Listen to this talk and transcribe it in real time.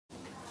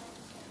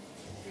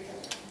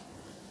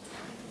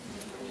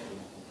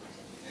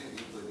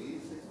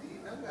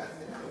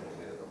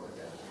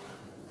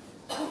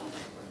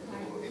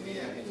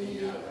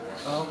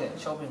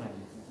shopping này.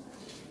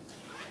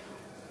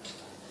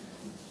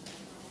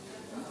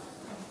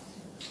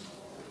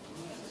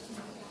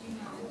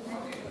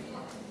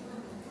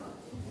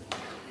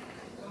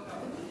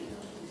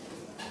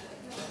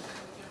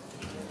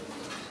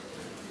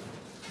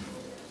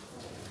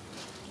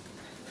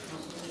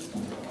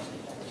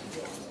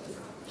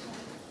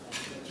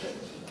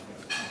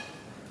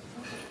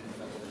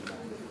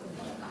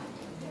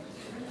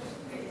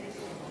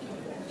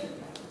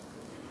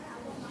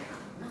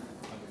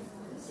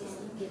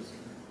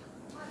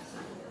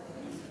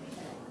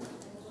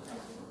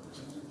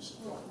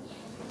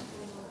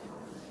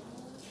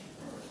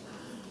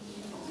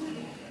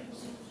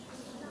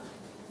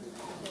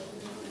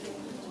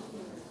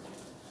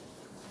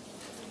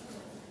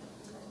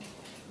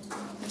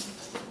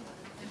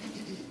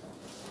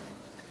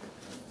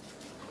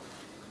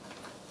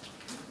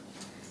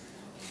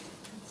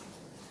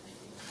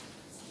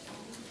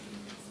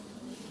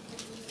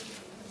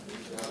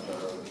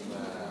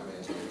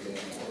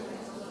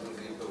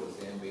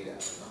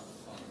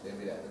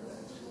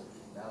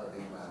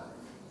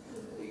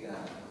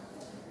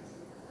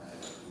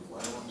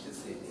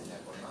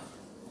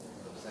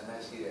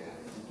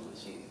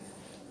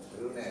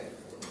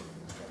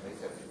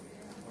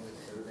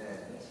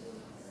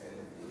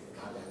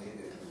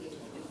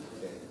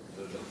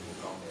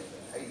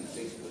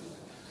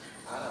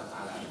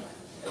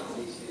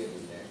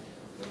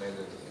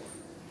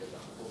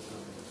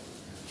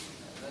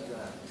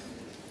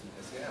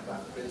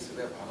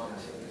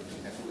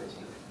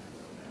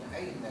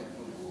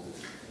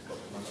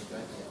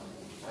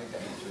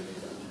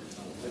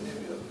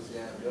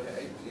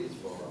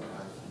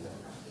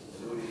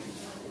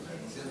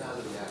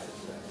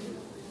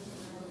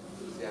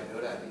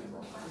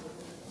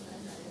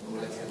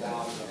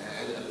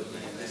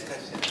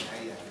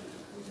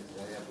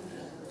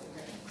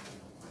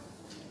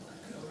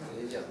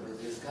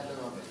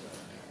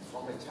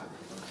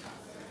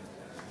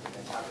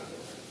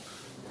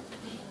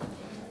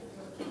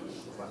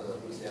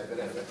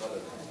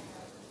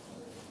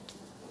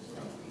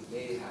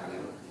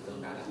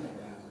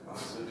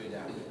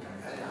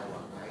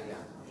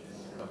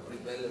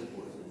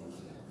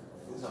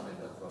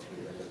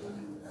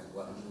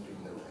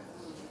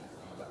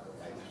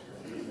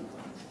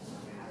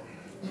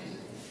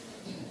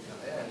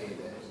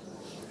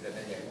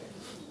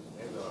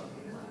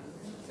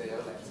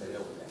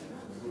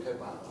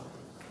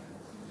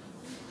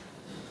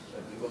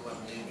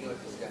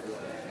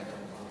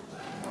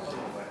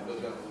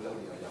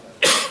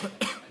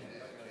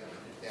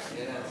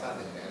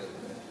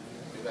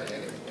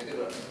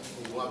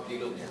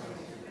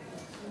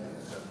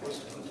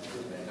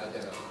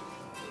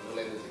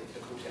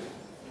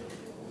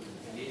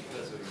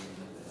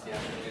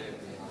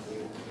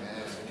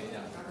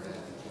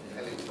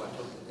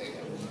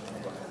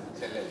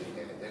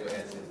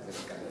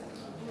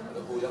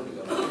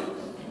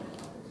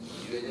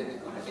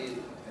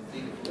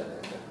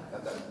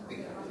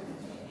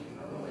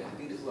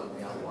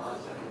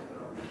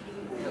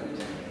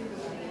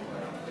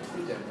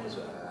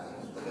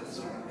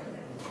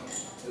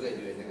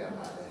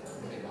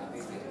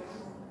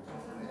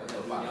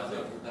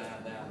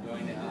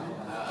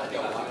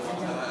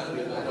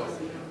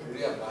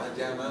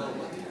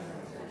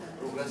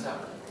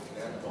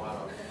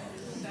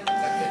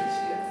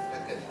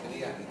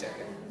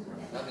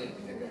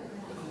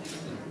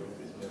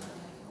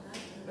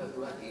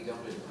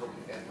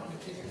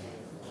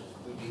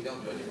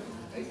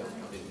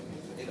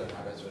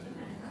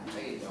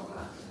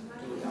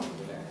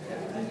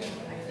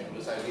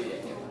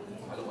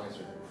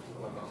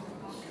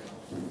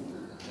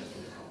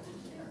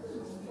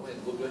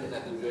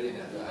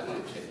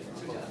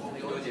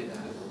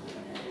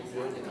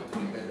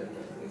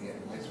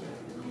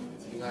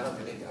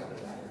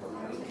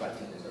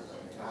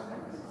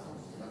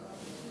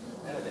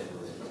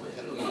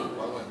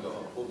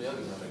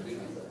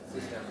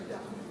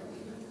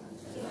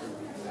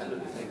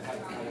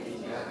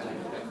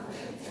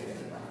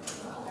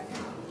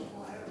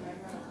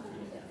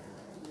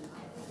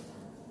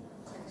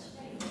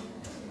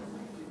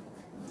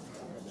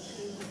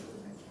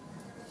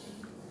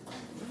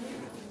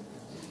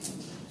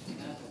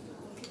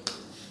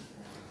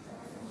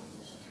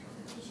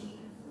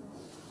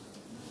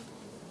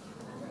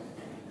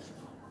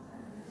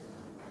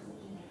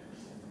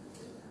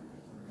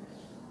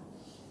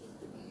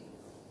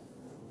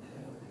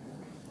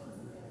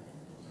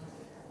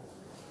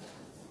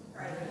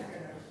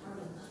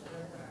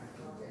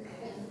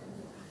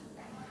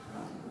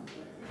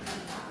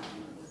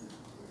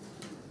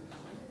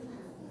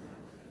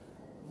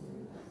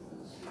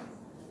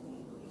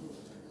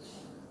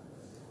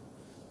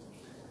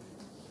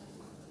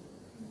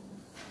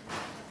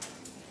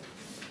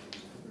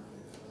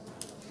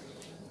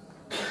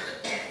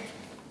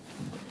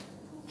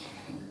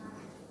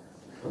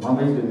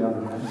 Mama itu yang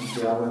kan,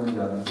 siapa yang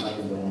dalam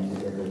hati dengan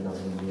kita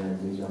dalam dia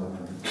bisa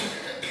makan.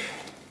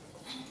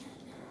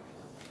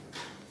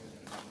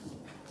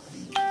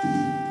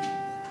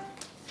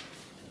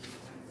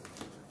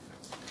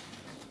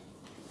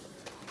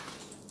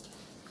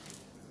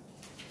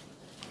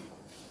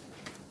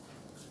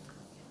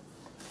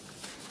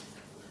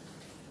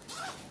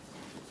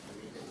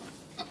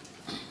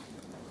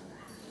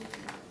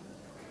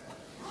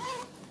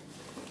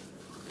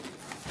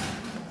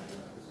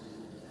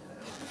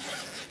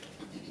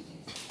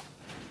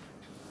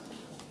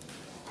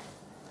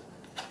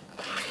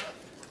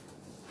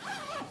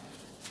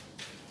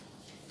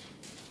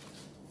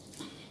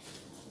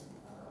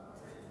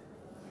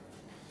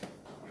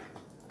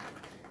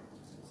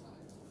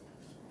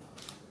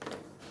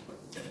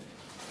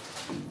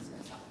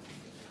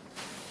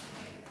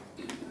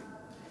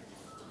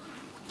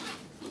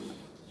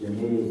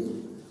 Jadi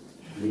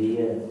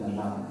dia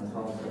tentang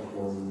asal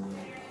usul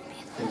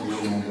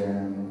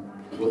kemudian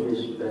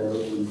Buddhist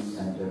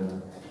values and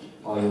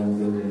orang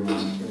building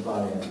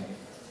sebagai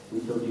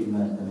itu di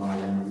mana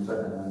malam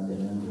pada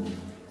dengan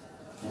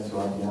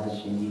sesuatu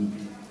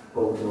sini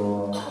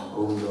foto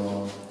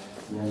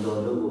yang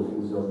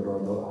dulu usul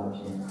rodo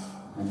option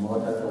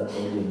modal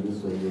atau yang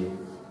usul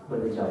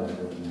berjalan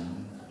dengan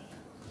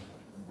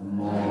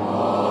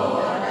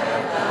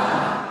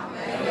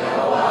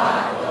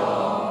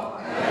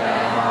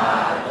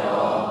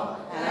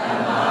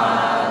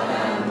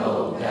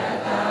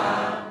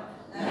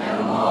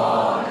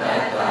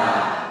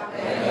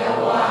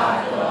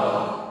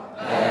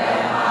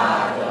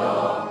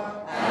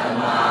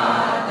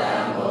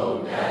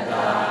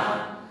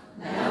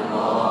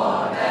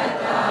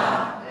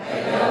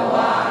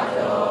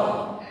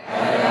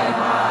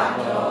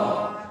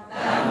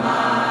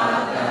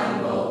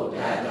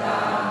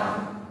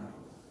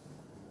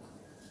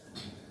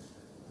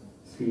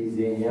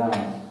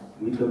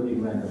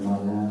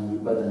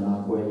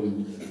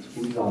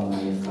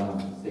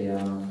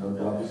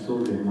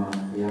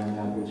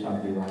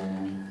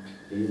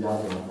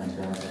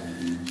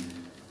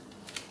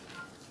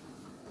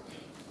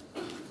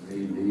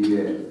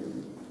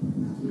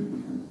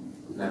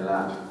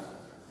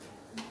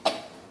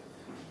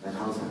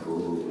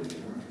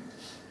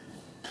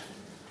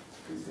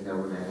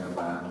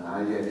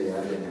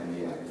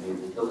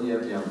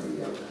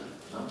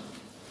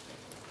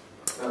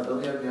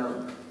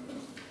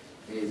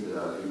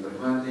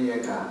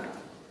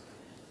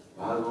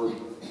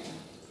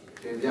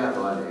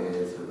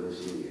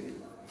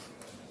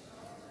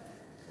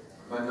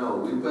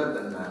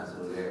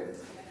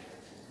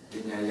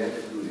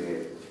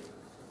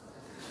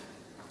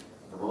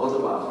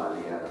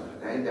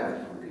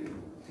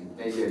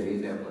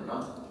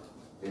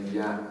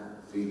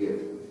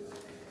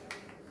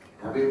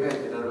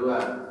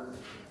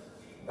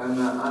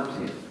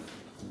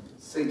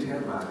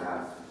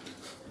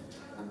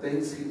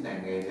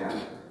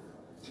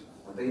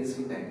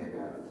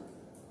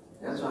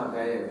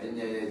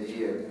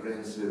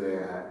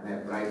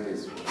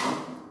practice,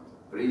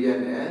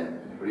 brilliant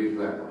and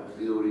practical,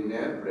 theory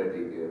and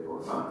practical for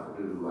not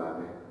to do it.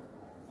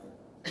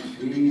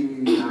 He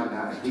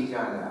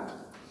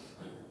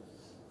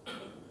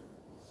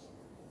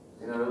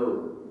you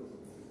know,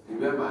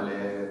 remember,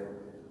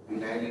 we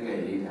like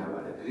to have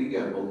a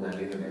trigger book and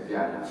little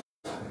piano.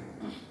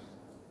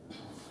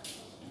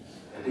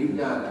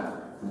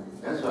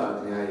 That's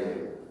what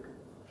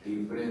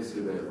the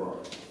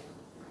principle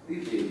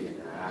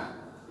teaching.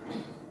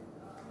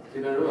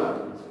 You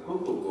know,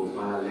 Kuku,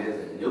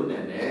 Malay, young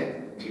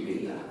and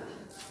Kidilla.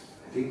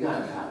 I think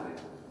I have it.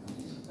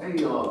 And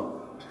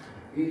young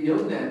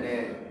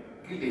and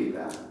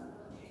Kidilla.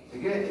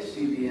 Again,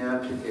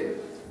 CDM,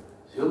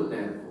 young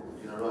and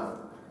you know what?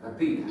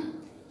 Natida.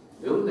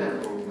 Young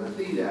and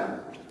Natida,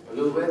 a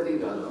little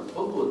bit of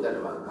Popo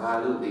that one,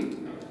 I don't think.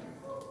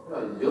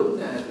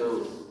 Young and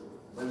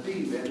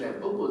Matida,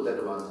 and Popo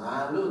that one,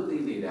 I don't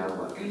think they are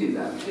what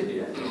Kidilla,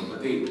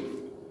 Matida.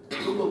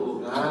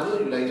 Kuku, I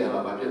don't like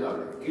about it.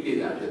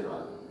 Kidilla,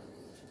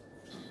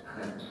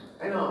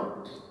 I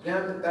know.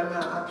 Then Tama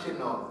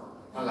optional.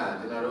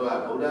 Hala, you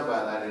know, Buddha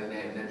Bala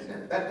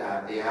and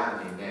that they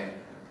are in there.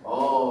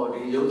 Oh,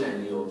 the young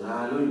and you,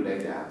 look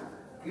like that.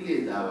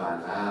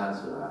 Kidilla,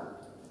 so.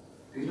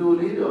 The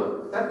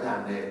little that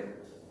time,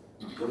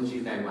 don't see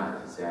nine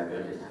months, say I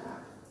built it.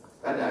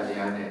 That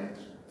Diane,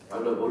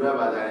 although Buddha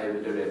Bala,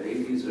 the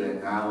ladies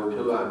and now,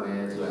 two are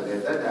men, so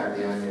that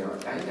Diane,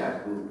 I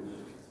got to.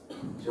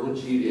 Don't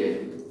cheat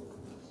it.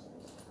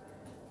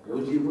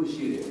 Don't you push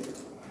it.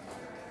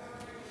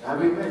 I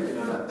will mention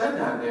that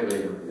I never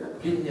do that.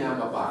 Pinya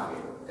Mabaki,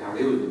 I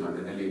live in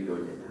the little.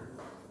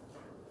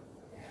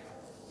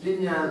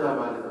 Pinya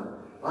Zabano.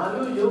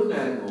 Malu young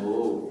and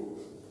go.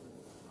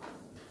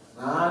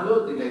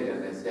 Malu delayed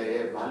and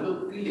say,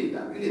 Malu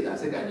Kilita,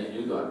 second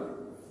you got it.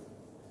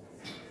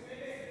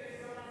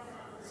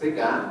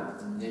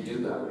 Second, you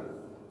got it.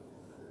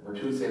 But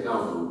you say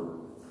no.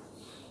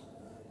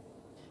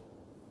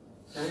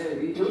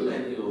 You don't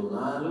and you,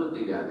 Malu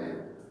Digane.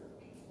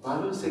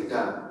 Malu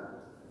Seka,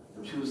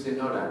 choose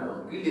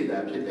another,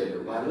 Gilida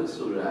Pitel, Malu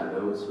Sura,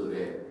 Low Sure,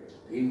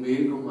 he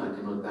may go much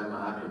no time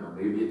after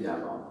maybe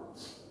Java.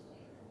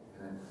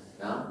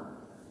 Now,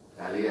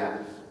 Talia,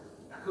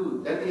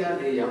 who, that the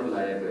other young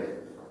library,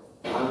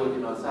 I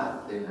would not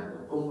start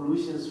dinner.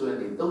 Conclusions when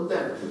they don't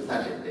tell to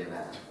touch it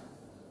dinner.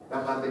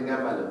 Papa the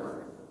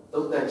Gabalo,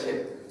 don't touch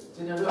it.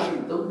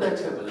 Generally, don't touch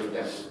it, but look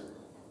at it.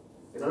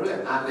 You know,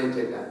 I'm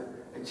that.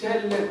 A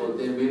child level,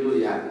 they will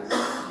yard.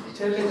 A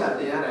child at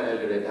the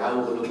other, I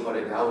will look for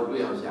it, I will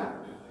do on shot.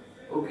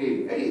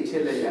 Okay, a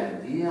child,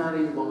 the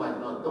other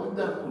woman, no, don't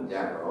tell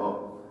Jack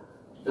or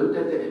look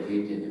at the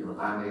agent, you know,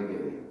 I'm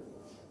a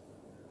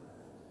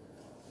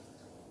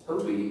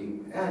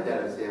Toby, and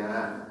there's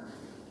a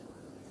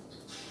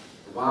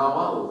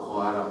Bawa will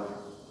call out.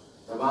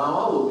 The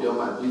Bawa will be on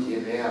my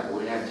vision there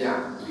when I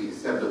jump, be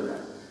accepted.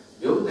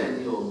 You then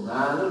you,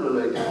 not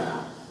like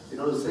that. You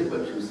know, say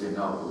what you say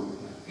now.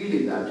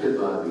 Kilita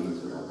Pito Abbey,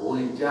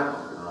 born Jam,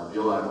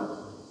 Joanna.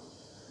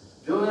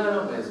 Joanna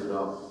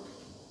Mesuro.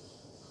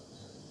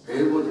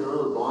 They would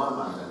know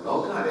Guama and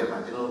Loka,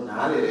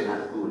 Nale,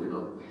 and good,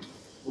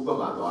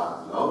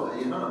 Upamatoa, Log,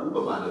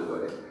 Upamalo,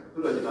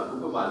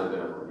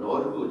 Upamalo,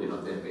 Lord good,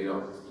 then they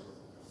are.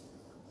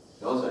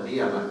 Those are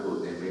near my good,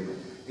 then women.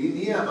 The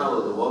near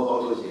mouth of all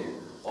ocean.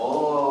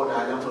 Oh, I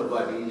don't know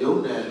what you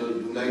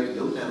like,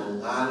 you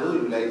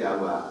like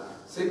our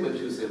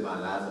signature in my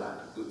Lazar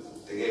to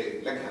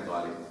get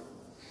Lekandoli.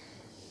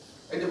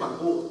 I don't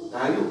know,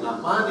 I you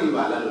not money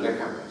while I look at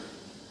him.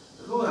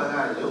 Who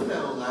are you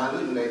know, I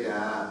look like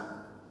that?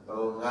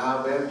 Oh,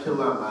 now, where to a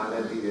man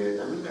at the end,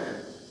 I mean,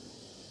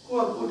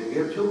 what would they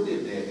get choked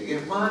in there? They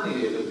get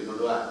money,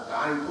 look at I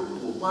put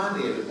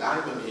money at the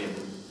time of him.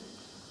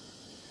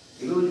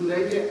 You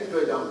like it,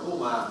 I don't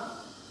Kuma.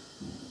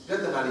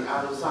 Definitely, I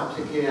will stop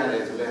taking care of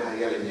it to the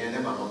higher and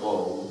never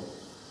before.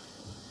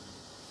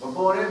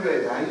 Before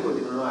every day, you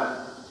know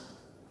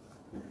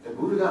the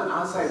Buddha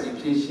outside the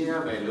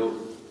Kisha may look.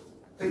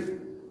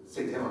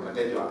 Take him on a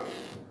dead job.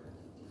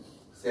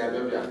 Say, I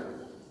will be up.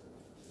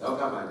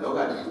 Yoga, my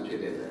yoga, you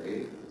did it,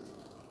 eh?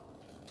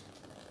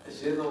 I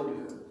should know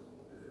you.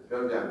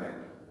 Yoga man.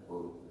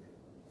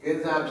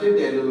 Get up, sit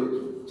there,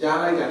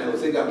 Jala, and I will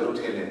say, I will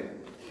tell it.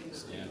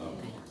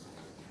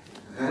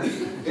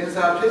 Get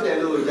up, sit there,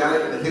 Jala,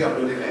 and I think I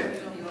will tell it.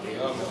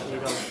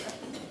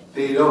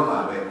 They don't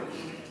have it.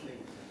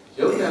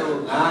 You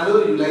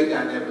know, you like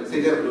that, never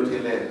say that, will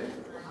tell it.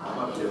 I'm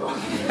up to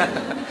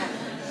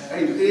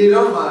hey, they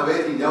don't have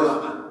it,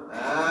 Yoga.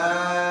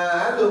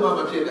 I don't want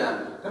to say that.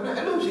 I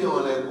don't see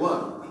all like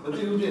one. But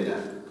you did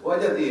that.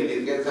 What are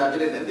they? Get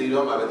started and they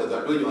don't have it. I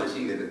do you want to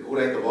see it? Who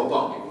like the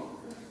bomb?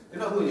 You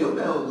know who you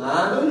know? I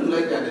know you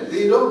like that.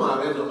 They don't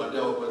have it, but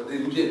they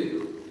do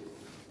you.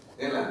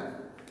 You know,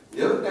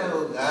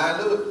 I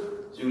know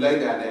you like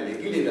that. They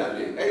kill it that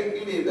way. I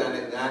kill it that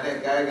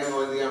and guy can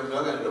was the I'm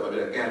not going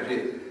to can't see.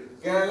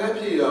 Can I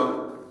see you?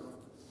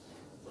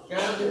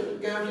 Can't you?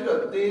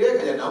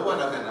 They know one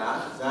of them.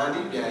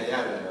 Sandy,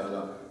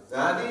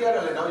 Zadi,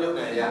 now you know,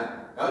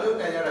 now you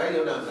can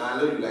you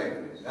like.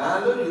 Now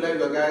you like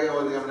the guy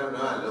or the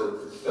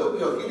look,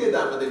 you're killing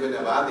them, but they will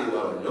have you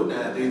look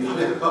at the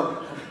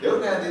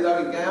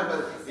camp,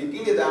 you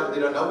kill it down, they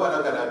don't know what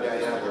I'm going to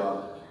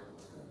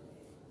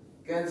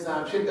be. Can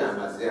some shit down,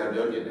 as they are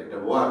doing the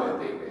water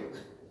thing.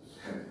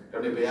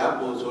 Don't be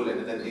up, so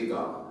let them take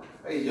off.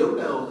 Hey, you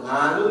know,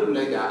 how do you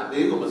like that?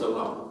 They go so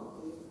long.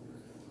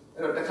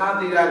 The can't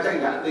take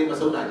that, they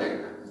must not take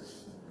that.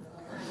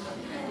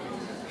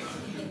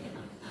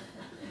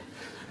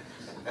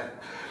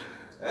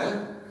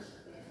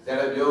 There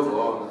are your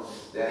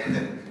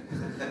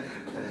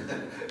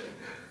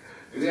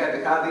you get the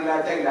Kati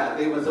La Jayla,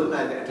 they were so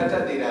nice,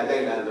 Tatati La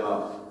Jayla,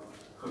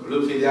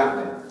 Blue Shijam.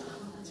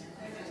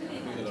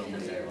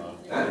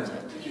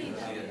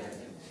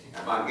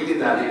 I'm getting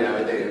that.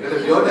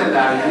 You're the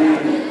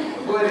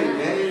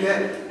lady.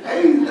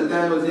 Hey,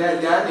 that was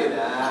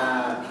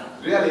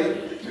really,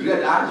 you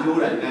get asked you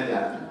like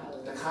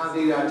that. The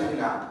Kati La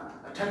Jayla.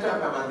 Tata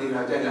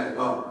Mandila Jayla.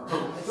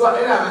 So I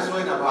am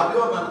showing up. I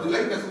do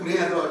like the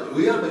Korean,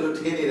 we are going to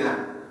take it. And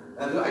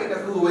I like the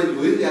cool way you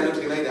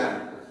will like that.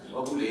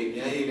 Hopefully,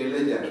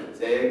 legend.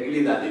 Say,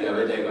 Gilly that did a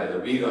very by the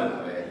big one.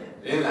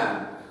 Then, I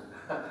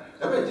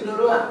bet you know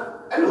what?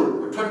 I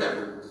look, try that.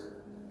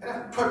 And I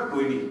try to do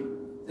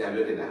it. They are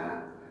looking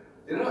at.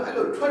 You know, I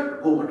look, try to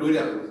go to it.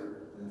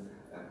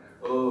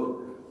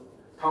 Oh,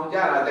 Tom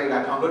Jara, take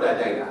that Tom Loda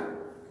Jayla.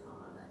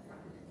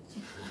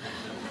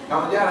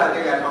 Tom Jara,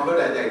 take that Tom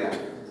Loda Jayla.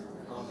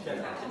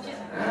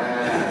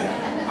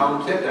 Tom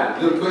Chetra,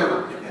 look to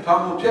him.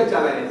 Tom Chetra,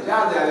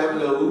 Jazza,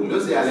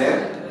 Lucia,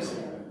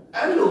 I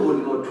don't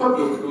know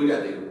trouble to do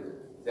that.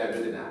 They are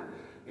doing that.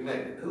 You know,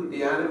 who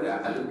they are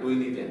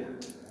doing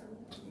it.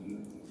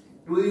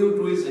 Do you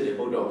do it in the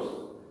photos?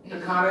 The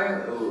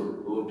car,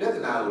 who death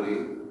now,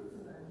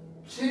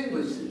 she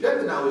was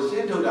death now,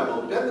 she told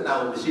about death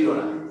now,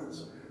 Shirona.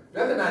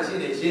 Death now, she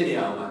is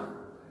Shiniama.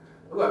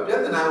 Who are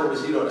death now,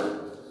 Shirona.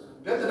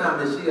 Death now,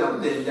 Messiah,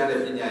 then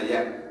Janet in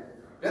Yaya.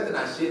 Death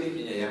now,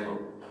 Shady in Yamo.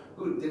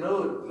 Who, you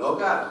know,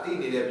 Loka,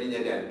 Tini,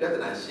 death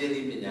now, Shady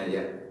in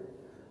Yaya.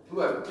 Who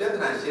have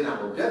Jetana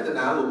Shinamo,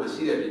 Jetana,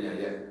 Messiah in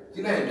Yaya.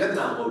 Tina and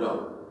Jetana Modo.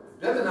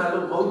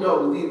 Jetana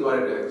Modo with the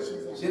director.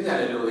 Shina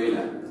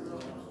Luila.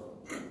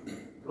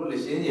 Only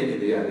Shinya in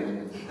the area.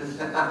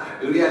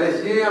 You realize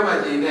she am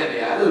a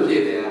genius. I look at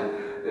it.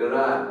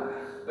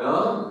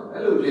 No, I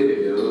look at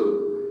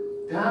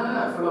you.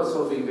 Da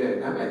philosophy, I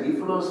mean, the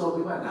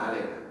philosophy, my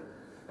darling.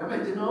 I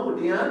mean, you know,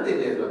 the answer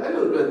is I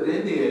look at the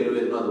India, you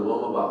will not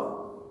warm about.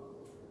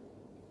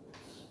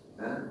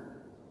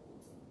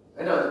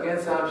 I don't get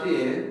some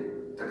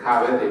shit to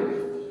cover it.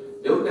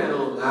 You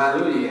know, I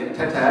do it,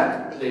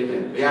 Tata,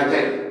 we are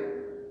dead.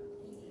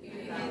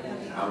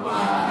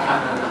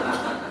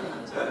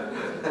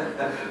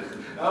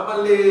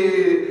 Only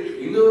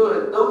you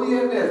don't be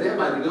in there, they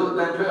might go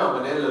that way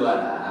on an Elua.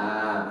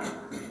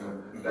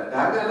 That I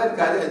got that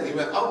guy that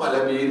even out my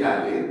baby.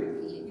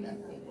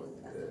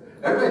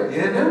 အဲ့မဲ့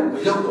ဉာဏ်နဲ့မ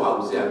ရောက်သွား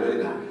ဘူးဆရာပြောနေ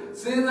တာ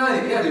စဉ်းစားရ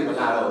င်အဲ့ဒီမ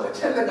လာတော့အ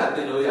ချက်လက်ကတ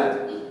င်လို့ရတ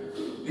ယ်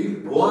ဒီ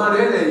ဘဝ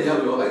ထဲနဲ့ရော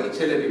က်ရောအဲ့ဒီအချ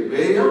က်လက်တွေဘ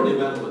ယ်ရောက်နေ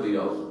မှန်းမသိ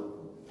တော့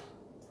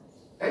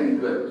အဲ့ဒီအ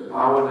တွက်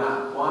ဘာဝနာ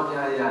ပွား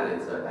များရတယ်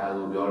ဆိုတာဒါ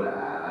ကိုပြောတာ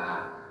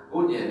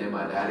ကိုဉာဏ်နဲ့မှ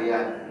ဒါတွေက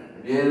အ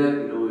မြဲတမ်း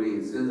ဒီလို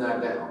ကြီးစဉ်းစား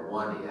တတ်အောင်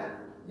ပွားနေရတယ်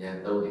ဉာဏ်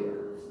သုံးနေတာ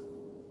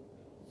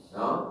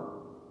နော်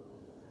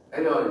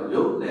အဲ့တော့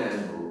ယုတ်ဉာဏ်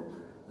ကို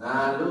ငါ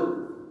တို့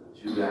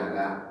ယူတာက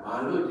ဘာ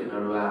လို့ကျွန်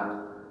တော်တို့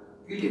က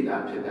ကိလေသာ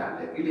ဖြစ်တာ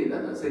လဲကိလေသာ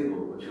ဆိုစိတ်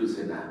ကိုဖြူစ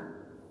င်တာ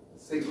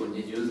စိတ်ကိုည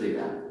စ်ညူးစေ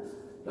တာ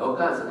လောက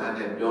စကား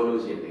နဲ့ပြော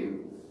လို့ရှိရင်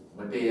မ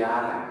တရား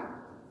တာ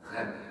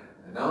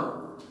နော်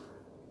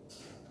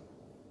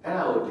အဲ့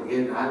ဒါကိုတက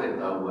ယ်နားလည်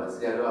တော့ဘူးဆ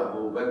ရာတို့က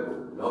ဟိုဘက်ကို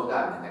လောက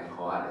အနေနဲ့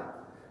ခေါ်ရတယ်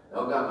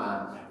လောကမှာ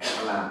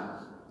ဟုတ်လား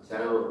ဆရာ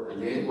တို့အ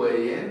လင်းကွယ်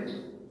ရင်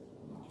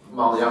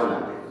မောင်ရောက်လာ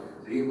တယ်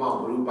ဒီမောင်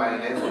ဘလူပိုင်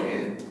လဲဆိုရ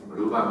င်ဘ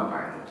လူမမ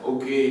ပိုင်โอ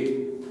เค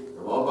သ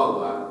ဘောပေါက်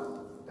သွား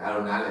ဒါ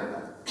တော့နားလည်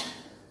တာ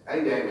အဲ့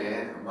ဒီတိုင်းပဲ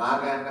အမာ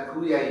ကန်တစ်ခု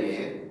ရိုက်ရ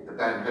င်အ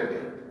တန်ထွက်တ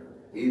ယ်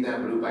ဒီတန်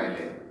ဘလူပိုင်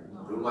လဲ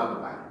ဘလူမမ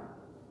ပိုင်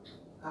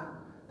ဟာ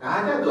ဒါ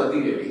ကြတော့သိ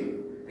တယ်လေ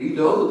ဒီ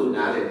လောကသူ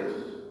နားလည်တယ်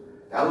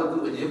ဒါကသူ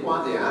အရင်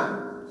ပွားတယ်ဟာ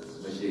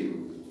မရှိ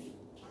ဘူး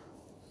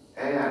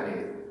အဲ့ဒါနဲ့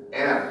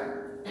အဲ့ဒါ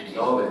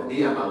တော့ပဲနေ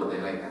ရာမှာကိုသ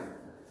င်လိုက်တာ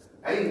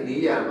အဲ့ဒီနေ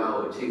ရာမှာ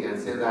ကိုအခြေခံ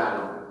စဉ်းစား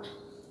တော့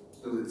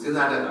သူစဉ်း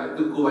စားတတ်တာ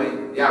သူကိုယ်ပိုင်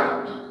ရပါ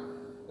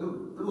သူ့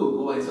ကို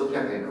ကိုယ်ပိုင်ဆုံးဖြ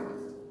တ်နေတော့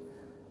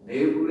နေ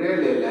ဘူးတဲ့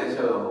လေလမ်း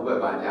လျှောက်ဟိုဘက်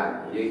ပါကြ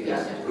ရိတ်ကြ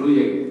ဘူး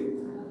ရိတ်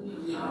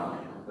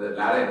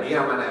လာတဲ့နေ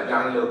ရာမှာလည်းအပြော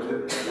င်းအလဲလုပ်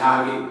လာ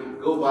ပြီ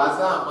ကိုဘာ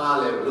သာမှ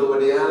လည်းဘလို့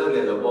တရားလို့လ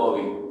ည်းတော့ပေါ်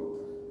ပြီ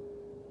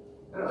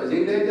အဲ့တော့အ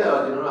ရေးလေးကြ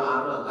တော့ကျွန်တော်တို့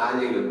အားလုံး၅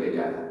ရိတ်လို့ပြော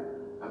ကြတာ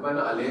အမှန်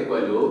တော့အလင်းကွ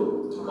ယ်လို့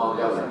မောင်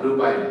ရောက်တာဘလူ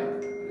ပိုင်တယ်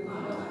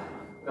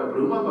အဲ့ဘ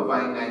လူမပို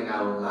င်နိုင်တာ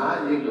ကိုငါ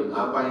ရိတ်လို့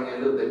ငါပိုင်တယ်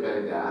လို့သိပြ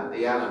လိုက်တာတ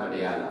ရားလားမတ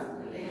ရားလား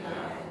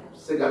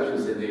စိတ်ကဖြူ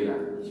စင်သေး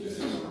လား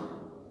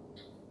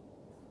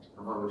အ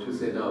မှန်မဖြူ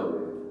စင်တော့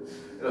ဘူး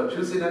အဲ့တော့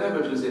ဖြူစင်တာနဲ့မ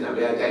ဖြူစင်တာဘ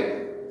ယ်ကကြိုက်လဲ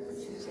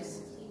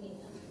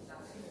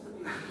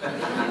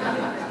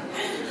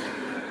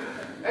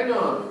အဲ့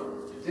တော့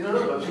ကျွန်တော်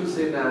တို့မဖြူစ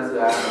င်တာဆို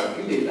တာ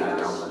ကိလေသာ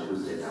ကြောင့်မဖြူ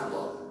စင်တာ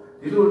ပေါ့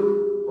ဒီလို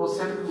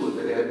concept ကိုတ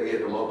ကယ်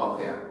သဘောပေါက်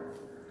ခဲ့ရ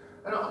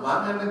အဲ့တော့အမှ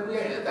န်တက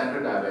ယ်ရဲ့အတန်ထွ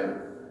က်တာပဲ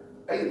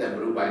အဲ့ဒီအတန်ဘ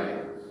လူးပိုင်းလေ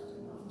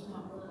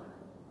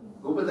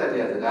ဘုပ္ပဇ္ဇတ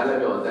ရားစကားလည်း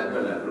ပြောအတန်ထွ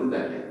က်လာဘလူးတ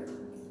န်လေ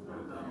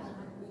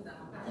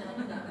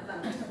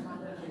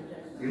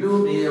ဒီလို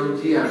နေအောင်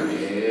ကြည့်ရမ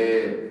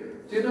ယ်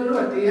ကျွန်တော်တို့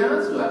ကတရား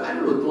ဆိုတာအဲ့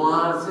လို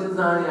သွားစဉ်း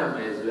စားရမ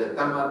ယ်ဆိုတဲ့တ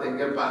မ္မာသင်္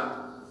ကပ္ပ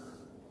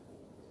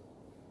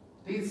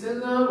ဒီစဉ်း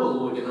စားပုံ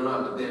ကိုကျွန်တော်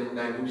တို့မသိ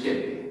နိုင်ဘူးဖြစ်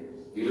တယ်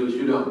ဒီလို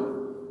ရှုတော့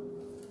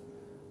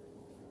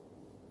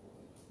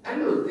အဲ့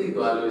လိုသိ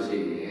သွားလို့ရှိ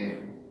ရင်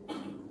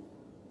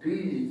ဒီ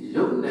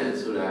ယုတ်နံ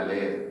ဆိုတာ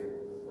လေ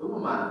ဥပ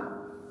မာ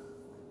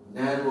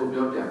နာမ်ကို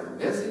ပြောပြတယ်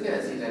လက်စိနဲ့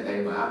အစိနဲ့တို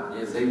င်းမှာမြ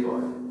င်စိတ်ပေါ်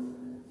တယ်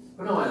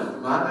ဘုရားက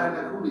မာနတ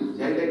စ်ခု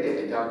ရိုက်လိုက်တဲ့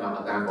အကြောင်းကြောင့်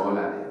အတန်ပေါ်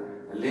လာတယ်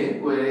အလင်း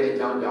ကွယ်တဲ့အ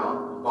ကြောင်းကြောင့်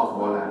ပေါက်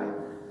ပေါ်လာတယ်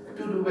အ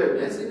တူတူပဲ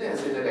မျက်စိနဲ့အ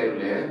စိနဲ့တိုင်း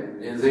လည်း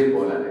မြင်စိတ်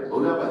ပေါ်လာတယ်ဘု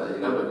ရားဘာသာ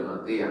ကြီးတော့ကျွန်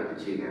တော်သိရမယ်အ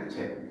ခြေခံအချ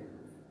က်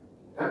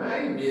ဒါပေ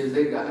မဲ့မြင်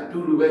စိတ်ကအတူ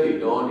တူပဲတွေ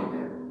လောနေတ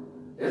ယ်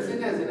လက်စိ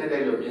နဲ့အစိနဲ့တို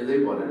င်းလို့မြင်စိ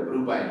တ်ပေါ်လာတယ်ဘု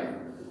ရားပိုင်တယ်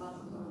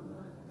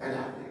အဲ့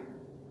ဒါပဲ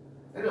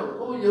အဲ့တော့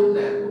ကိုယ်ယုံတ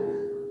ယ်ကို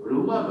ဘ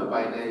လူးမ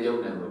ပိုင်တဲ့ယုံ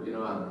တယ်ကိုကျွန်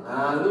တော်ကငါ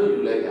လို့ယူ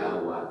လိုက်တာ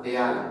ဟိုကတ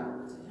ရားလား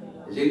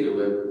အရေးလို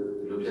ပဲ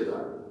ဒီလိုဖြစ်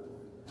သွားတယ်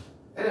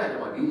အဲ့ဒါ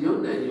ကြောင့်ဒီယုံ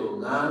တယ်ကို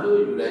ငါလို့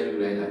ယူလိုက်က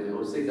ကျွန်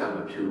တော်စိတ်ကမ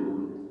ဖြူ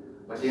ဘူး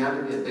မတရားတ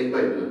စ်ပြည့်သိမ့်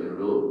ပိုက်ပြီးကျွန်တော်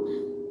တို့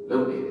လု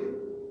ပ်နေတယ်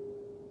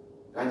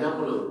ဒါကြောင့်မ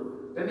လို့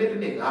တ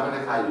နေ့ငါးဘယ်နှ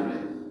ခါယူလဲ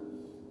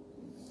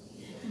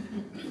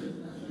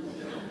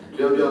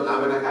ပြောငါး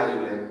ဘယ်နှခါယူ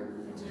လဲ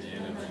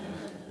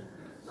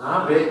ငါ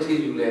ဘယ်အချိန်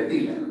ယူလဲသိ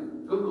လား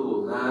ကို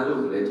ငါ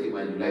လို့လည်းချိန်မှ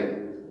ယူလိုက်တယ်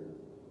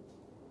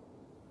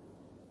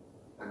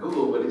အခု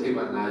ကိုဘယ်ချိန်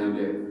မှငါယူ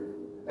လဲ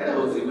အဲ့ဒါ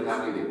ကိုသိမထား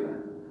မိတယ်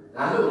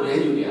ငါလို့လ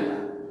ည်းယူနေရတာ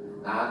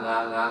ငါ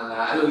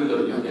အဲ့လိုယူ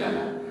လို့ယူနေရ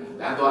တာ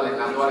လမ်းသွားလဲ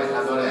ငါသွားလဲ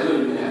အဲ့လို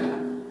ယူနေရတာ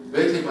ဘ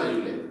ယ်ချိန်မှယူ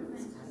လဲ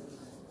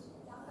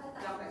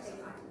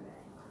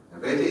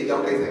ဘယ်ချိန်ကြော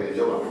က်တိုက်ဆိုင်လဲ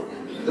ပြောပါဦး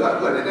သူ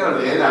ကလည်းတော့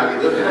လဲလာပြီ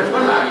သူကထွ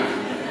က်လာပြီ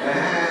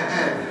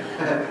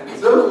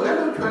ဆိုအဲ့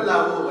လိုထွက်လာ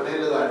ဖို့မနေ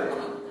လို့ရတယ်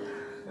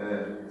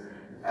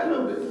အဲ့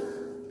လို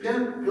ပြန်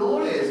ပြော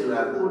လေဆို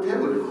တာကိုယ်ထဲ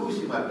ကိုတစ်ခု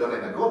ရှိမှပြောလို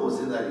က်တာကိုယ့်ကိုစ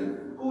ဉ်းစားကြည့်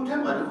ကိုယ်ထဲ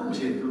မှာတစ်ခုမ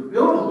ရှိဘူး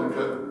ပြောလို့မ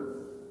ထွက်ဘူး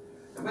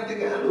ဒါပေမဲ့တ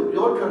ကယ်အဲ့လို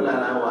ပြောထွက်လာ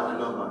တာကအ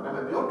လုံးပါဒါပေ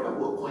မဲ့ပြောထွက်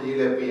ဖို့အခွင့်အရေး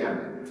လည်းပေးရမ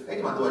ယ်အဲ့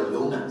ဒီမှာသူက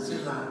ယုံတာစ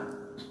ဉ်းစားတာ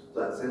သူက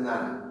စဉ်းစား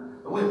တာ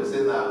ဘဝမစ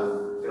ဉ်းစားဘူး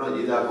ကျွန်တော်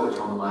ရေးသားဖို့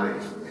ချောင်းသမားတွေ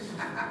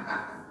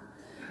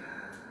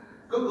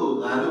ကို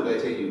ငါတို့ပဲ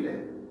ချိန်ယူတယ်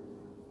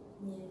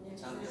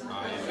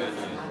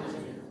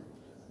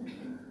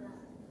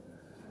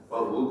ဟု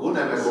တ်ဘူးကိုယ်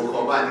တိုင်ပဲကို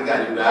ခေါ်ပါဒီက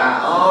ယူတာ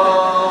ဩ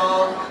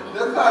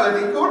ဒါကလည်း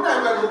ဒီကိုယ်တို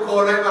င်ပဲကို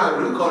ခေါ်လိုက်မှ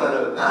ဘူးခေါ်တယ်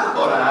ငါ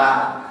ခေါ်တာ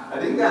အ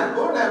ဓိက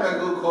ကိုယ်တိုင်ပဲ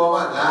ကိုခေါ်မှ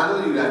ငါ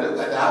လို့ယူတာတော့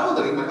ဒါမှမ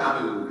ဟုတ်မထား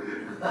ဘူး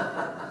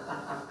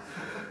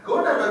ကို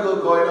ယ်တိုင်ပဲကို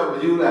ခေါ်ရင်တော့မ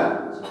ယူလား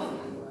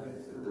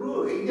သူ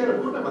တို့အိမ်ကျတော့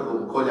ကိုယ်တိုင်ပဲကို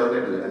ခေါ်ကြတ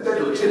ယ်တူတယ်အတက်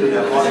လို့ချစ်လို့ရ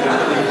ခေါ်နေတာ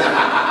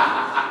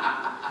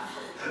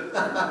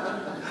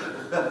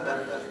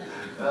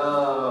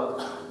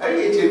အဲ့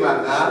ဒီအချိန်မှာ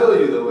ngalo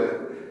you the way.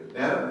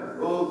 Now,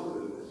 oh,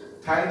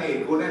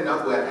 tiny, couldn't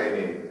not wear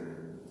tiny.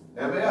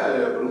 Never,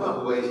 Bruma,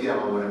 who is here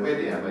on a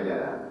media,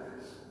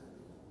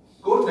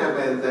 good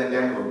never than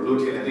young of blue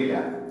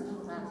chinadia.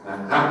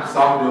 Not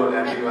some your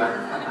animal,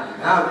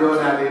 not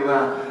your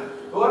animal.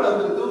 What of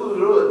the two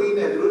routine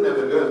and root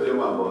never go to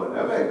my board?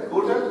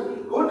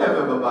 Good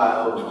never buy.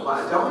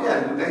 My Johnny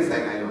and they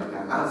say I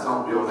not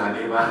some your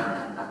animal.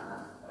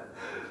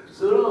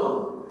 So,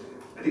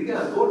 I think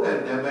I'm good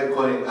and never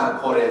calling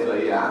up for it. So,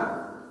 yeah.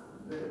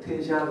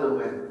 天下都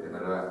没，对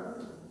吧？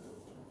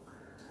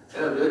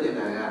အဲ့တော့ပြောချင်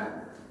တာက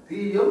ဒီ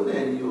ရုပ်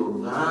နဲ့ကြီးကို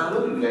ငါ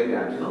လို့ယူလိုက်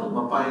တာကျွန်တော်မ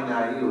ပိုင်တာ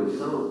ကြီးကို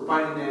ကျွန်တော်ပို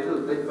င်တယ်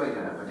လို့သိပိုက်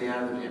တာမတရား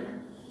သဖြင့်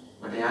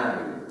မတရားတာ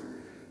ကြီး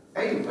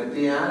အဲ့ဒီမတ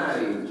ရားတာ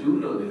ကြီးကျူး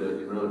လို့ကျွန်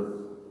တော်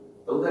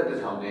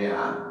31ထောင်နဲ့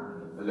ဟာ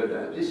မလွတ်တာ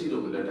အပြစ်ရှိ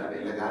လို့မလွတ်တာလေ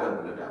လက်ကားတော့မ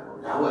လွတ်တာပေါ့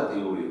ဒါကသီ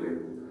အိုရီပဲ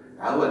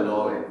ဒါက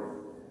လောပဲ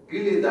ကိ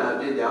လေသာအ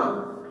ပြစ်ကြောင့်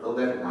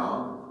31ထောင်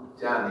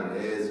ကြာနေတ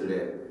ယ်ဆို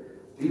တဲ့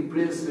ဒီ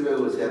principle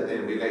ကိုဆက်သ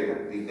င်ပေးလိုက်တာ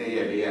ဒီနေ့ရ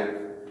က်လေးက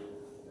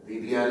ဒီ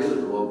တရားလေးကို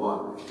သဘောပေါက်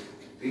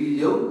ဒီ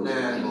ယုတ်နံ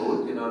ကို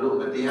ကျွန်တော်တို့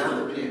မတရားသ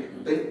ဖြင့်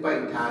သိပို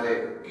က်ထားတဲ့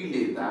ကိ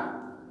လေသာ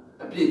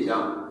အပြစ်ကြော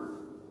င့်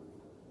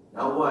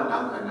နောက်ဘဝနော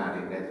က်ခန္ဓာ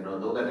တွေနဲ့ကျွန်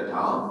တော်31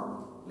ထောင်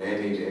လဲ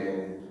နေတယ်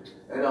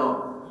အဲ့တော့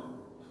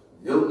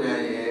ယုတ်နံ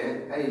ရဲ့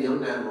အဲ့ယုတ်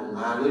နံကို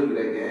ငါလို့ယူ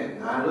လိုက်တယ်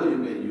ငါလို့ယူ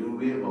ပြီးယူ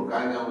ပြီးဟောကာ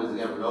ယကံဝိဇ္ဇာ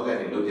လောက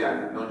တွေလုပ်ကြတယ်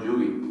လွန်ကျူး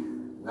ပြီ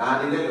ငါအ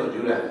နေနဲ့လွန်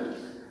ကျူးတယ်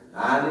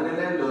ငါအနေ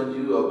နဲ့လွန်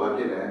ကျူးတော့ဘာ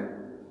ဖြစ်လဲ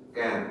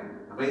ကံ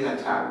အမိန့်က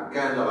ချ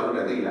ကံဆိုဘာလို့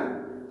လဲသိလား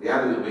တရား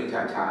သူအမိန့်ချ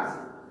ချ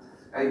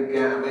အဲ့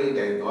ကံအမိန့်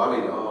တိုင်းသွားပြီ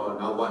တော့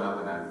နောက်ဘဝနောက်ခ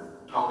ဏ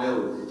ထောင်ထဲ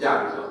ကိုကြ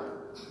ပြီဆို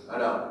အဲ့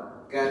တော့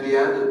ကံတ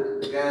ရားသူ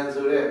ကံ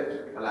ဆိုတဲ့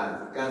ဟလာ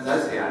ကံဇတ်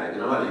ဆရာလေကျွ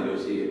န်တော်ကလည်းလို့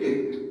ရှိရလေ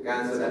ကံ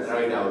ဆိုတဲ့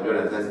character ကိုပြော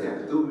တာဇတ်ဆရာ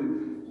သူ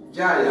ကြ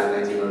ရတ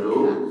ယ်ကျွန်တော်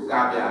တို့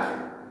ကားပြတယ်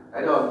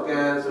အဲ့တော့ကံ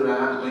ဆိုတာ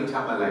အမိန့်ချ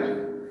မှတ်လိုက်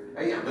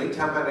အဲ့အမိန့်ချ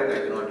မှတ်တဲ့တို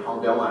င်ကျွန်တော်ထောင်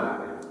ပြောင်းရတာ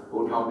ပဲ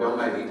ဟိုထောင်ပြောင်း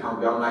လိုက်ဒီထောင်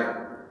ပြောင်းလိုက်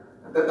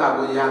တက်တာ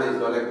ကိုရတယ်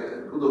ဆိုတော့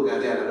ကုသိုလ်ကံ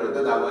တရားလည်းတော့တ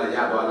က်တာကိုရ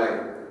သွားလိုက်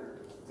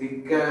ဒီ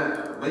ကံ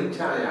မိန့်ချ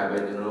ရပဲ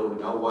ကျွန်တော်တို့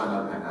နောက်ဘဝ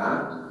နောက်ခန္ဓာ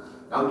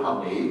နောက်ထောင်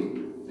နေ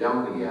ပြော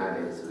င်းနေရတ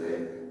ယ်ဆိုရဲ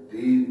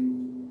ဒီ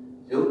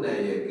ယုတ်နယ်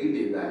ရဲ့ကိ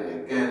လေသာရဲ့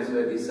ကံဆို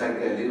တဲ့ဒီ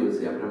cycle လေးကိုဆ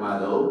ရာပထမ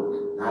ဆုံး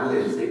နားလ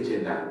ည်သိချ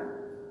င်တာ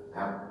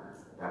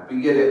ဒါ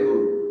ပြီးခဲ့တဲ့ခု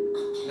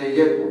နှစ်ရ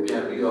က်ကိုပြ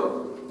န်ပြီးတော့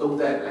သုံး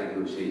သပ်လိုက်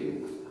လို့ရှိရင်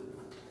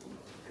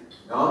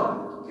နော်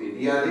ဒီ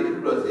ဟာလေးတစ်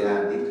ခုတော့ဆရာ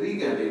ဒီခရီး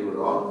ကံလေးကို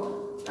တော့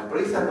ဒါပ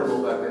ရိစ္ဆေသမု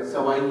ပ္ပါပဲစ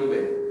ဝိုင်းကြီး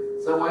ပဲ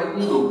စဝိုင်း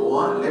ကြီးကို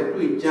ဘောကလက်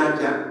တွေ့ကြား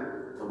ကြ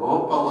သဘော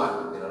ပေါက်ရတ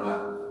ယ်ကျွန်တော်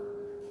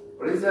ကပ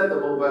ရိစ္ဆေသ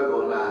မုပ္ပါ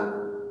ကိုလာ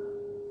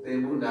သ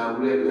င်္ဘူးနာ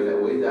ဘူးရဲ့တွေလ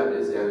ည်းဝိဇ္ဇာပ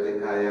စ္စယသင်္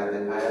ခါရပ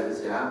စ္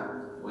စယ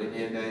ဝိ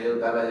ညာဉ်နဲ့ယုတ်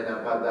တာရဏ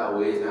ဖတ်တာ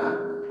ဝေနာ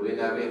ဝေ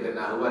နာပိက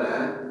နာဝရ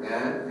ကံ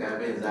ကံ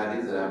ပိဇာတိ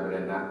စရာပရဏ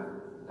ဒါ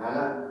က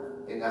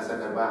အင်္ဂါ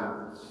7ပါး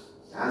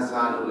ဒါ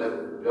စာလို့လည်း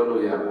ပြော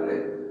လို့ရပါတ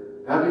ယ်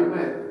ဒါပေ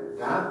မဲ့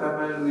ဒါတမ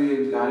န်တွေ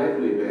လာတဲ့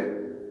တွေပဲ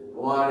ဘ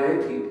ဝရဲ့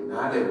ထိ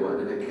နားတယ်ဘဝ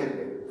နဲ့ခက်တ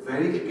ယ်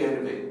very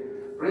academic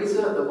ပရိစ္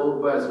ဆေသမုပ္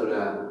ပါဆို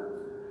တာ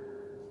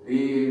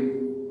ဒီ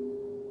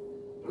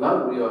လော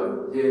က်ပြီးတော့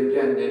ကျေပြ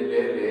တ်နေ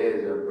လဲ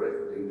ဆို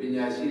ဒီပ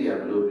ညာရှိတွေက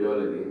ဘယ်လိုပြော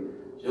လဲဒီ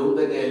ရုံတ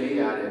ကယ်လေး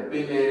ရတယ်ပ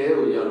င်လေတွေ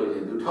ကိုရောက်လို့ရှ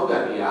င်သူထောက်ရ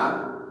နေရ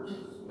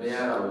မရ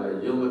တော့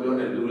ဘူးရုံမပြော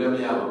နဲ့လူလည်းမ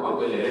ရပါဘူး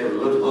ပင်လေတွေကို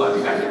လွတ်ထောက်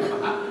ရတယ်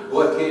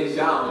ဟိုကထင်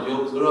ရှားအောင်ရုံ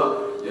ဆိုတော့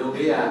ရုံ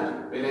လေးက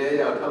ပင်လေ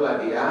ရောက်ထောက်ရ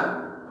နေရ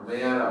မ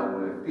ရတော့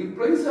ဘူးဒီပ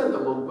ရိစ္ဆေသ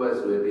မုပ္ပါ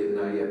ဆိုတဲ့ဒေသ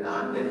နာရဲ့နာ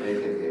နဲ့နေ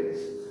ခဲ့တယ်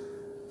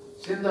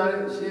ရှင်သာ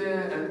ရှင်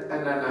အ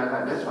နန္ဒာက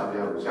မြတ်စွာဘု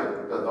ရားကိုရှောက်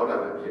တော်တာ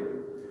ပဲဖြစ်တယ်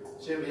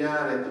ရှင်ဘု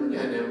ရားလည်းသူ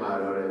ဉာဏ်နဲ့မှာ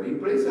တော့ဒီ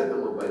ပရိစ္ဆေသ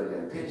မုပ္ပါကျ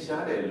ထင်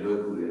ရှားတယ်လွယ်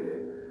ကူတယ်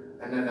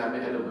အနန္ဒာမ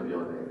င်းအဲ့လိုမ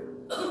ပြောနဲ့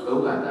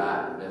သုံးခါသာ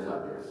မြတ်စွာ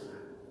ဘုရား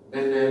န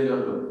ည်းနည်း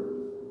လို့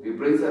ဒီပ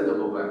ရိစ္ဆေသ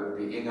မုပ္ပါ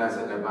ဒီအင်္ဂါ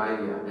7ပါးကြီး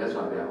မြတ်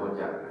စွာဘုရားဟော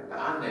ကြားတယ်ဒါ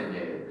အနဲ့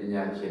နဲ့ပ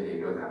ညာရှင်တွေ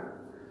တို့က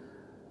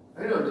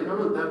အဲ့တော့ကျွန်တော်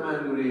တို့တမန်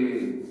လူတွေ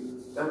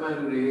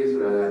ဆို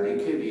တာကဒီ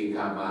ခေတ်ဒီအ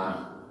ခါမှာ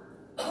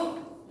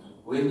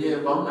ဝိညာဉ်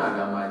ပေါင်းတာက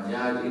မှ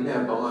ညာကြီးနဲ့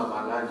ပေါင်းရမှာ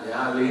လားညာ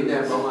လေး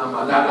နဲ့ပေါင်းရ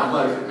မှာလားတော့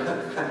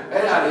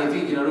အဲ့ဒါတွေကြ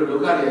ည့်ကျွန်တော်တို့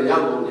ဒုက္ခတွေရော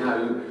က်ကုန်ကြ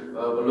ပြီ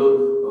ဘလို့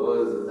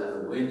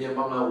ဝိညာဉ်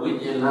ပေါင်းလားဝိ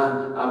ညာဉ်လား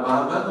ဘာ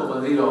မှမ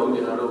သိတော့ဘူး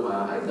ကျွန်တော်တို့မှာ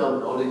အဲ့တော့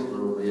knowledge ကျွ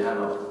န်တော်တို့မရ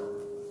တော့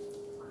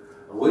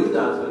ဝိဇ္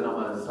ဇာဆိုတော့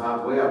မှစာ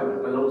ပွဲရ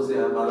နှလုံးစင်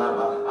မလား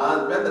ပါ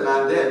ပြဿနာ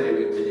တဲ့နေ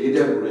ပြီရေး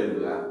တဲ့ဘူးလေလူ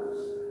က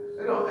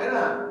အဲ့တော့အဲ့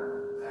ဒါ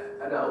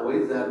ဝိ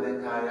ဇ္ဇာသင်္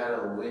ခါရ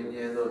တော့ဝိ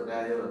ညာဉ်တို့နာ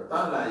ယုတ်တာ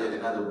လာရဲ့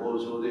ကတော့ပို့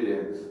ဆိုးသေးတ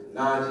ယ်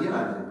လာကြီးရတ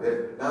ယ်ပဲ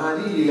လာ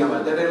ကြီးကြီးကမှ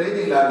တတလေး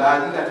ကြီးလာ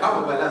ကြီးကထောက်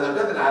မှလာဆိုပြ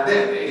ဿနာ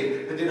တဲ့နေ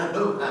ကျွန်တော်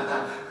တို့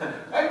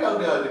အဲ့တော့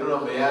ကျွန်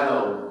တော်မရ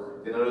တော့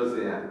ကျွန်တော်တို့စ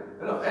င်ရ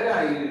အဲ့တော့အဲ့ဒါ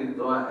ကြီး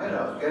တော့အဲ့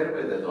တော့ကဲရ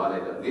ပဲသွားလို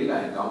က်တော့လေးလို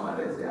က်ကောင်းပါ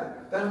လေဆရာ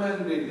တမန်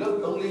တွေလို့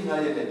3-4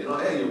 5ရက်နဲ့ကျွန်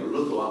တော်အဲ့ရုပ်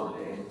လို့သွားမ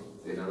လဲ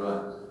ကျွန်တော်တို့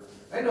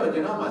အဲ့တော့ကျွ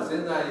န်တော်မှစ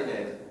ဉ်းစားရင်း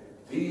နဲ့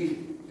ဒီ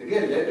တက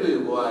ယ်လက်တွေ့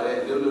ကိုရ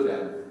တဲ့လို့တ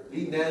ယ်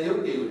ဒီနာယု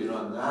တ်တွေကိုကျွန်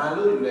တော်ငါ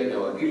လို့ယူလိုက်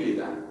တော့ကိလေ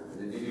သာ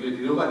ဒီ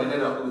လိုကနည်းန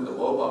ည်းတော့သ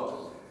ဘောပေါက်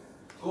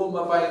ကိုမ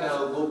ပိုင်တာ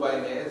ကိုပိုင်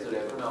တယ်ဆို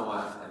တဲ့ခုနက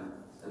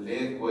အလ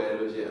င်းကွယ်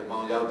လို့ရှိရင်အမော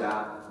င်ရောက်တာ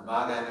မာ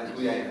ကန်နဲ့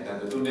တွေ့ရရင်အဲ့ဒါ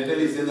သူနည်းနည်း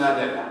လေးစဉ်းစား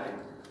တတ်တာလေဩ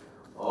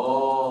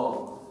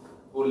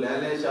ကိုလမ်း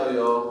လဲလျှောက်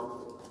ရော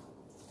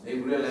နေ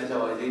ဘူးလည်းချော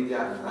င်းရေးကြ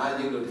ငါ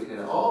ရေးလို့ထင်တယ်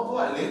အော်ကိုက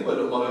အလင်းကွယ်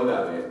လို့မဟုတ်တာ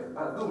ပဲ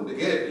သူတ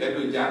ကယ်လက်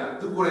တွေ့ကြတယ်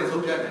သူကိုယ်တိုင်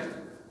ဆုံးဖြတ်တယ်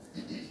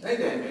အဲ့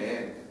တိုင်ပဲ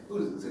သူ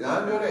စ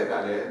ကားပြောတဲ့အခါ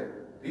လဲ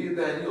ဒီအတ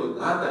န်ကြီးကို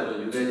ငါးတန်လို့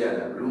ယူခဲ့ကြ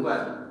တာဘယ်လိုမှ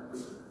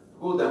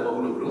ကိုယ်တန်မဟု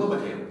တ်လို့ဘယ်လိုမှမ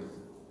ထင်ဘူး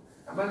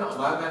အမှန်တော့အ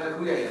မားကန်တစ်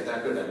ခုရဲ့အတန်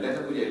ထွက်တာလက်တ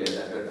စ်ခုရဲ့လက်တ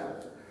န်ထွက်တာ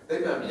တိ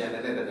တ်ကမြန်နေ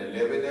တဲ့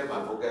level ထဲမှာ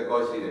focus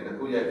cost ရှိတယ်တစ်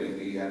ခုရဲ့ဒီ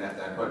ကအတ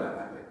န်ထွက်လာ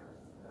တာပဲ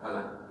ဟုတ်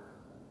လား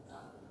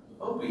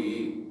ဟုတ်ပြီ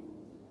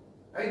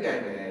အဲ့တို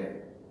င်ပဲ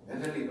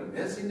Mentally,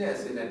 men see that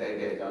see that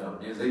idea. John,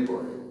 music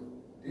board.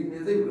 The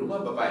music room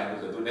of Papa,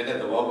 so to net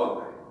the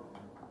wall.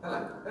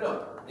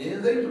 Hello,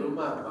 music room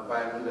of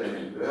Papa,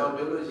 well,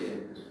 Biology.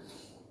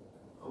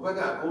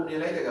 Obaga, whom you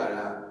like the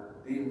gara,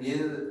 the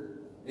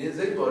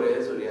music board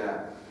is so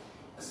yeah.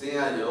 Say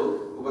a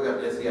yo,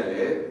 Obaga, yes,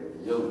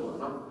 yo,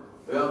 no.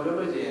 Well,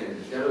 Biology,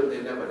 Shadow,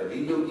 they never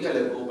did you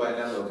yell go by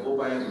now, go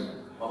by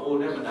my own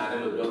name and I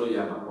know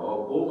Yama,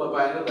 or go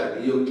by that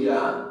you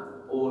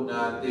own the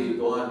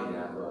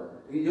Doania.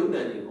 The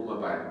unit in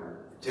Kumaba,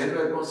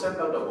 general concept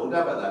of the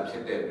Buddha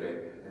Chete,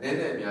 and then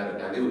they are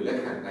a little less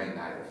than 9.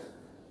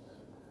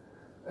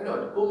 I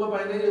know, Kumaba,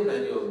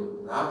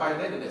 you now by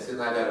then, it's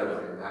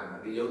another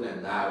the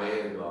unit now, I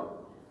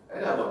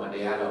love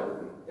Madiano,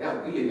 they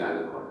have Gilly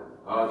Dado,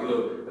 or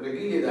the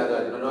Gilly Dado,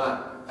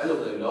 I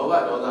look at Lova,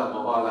 Doda,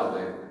 Mohala,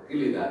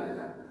 Gilly Dado.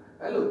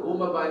 I look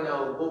Kumaba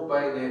now, go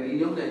by the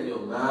unit, you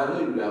now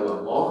look at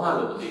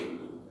Mohala,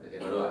 you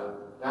know,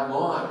 that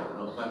Mohala,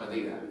 no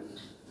Mamadina.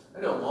 I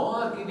don't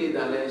know, he did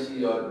that last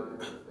year.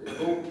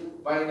 Who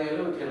by the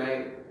look can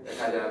I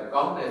had a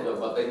government of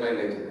what they might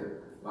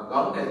later. My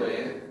government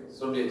is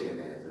so did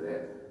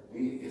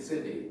the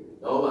city.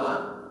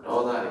 Nova,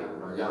 Dola,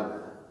 no young.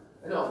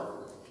 I know.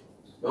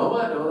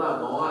 Nova,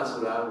 Dola, Moa,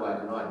 Sura,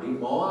 what not the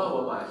Moa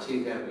or my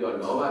chicken, your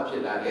Nova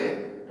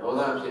Chilade,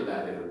 Dola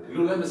Chilade.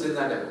 You let me say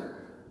that.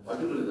 What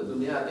to do the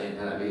Dunia thing,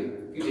 and I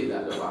did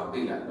that about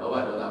Dilla, Nova,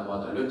 Dola,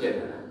 Mother,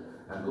 Lieutenant.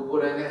 And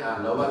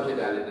Gupurane, Nova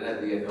Chilade, and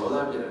at the end,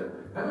 Dola Chilade.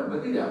 I don't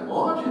believe that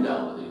more to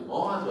down with the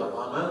more to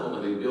a man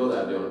on the build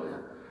that building.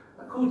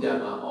 A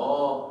Kujama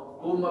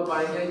or Kuma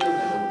by name,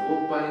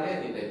 go by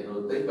name,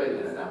 they by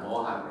the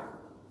more happy.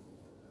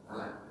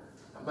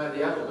 But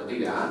the other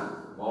Medina,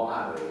 more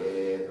happy.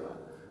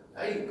 I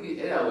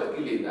will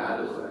kill it that,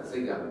 I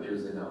think I'm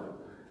choosing now.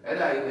 And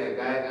I think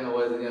I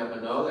was in a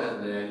Manog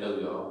and then look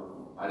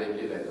you. I didn't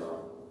feel it all.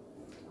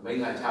 Make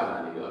a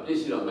child,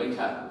 this you don't make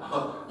child.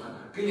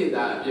 Kill it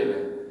that,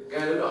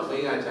 cái lúc đó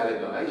mấy ngày chơi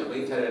rồi ấy giờ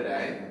mấy chơi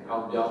đấy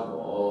không giống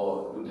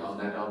bộ tụi thằng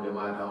này không cho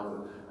mà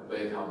không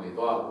về thằng thì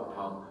to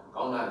thằng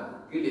con này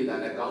cái gì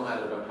này con này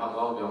rồi thằng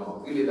con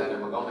giống cái gì này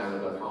mà con này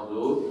rồi thằng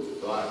rú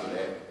to thì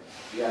đấy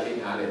đi ăn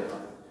đi hả đấy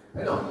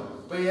cái đó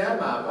bé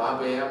mà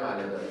bà bé mà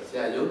này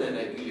xe giống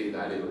này cái gì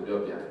này cũng cho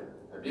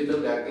vậy biết lúc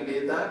đó cái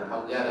gì đó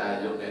thằng gia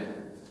là giống này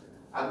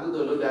anh cứ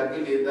từ lúc đó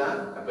cái gì đó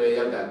bé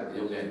giống là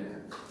giống này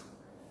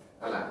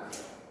là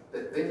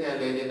tính nhà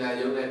lên như này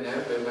giống này nè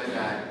bé mấy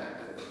ngày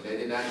để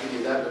đi ra cái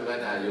gì đó bên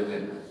bên nào dùng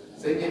này,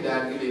 sẽ cái ra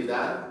cái gì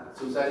đó,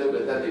 xuất sai lúc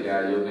đó thì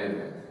ra dùng này,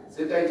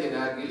 sẽ cái gì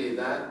ra cái gì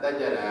đó, ta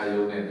ra ra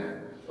dùng này,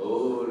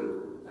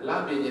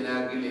 làm gì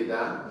ra cái gì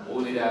đó,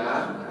 đi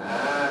ra,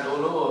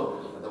 đâu,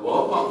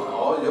 bỏ bọc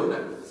ở dùng này,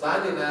 sáng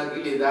đi ra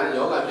cái gì đó,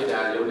 gió làm gì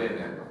ra dùng này,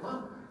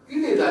 cái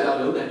gì đó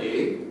làm dùng này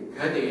đi,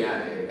 cái gì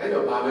vậy, cái đó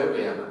ba bé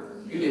về mà,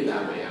 cái gì đó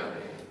về à,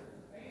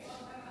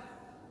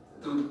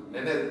 tu,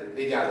 nên là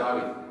đi ra đó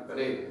đi, cái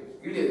này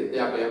cái gì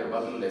đó bây giờ bắt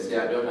đầu là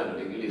xe biểu thành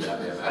cái gì đó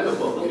bây giờ, anh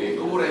bảo người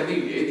cô ra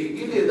đi thì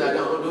cái gì đó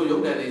trong đồ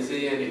dùng này thì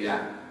xe này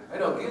ra,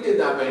 anh bảo cái gì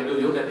đó bây giờ đồ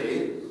dùng này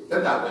thì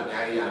tất cả các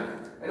nhà gì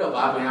anh bảo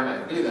ba bây giờ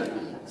mà cái gì đó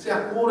xe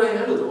cô ra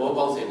anh đồ đồ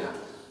bao xe nào,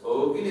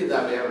 cái gì đó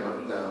bây giờ mà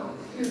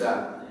cái gì đó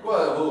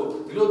có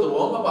cái đồ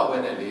đồ mà bảo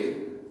vệ này thì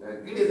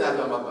cái gì đó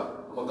cho mà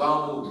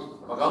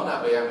con nào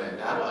bây giờ mà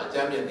đã rồi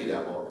chăm nhận thì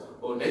là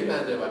bộ nếu mà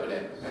giờ mà bây giờ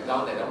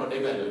con này nó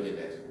nếu mà được gì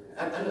đấy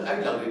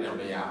anh làm gì nào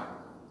bây giờ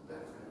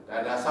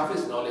that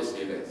surface knowledge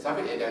level,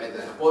 surface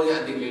intelligence, all your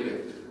antique level.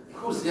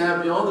 Who's the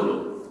beyond the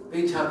loop?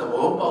 They chat the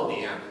wall about the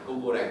air, go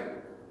for it.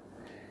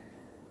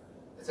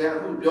 Say,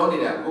 who beyond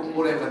it, go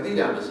for it, but they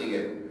don't see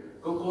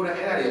it. Go for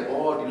it,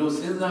 or the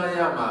Lucinda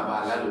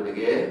Mala, the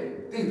gay,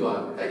 think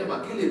one, I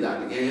don't kill it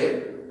that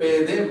gay,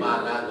 pay them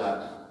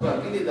Mala,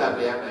 but kill it that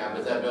way, I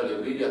was a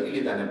very video, kill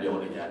it and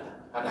beyond it.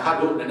 And I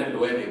had looked and then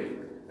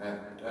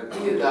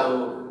kill it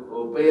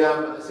out, pay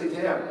up, sit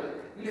here.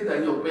 Ili ta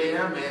yo pe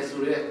na me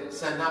so de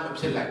san na မ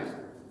ဖြစ်လိုက်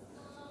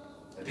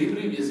ဒီပြ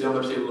ည့်ပြည့်စုံမ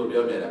ဖြစ်ဘူး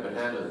ပြောပြတာပဋ္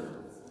ဌာန်းလို့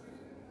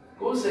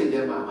ကိုယ်စိတ်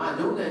ထဲမှာ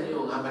ယုံတဲ့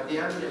ညို့ငါမတ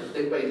ရားနဲ့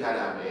တိတ်ပိတ်ထား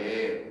တာပဲ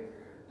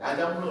ဒါ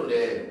ကြောင့်မလို့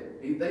လေ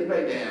ဒီတိတ်ပိ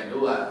တ်တဲ့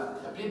တို့က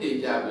အပြစ်တွေ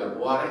ကြပြီးတော့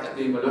ဘွားတိုင်းအ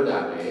သေးမလွတ်တာ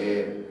ပဲအဲ့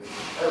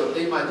တော့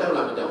တိမ်မှာကြောက်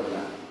လားမကြောက်ဘူး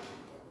လား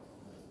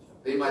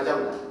တိမ်မှာကြော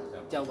က်လား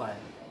ကြောက်ပါတယ်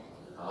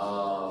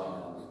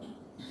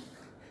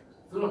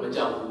သူတို့မ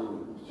ကြောက်ဘူး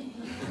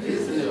ဒီ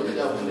စနေမ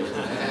ကြောက်ဘူးလေ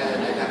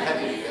အဲ့ဒါခက်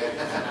တယ်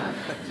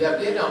ဆရာ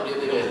ပြင်းအောင်ပြင်း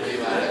နေတယ်ဒီ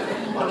ပါလေ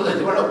ဘာလို့လဲ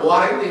ဒီမှာတော့ဘွား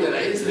တိုင်းနေတယ်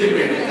အဲ့စနေ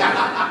ပဲ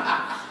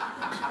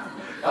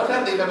တော့တ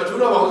က်တယ်မထူ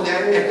တော့ပါဘူးဆရာ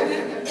အဲ့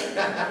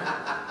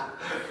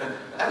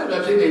ဒါ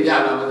ဖြစ်နေကြ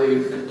လားမသိ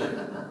ဘူး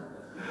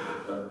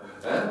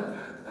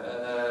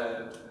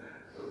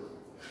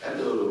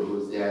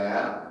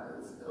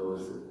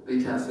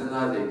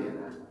စားစိတ်နေ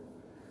တာ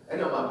အဲ့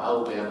တော့မှဘာ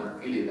လို့ပြန်မှာ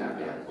ကိလေသာ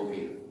ပြန်โอเค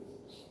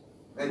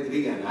အဲ့ဒီ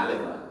ကနားလဲ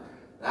ပါ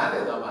နားလဲ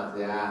တော့မှဆ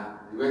ရာ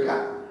ဒီဘက်က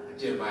အ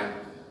ကျင့်ပိုင်း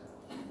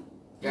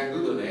ကံကု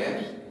သိုလ်နဲ့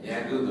ဉာ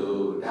ဏ်ကုသို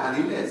လ်ဒါ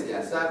လေးနဲ့ဆရာ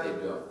စတင်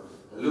ပြီးတော့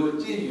လူ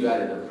ကြည့်ယူရ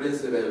တယ်လို့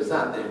principle ကိုစ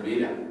တင်ပေး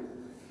တာ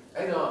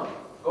အဲ့တော့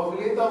coffee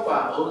လေးတော့ပါ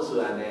အောင်ဆို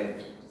တာနဲ့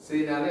စေ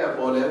နာလေးက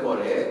ပေါ်တယ်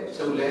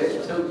ချုပ်တယ်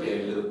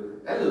လို့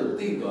အဲ့လို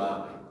သိသွား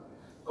မယ်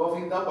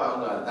coffee တော့ပါအောင်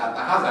ဆိုတာ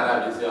ဒါဟာစားရ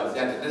ပြီဆိုတော့ဆ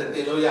ရာတ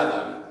င်လို့ရ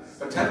သွားပြီ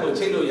ပဋ္ဌာန်းကို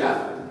ချိန်လို့ရ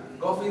သွားပြီ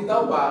coffee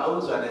တော့ပါအော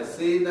င်ဆိုတာနဲ့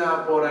စေနာ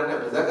ပေါ်တယ်နဲ့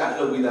ပါဇက်က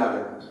လှုပ်ပြီးသားပဲ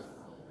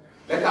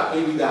လက်က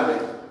ပေးပြီးသားပဲ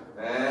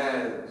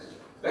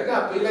လက်က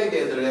ပေးလိုက်တ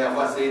ယ်ဆိုတော့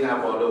ဟောစေနာ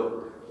ပေါ်လို့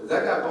ပါဇ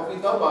က်က coffee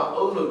တော့ပါ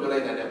အောင်လို့ပြောလို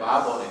က်တယ်ဘာ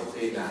ပေါ်နေ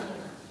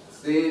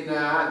စေ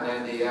နာန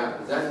န္ဒီယ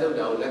ဇတ်ထုတ်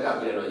တာကိုလက်က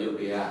ပြရတော့ယုတ်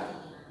တရား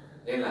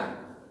ဟုတ်လား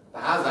သ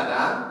ဟဇာ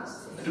တာ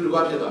အတူတကွ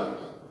ဖြစ်သွား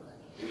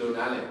ပြီဒီလို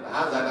နားလဲသဟ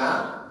ဇာတာ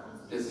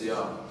ပစ္စ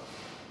ယော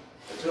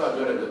တချို့က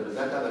ပြောတယ်လို့ဇ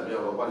တ်ကပြော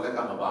တော့ဘာလက်က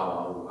မပါပါ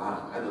ဘူး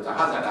အဲ့လိုသဟ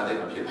ဇာတာသိ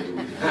မဖြစ်ဘူး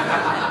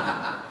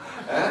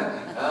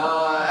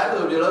အဲ့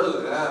လိုပြောလို့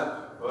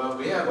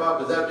မင်းကဘာ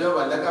ဇတ်ပြော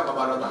ပါလက်ကမ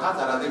ပါတော့သဟ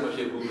ဇာတာသိမဖြ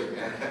စ်ဘူးလေ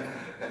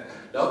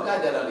လောက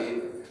ကြတော့လေ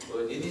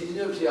ညီညီ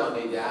ညွတ်ဖြစ်အောင်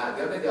နေကြ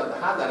ကြောက်တဲ့ကြောက်သ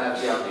ဟဇာတာ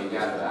ဖြစ်အောင်နေကြ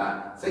ဆိုတာ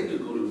စိတ်တူ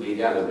ကူလူနေ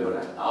ကြလို့ပြော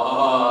တာ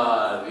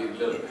ဒီ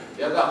လို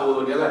ယောက်ကဟို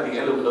ယောက်ကဒီ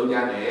အဲ့လိုမလုပ်ကြ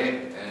နဲ့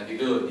ဒီ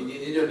လိုညီ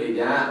ညီညွတ်နေ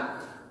ကြ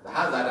သဟ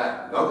ဇာတာ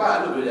လောကအဲ့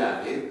လိုပြော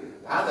ကြလေသ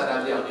ဟဇာတာ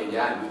ဖြစ်အောင်နေကြ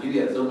လူကြီးတွေ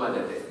အဆုံးမတ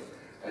တ်တယ်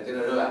ကျွန်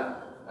တော်တို့က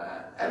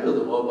အဲ့လိုသ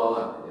ဘောပေါက်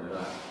ကျွန်တော်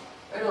တို့က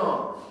အဲ့တော့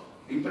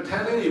ဒီပဋ္ဌာ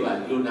န်းလေးတွေပါ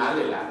ဒီလိုနားလ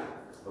ည်လာ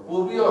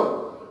ပို့ပြီးတော့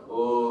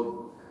ဟို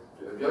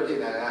ပြောချင်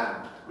တာက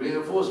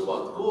reinforce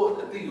ပေါ်ကို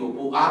အတိကို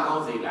ပိုအားကော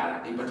င်းစေလာတာ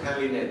ဒီပဋ္ဌာန်း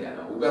လေးနဲ့ကြ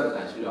တော့ဝိပဿ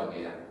နာရှုတော့နေ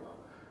တာ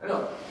အဲ့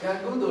တော့ဉာဏ်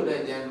ကုသိုလ်နဲ့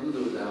ဉာဏ်ကု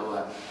သိုလ်သာက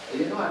အ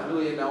ရင်တော့လူ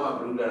ရင်တော့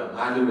ဘလူတော့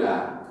ငါလူတာ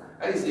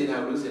အဲ့ဒီစေနာ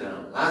ဘလူစေနာ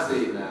တော့ငါစေ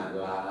နာ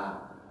ဆိုတာ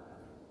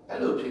အဲ့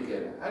လိုဖြစ်ခဲ့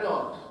တယ်အဲ့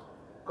တော့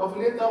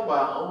conflict တော့ပါ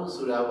အောင်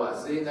ဆိုတာက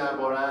စေနာ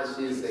ပေါ်တာရှ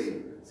င်းစိတ်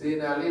စေ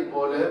နာလေး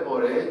ပေါ်တယ်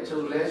ချု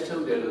ပ်တ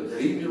ယ်လို့သ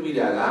တိပြုမိ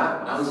တာက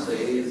နောက်စိ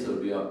တ်ဆို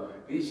ပြီးတော့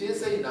ဒီရှင်း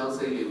စိတ်နောက်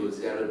စိတ်လေးကိုဆ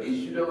ရာတို့ဒီ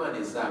ရှုတော့က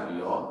နေစပြီး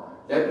တော့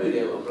လက်တွေ့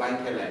တွေကို apply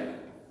ထည့်လိုက်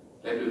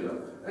လက်တွေ့တော့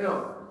အဲ့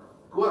တော့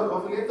ကိုက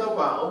conflict တော့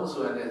ပါအောင်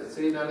ဆိုတာနဲ့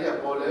စေနာလေးက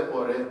ပေါ်တယ်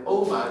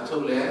အုံးမှာချု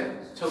ပ်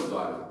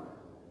သွားတယ်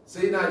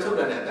စေနာချုပ်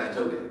တယ်နဲ့အတန်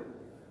ချုပ်တယ်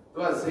သူ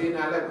ကစေ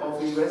နာနဲ့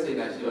coffee ပဲစေ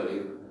နာရှိတော့လေ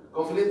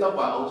conflict တော့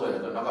ပါအောင်ဆိုရ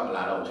င်တော့နောက်ကမ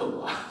လာတော့ချုပ်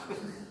သွား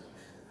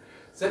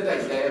စက်တို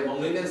က်လဲမုံ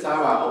လေးနဲ့စား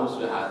ပါအောင်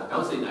ဆိုတာနော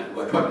က်စေနာက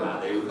ထွက်လာ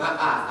တယ်ဟုတ်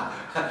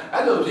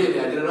အဲ့လိုဖြစ်နေ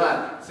တာကျွန်တော်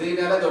တို့ကစေ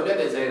နာလည်းတော့ပြတ်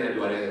တဲ့စေနာ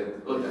တွေပါတယ်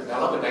ဟုတ်တယ်ဒါ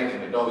တော့မတိုင်းနို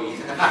င်တော့ဘူး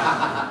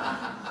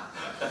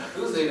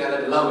သူစေနာလ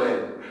ည်းဒီလောက်ပဲ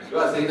သူက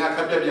စေနာခ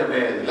က်ပြက်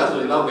ပဲလက်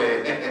ဆိုလောက်ပဲ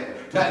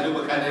တဲ့လူမ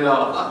ခံနေ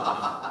တော့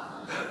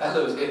အဲ့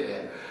လိုဖြစ်တ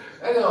ယ်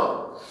အဲ့တော့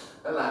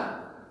ဟဲ့လား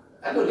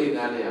အဲ့လိုလေး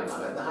နားလေရမှာ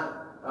ပဲဒါ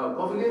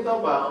ကော်ဖီလေး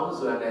တော့ပါအောင်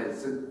ဆိုတာနဲ့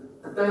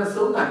အတန်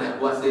ဆုံးတာနဲ့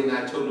ဟိုစေနာ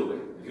ချုပ်လို့ပဲ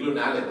ဒီလို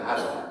နားလေဒါ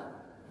တော့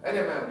အဲ့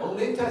ဒီမှာမုံ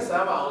လေးထက်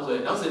စားပါအောင်ဆိုရ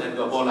င်နောက်စေနာက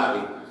ပေါ်လာ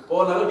ပြီ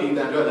ပေါ်လာလို့ဒီတ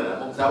န်ထွက်လာတာ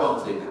မုံစားပါအော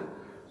င်စေနာ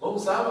မုံ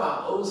စားပါ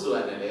အောင်ဆို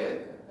တာနဲ့လေ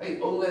အဲ့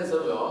အုံးလဲ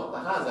ဆုံးရောသ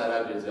ဟဇာရ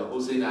ပြည့်ဆို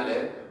ဟိုစေနာလေ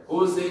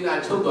ဟိုစေနာ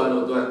ချုပ်သွား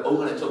လို့သူကအုံး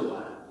ကလည်းချုပ်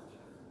သွားတာ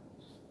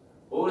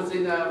ဟိုစေ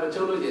နာမ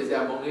ချုပ်လို့ကျဆရာ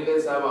မုံလေးလဲ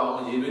စားပါအော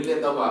င်ရေလေးလဲ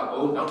တော့ပါအော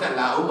င်နောက်ထပ်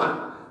လာအောင်ပါ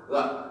သူက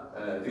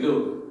ဒီလို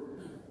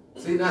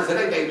စေနာစ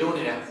ရိုက်တိုက်တွန်း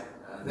နေတာ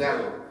ဆရာ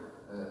က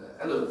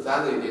အဲ့လို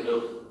စားစိတ်တွေ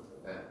လို့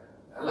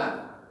ဟဲ့လား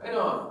အဲ့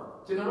တော့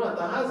ကျွန်တော်တို့က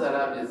သဟဇာရ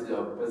ပြည့်ဆို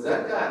ပါဇ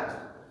က်က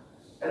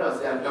အဲ့တော့ဆ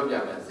ရာပြောပြ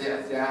မယ်ဆ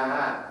ရာ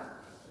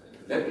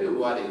လက်တွေ့ဘ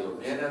ဝတွေကိုအ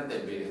များနဲ့သ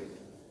င်ပေးတယ်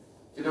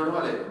ကျွန်တော်တို့က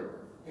လည်း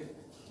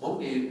မုံ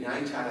တွေအများ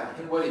ကြီးချတာဟ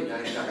င်းပွဲတွေအများ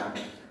ကြီးချတာ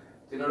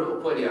ကျွန်တော်တို့အ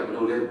ဖွဲ့တွေကဘယ်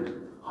လိုလဲဟ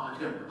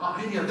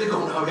င်းတွေကသိကု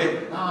န်တာပဲဟင်း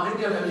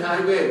တွေကလည်းအများ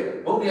ကြီးပဲ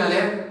မုံတွေကလ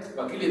ည်း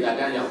ကိလေသာ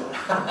တန်းရောက်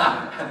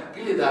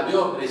ကိလေသာ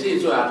ပြောရှေ့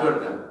ဆွဲထွက်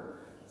တာ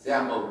ဆရာ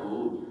မဟုတ်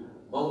ဘူး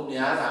မုံ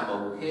များတာမဟု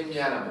တ်ဘူးခင်း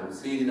များတာမဟုတ်ဘူး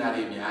စေနာ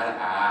တွေများ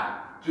တာ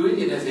ကျွေး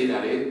ကျင်တဲ့စေနာ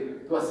တွေ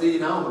သူကစေ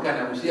နာကိုမကတ်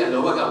နိုင်ဘူးရှေ့က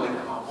လောဘကဝင်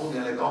တာမုံတွေ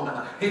ကလည်းကောင်းတာ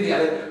ဟင်းတွေက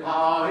လည်းဟ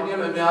င်းတွေက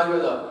လည်းအများ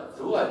ကြီးပဲဆိုတော့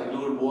သူကဒီ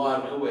လိုဘဝ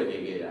မျိုးပဲနေ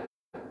ခဲ့တာ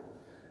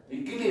ဒီ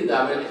ကိလေသာ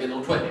ပဲအရင်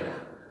ဆုံးထွက်နေတာ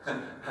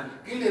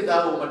ကိလေသာ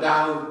ကိုမ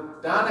တားဘူး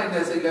တားနိုင်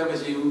တဲ့စိတ်လည်းမ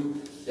ရှိဘူး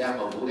ဆရာမ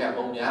ဟုတ်ဘူးက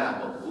ပုံများတာ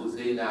မဟုတ်ဘူး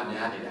စေနာ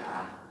များနေတာ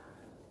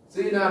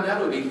စေနာများ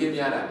လို့ဒီခင်း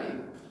များတာလေ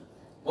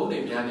မုံတွေ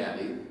များနေတာ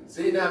လေ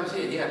စေနာမရှိ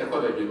ရင်ဒီကတစ်ခွ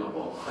က်ပဲတွေးမှာ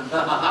ပေါ့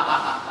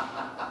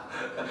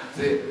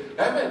စေ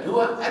အဲ့မဲ့သူက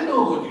အဲ့လို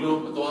ကိုဒီလို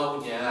မတော်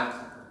ဘူးညာ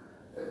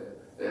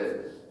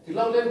ဒီ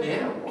လောက်လည်းနဲ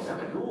တော့ပေါ့ဒါ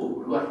ပေမဲ့တို့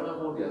ကလွှမ်း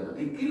မိုးတယ်ဆို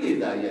ဒီကိလေ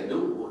သာရဲ့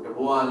တို့ကိုတ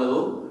ဘွား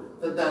လုံး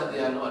တတန်တ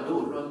ရားလုံး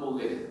တို့လွှမ်းမိုး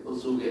ခဲ့တယ်သူ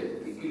ဆိုခဲ့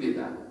ဒီကိလေ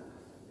သာ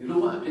ဒီလို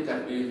မှအဖြစ်က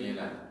ပြေးမြင်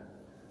လာ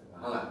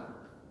ဟုတ်လား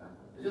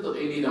ဒီလိုတော့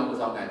အိန္ဒိယတောင်မ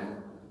ဆောင်နိုင်ဘူး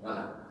ဟုတ်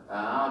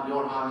လားပြော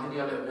တာဟင်းတွေ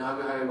ကလည်းအများ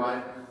ကြီးဟဲ့ပါ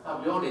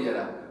ပြောနေကြ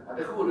တာတ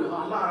ခုတွေ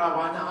လာတာ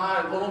ဘာညာ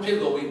အကုန်လုံးဖြစ်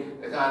ကုန်ပြီ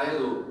တခါတည်း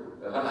ကို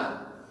ဟုတ်လား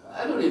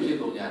အဲ့လိုတွေဖြစ်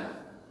ကုန်ကြတာ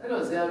အဲ့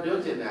တော့ဆရာပြော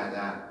ချင်တာက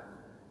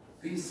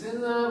ဒီစဉ်း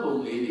စားပုံ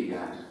လေးတွေက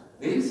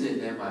နေ့စဉ်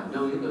ထဲမှာ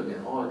လုံရင်းလုံနေ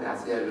ဟောဒါ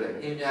ဆရာပြောတယ်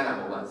အင်းများတာမ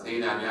ဟုတ်ပါစေ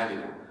နာများနေ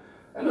တာ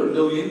အဲ့လို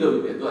လုံရင်းလုံ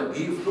နေသူက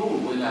ဒီ flow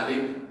ဝင်လာလိ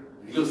မ့်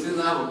ဒီလိုစဉ်း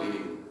စားပုံလေး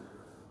တွေ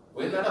ဝ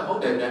ဝင်လာတော့ဟု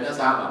တ်တယ်ပြန်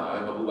စားမှာပဲ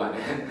မပူပါ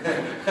နဲ့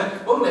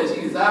ဟုတ်တယ်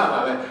ရှိစားမှာ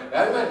ပဲဒါ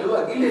ပေမဲ့တို့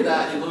ကကိလေသာ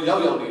အရင်ဆုံးရော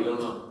က်နေလုံး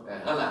တော့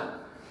ဟုတ်လား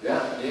ဒါ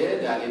လေ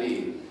ဒါလေးတွေ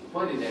ဖွ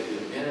င့်နေတဲ့ပြီး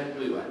အများနဲ့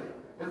တွေ့ပါတယ်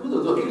အခု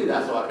ဆိုကိလေသာ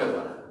ဆိုတာထွက်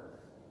သွား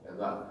တာ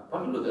ဒါကဘာ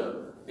လို့လဲ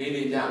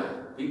နေကြမယ်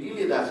ဒီကိ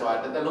လေသာဆိုတာ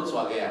တစ်လုံး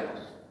စွာခဲ့ရတာ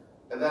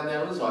တစ်တန်တန်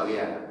လုံးစွာခဲ့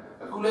ရတာ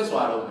အခုလဲ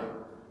စွာတော့မယ်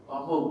မ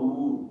ဟုတ်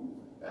ဘူး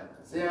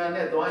ဆရာ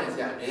နဲ့တွားရင်ဆ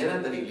ရာအများနဲ့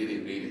တတိလေးတွေ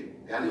ပေးတယ်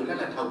ဒါလေးကို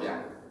လက်ထောက်ပြတယ်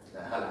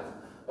ဟုတ်လား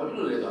ဘာဖြစ်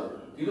လို့လဲဆိုတော့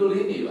ဒီလို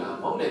လေးနေပါ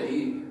မဟုတ်လေဒီ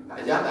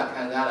အကြတာ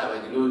ခံစားတာပဲ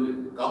ဒီလို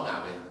ကောင်းတာ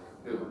ပဲ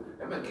တွေ့ပါဒါ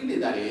ပေမဲ့ကိလေ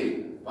သာတွေ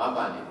ဘာ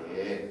ပါနေတ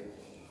ယ်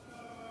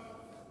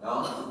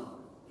နော်အဲ့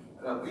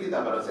တော့ကိလေသာ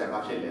ဘာလို့ဆရာမ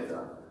ဖြစ်လဲဆို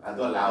တော့အဲ့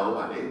တော့လာအောင်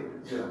ပါလေ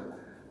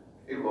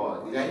ဒီပေါ်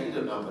ဒီတိုင်းကြီး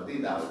တော့မသိ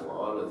တာဘူး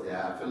ပေါ့လို့ဆ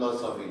ရာ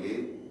philosophy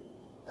လေး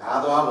ဓာ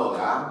သွားပေါ်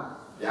က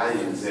ရားရ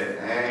င်စဲ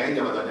အဲ့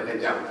ကျွန်တော်တော့တ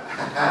ည်းကြောက်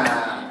တာ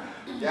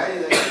ရားရင်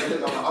စဲဒီ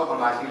ကောင်အောက်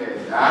မှာရှိလေ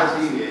ဓာ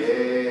ရှိတ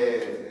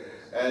ယ်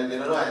ကျွန်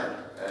တော်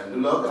တို့လူ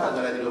လောက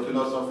ဆိုတဲ့ဒီလို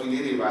philosophy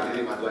လေးတွေပါလေး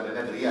တွေမှာသူကတည်းက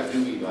တတိယပြု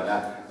ပြီးသွားတာ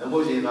နှ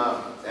မို့ရှင်တော့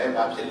ဆရာ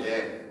ဘာဖြစ်လဲ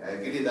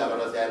ကိလေသာဘာ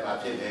လို့ဆရာဘာ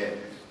ဖြစ်လဲ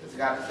ဆ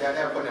ရာ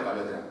နဲ့ဖွင့်နေပါ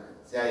လို့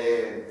ဆ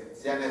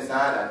ရာနဲ့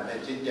စားတာနဲ့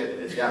ချင်းကျက်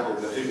တယ်ဆရာဟုတ်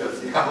လို့ပြော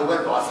ဆရာဟုတ်ပဲ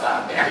သွား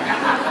စားတယ်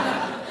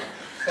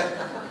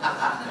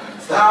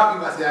စားပြီး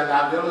မှဆရာလာ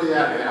ပြောလို့ရ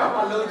တယ်အမ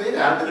လုံးသေး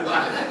တာတူပါ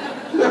တယ်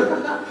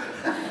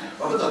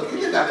ဘာလို့တော့ကိ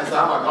လေသာနဲ့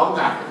စားမှာကောင်း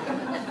တာ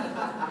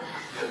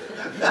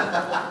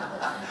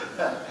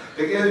တ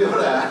ကယ်ပြော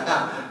တာ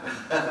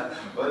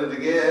ဘာလို့တ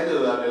ကယ်အဲ့လို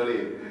ပြောလို့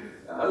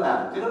ဟုတ်လား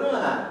ကျွန်တော်တို့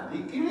ကဒီ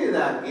ကိလေ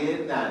သာက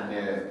င်းတာ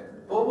နဲ့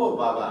ပို့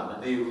ပါမ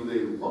နေဘူး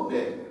သေးဘူးဟုတ်တ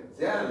ယ်ဆ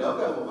ရာလော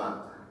ကပေါ်မှာ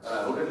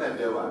ဟိုတည်းက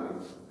ပြောပါပြီ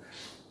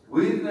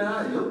ဝိညာ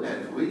ဉ်ရုပ်နဲ့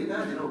ဝိညာ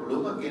ဉ်ကျွန်တော်ဘ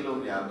လို့မကင်းလို့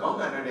မရကောင်း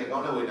တာနဲ့ကော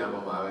င်းတဲ့ဝိညာဉ်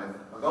ပေါ်မှာပဲ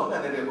မကောင်းတာ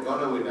နဲ့မကောင်း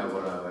တဲ့ဝိညာဉ်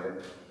ပေါ်တာပဲ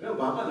ကျွန်တော်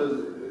ဘာမှ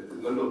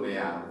လို့မရ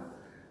ဘူး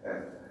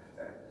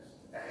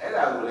အဲ့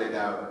ဒါကိုလည်း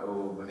ဒါဟို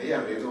မနေ့က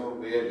မေကုန်း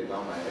ပေးရဒီကော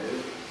င်းပါလေ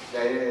ဆ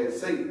ရာရဲ့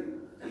စိတ်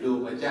အလို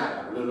မကြတာ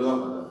ဘယ်လိုလုပ်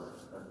ရမှာလဲ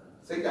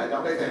စိတ်ကအကြော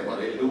င်းတိုက်ဆိုင်ပေါ်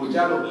လေလူကြ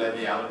လို့လည်းမ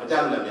ရဘူးမကြ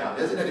လို့လည်းမရဘူး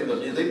မျက်စိနဲ့တွေ့လို့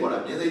မြင်စိတ်ပေါ်တာ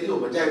မြင်စိတ်ကြီးကို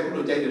မကြိုက်ဘူး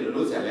လို့ကြိုက်တယ်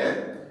လို့ဆရာလည်း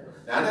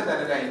ဒါနဲ့တန်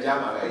တိုင်းကြား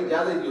မှာပဲအဲ့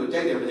ကြားစိတ်ကြီးကို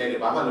ကြိုက်တယ်မကြိုက်တ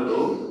ယ်ဘာမှ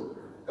လို့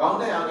ကောင်း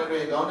တဲ့အာရုံတွေ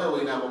ကောင်းတဲ့ဝိ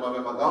ညာဉ်ပေါ်မှာပဲ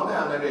မကောင်းတဲ့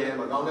အာရုံတွေ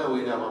မကောင်းတဲ့ဝိ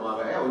ညာဉ်ပေါ်မှာ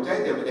ပဲအဲ့ဟိုကြို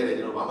က်တယ်မကြိုက်တယ်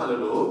ကျွန်တော်ဘာမှ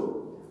လို့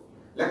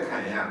လက်ခံ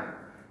ရ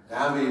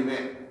ဒါပေ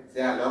မဲ့ဆ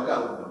ရာလောကကို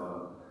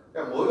က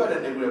မိုးရတဲ့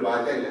နေပြည်တော်ဘာ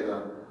ကြိုက်လဲဆို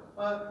တော့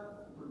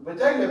မ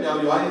ကြိုက်လည်းမြော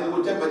င်ရွာရင်သူကမ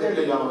ကြိုက်လ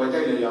ည်းရွာမှာပဲ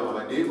ကြိုက်လည်းရွာမှာ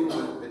ပဲနေဘူး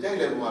မကြိုက်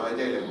လည်းပုံမှာပဲ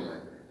ကြိုက်လည်းပုံမှာ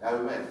ဒါပေ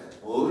မဲ့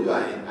မိုးရွာ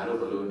ရင်ငါတို့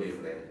ဘလို့နေမ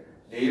လဲ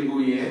နေ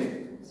ဘူးရင်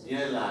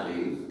ညံလာလေ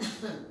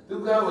ဒု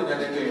က္ခဝိညာဉ်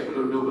နဲ့ဘ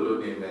လို့နေမ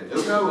လဲဒု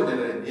က္ခဝိညာဉ်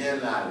နဲ့ညံ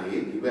လာလေ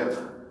ဒီဘက်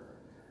မှာ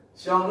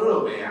ရှောင်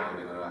လို့မရဘူး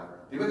ကျွန်တော်က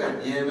ဒီဘက်က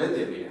ညံပဲတ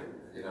င်ပြရ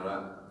ကျွန်တော်ကဒါ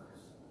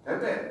ပေ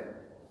မဲ့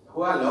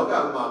ဟိုကလောက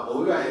မှာ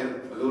မိုးရွာရင်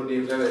ဘလို့နေ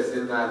မလဲပဲစ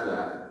ဉ်းစားဆို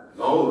တာ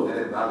လောကိုလ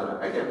ည်းသားဆိုတာ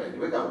အဲ့တဲ့ပဲဒီ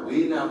ဘက်ကဝေ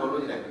နာဘော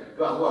လို့ရှိတယ်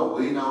သူကဟိုက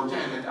ဝေနာကို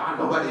ကြိုက်တယ်အာ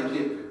လောဘတွေဖြ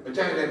စ်မ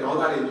ကြိုက်တဲ့ဒေါ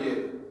သတွေဖြစ်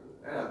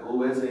အဲ့ဒါကိုယ်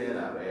ပဲဆင်းရ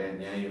တာပဲ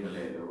ညံရင်မ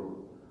လဲလို့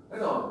အဲ့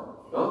တော့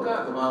လောက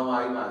သမာဝါ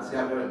ကြီးမှာဆ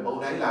ရာပြောတယ်ပုံ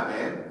တိုင်းလာမ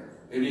ယ်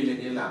ပြပြချင်း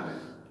ချင်းလာမယ်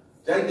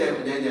ကြိုက်တယ်မ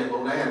ကြိုက်တယ်ပုံ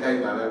တိုင်းကကြိုက်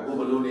ပါပဲကို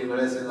ဘလို့နေမ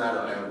လဲစဉ်းစား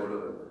တော့အဲ့ဘ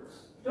လို့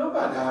တော့က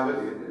ဒါပဲ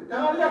လေဒါ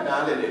လည်းဒါ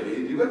လည်းလေ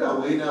ဒီဘက်က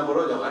ဝေနာဘော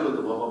တော့ကြောင့်အဲ့လိုသ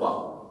ဘောမပေါက်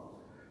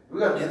ဘူး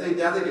ကမြင်စိတ်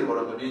ကြားစိတ်တွေဘော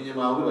တော့မမြင်ချင်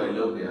ပါဘူးပဲ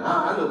လုံးတယ်ဟာ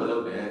အဲ့လိုမ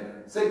လုံးနဲ့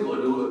စိတ်ကို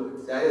လို့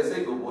ဆရာရဲ့စိ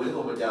တ်ကိုဘိုး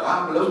ကိုမကြော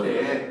က်မလုံးနဲ့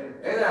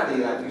အဲ့ဒါတွေ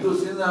ကဒီလို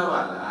စဉ်းစားပါ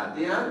လားတ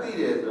ရားသိ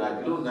တယ်ဆိုတာ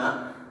ဒီလိုနာ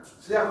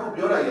ဆရာက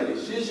ပြောတာရတယ်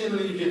ရှင်းရှင်း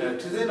လေးဖြစ်တယ်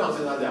ထင်စင်းတော့စ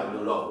ဉ်းစားကြမ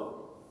လို့တော့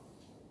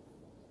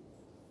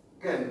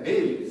ကဲနေ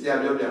ဆရာ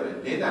ပြောပြမယ်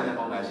လင်းတာနဲ့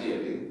ပေါင်းတာရှိရ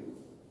လေ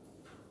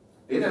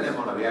လင်းတာနဲ့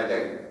ပေါင်းတာဘယ်ရကြို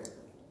က်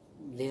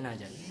လင်းတာ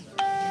ကြိုက်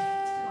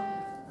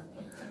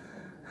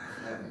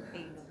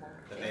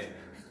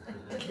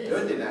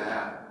ပြောချင်တာက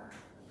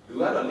လူ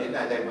ကတော့လင်း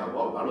တာကြိုက်မှာ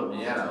ပေါ့ဘာလို့မြ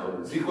င်ရတာဟုတ်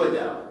ဈေးကွက်ကြ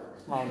တော့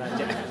မောင်းတာ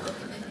ကြိုက်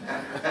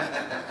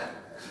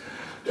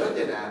ပြောချ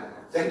င်တာ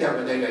ကြိုက်ကြမ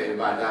ကြိုက်လည်း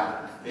ပါတာ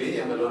ဒီရ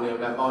င်ဘလို့နေမ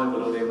လဲပေါင်းဘ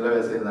လို့နေမလဲ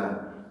ပဲစဉ်းစား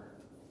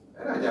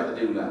အဲ့ဒါကြမ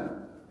သိဘူးလား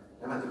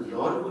ဒါမှသူ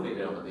ရောတခုနေ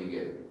တော့မသိ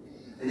ခဲ့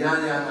တရား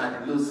ညာကဒီ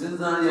လိုစဉ်း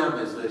စားရမ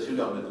ယ်ဆိုရင်ရှု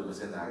တော့လည်းသူမ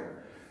စဉ်းစားခဲ့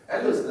အဲ့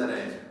လိုစဉ်းစားတ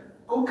ယ်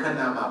ကိုယ်ခန္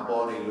ဓာမှာ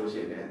ပေါ်နေလို့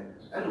ရှိရင်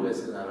အဲ့လိုပဲ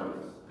စဉ်းစားတော့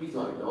ပြီး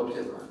သွားပြီတော့ဖြ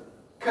စ်သွား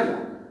ခက်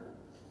လား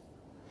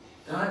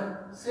ဒါ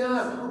ဆရာ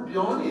က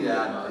ပြောနေတာ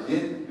တော့အရ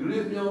င်လူတွေ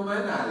ပြောမှ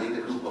န်းတာလေးတ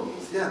ခုပေါ့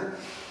ဆရာ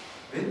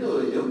မင်းတို့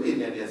ရုပ်တည်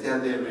နေဆရာ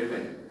သင်ပေးမ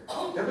ယ်ဒါ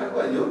ပေ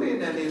မဲ့ရုပ်တည်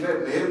နေပဲ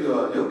ဘဲပြော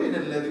ရုပ်တည်နေ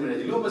လည်းသိမယ်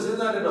ဒီလိုမစဉ်း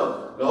စားတော့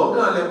လောက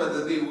လည်းမ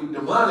သိဘူးဓ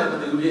မ္မလည်းမ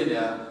သိဘူးဖြစ်နေ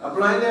တာ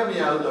apply လည်းမ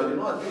ရဘူးဆိုတော့ဒီ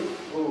တော့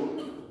ဟို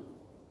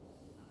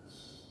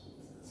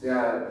ဆရာ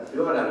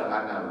ပြောတာတော့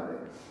အားနာပါတယ်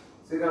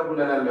စေကပူ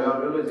လာလည်းပြော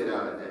လို့ချင်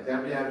တော့အကျ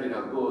မ်းပြပြ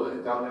တော့ကိုယ်အ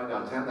ကြောင်းကြော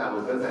င့်ချမ်းသာ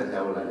ဖို့သက်ဆိုင်ကြ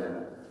ဖို့လာကြ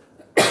တာ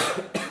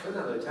သက်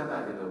ဆိုင်တော့ချမ်းသာ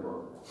တယ်လို့ပေါ့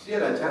ရှင်းရ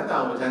တာချမ်းသာ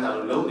အောင်ချမ်းသာ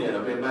လို့လုံးနေ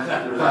တော့ပြန်မှန်းတာ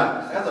လို့လား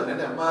အဲ့ဒါဆိုလ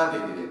ည်းမှားနေ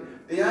တယ်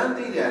တရား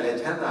သိတယ်လည်း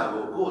ချမ်းသာ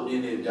ဖို့ကိုယ့်အမြ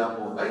င်နဲ့ကြောင်း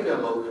ဖို့အဲ့ဒါ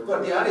မဟုတ်ဘူးသူက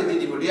တရားတွေသိ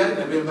ကြည့်ဖို့တရားတွေ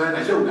နဲ့ပြန်မှန်း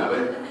တာရှုပ်တာပဲ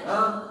ဟာ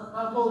မ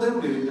ဟုတ်သေး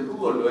ဘူးလေတခု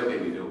တော့လွဲနေ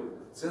ပြီလို့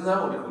စဉ်းစား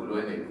ဖို့တခုလွဲ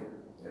နေ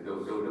တယ်တို့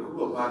တခု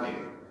တော့မှားနေတ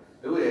ယ်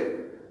တို့ရဲ့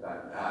လော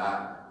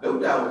က်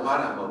တာကိုမှား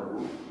တာမဟုတ်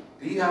ဘူး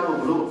ဒီဟာကို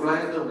ဘလို့ apply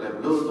လုပ်လဲဘ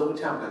လို့သုံး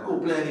ချမလဲကို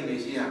planning တွေ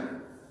ရှိရမယ်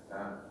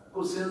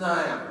ကိုစဉ်း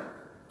စားရမယ်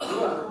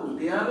Aku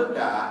dia lu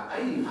dah,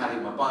 hari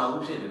apa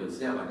aku sih dulu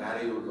siapa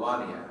dari itu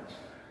tuan ni ya.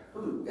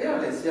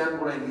 Ada siapa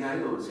orang dia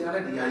itu,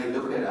 siapa dia itu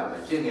kerja apa,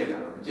 cengeng.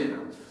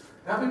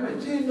 Tapi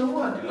macam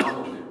mana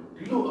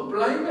di lalu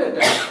apply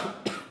beda.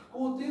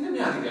 Kau tidak ni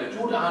ada kerja,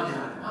 cuma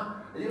ada.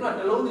 Jadi kalau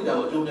terlalu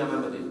tidak, cuma apa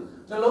betul.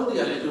 Terlalu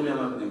tidak, cuma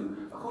apa betul.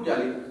 Aku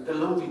jadi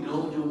terlalu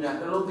tidak,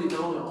 terlalu tidak.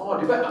 Oh,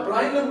 di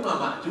apply le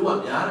mama, cuma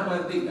apa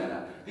penting ada.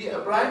 Di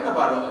apply apa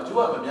baru,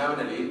 cuma apa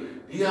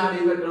betul. Dia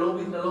ada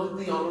terlalu tidak,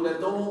 orang le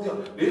tolong dia.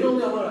 Belum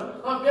dia orang.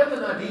 Biar tu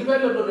di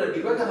mana tu, di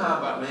mana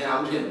apa? Saya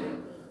aku sih.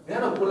 Dia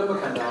nak pulang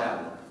makan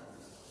dah.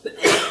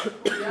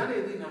 Dia ada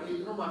itu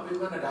nabi itu mampir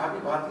mana dah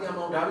bahati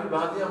amau,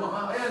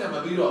 ayah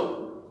nama biru.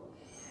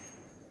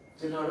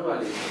 Cina tu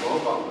ada,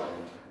 bawa.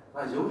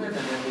 Jumlah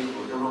nanti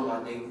itu orang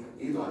banting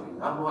itu ada.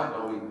 Apa ada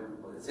orang?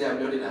 Saya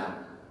ambil dia.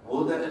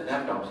 Muda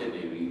nak dong sih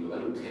dewi,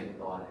 lalu ten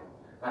tuan.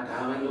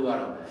 Dah malu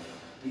baru.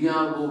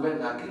 Dia bukan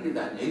kaki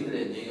kita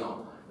nyai.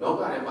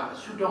 Lokal apa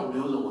sudah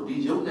jauh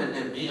di jauh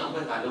nanti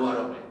orang kalau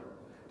baru.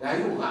 Dah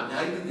itu kan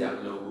nyai dia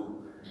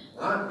lalu.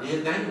 Dia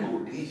nanti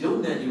di jauh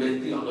nanti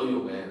mesti orang lalu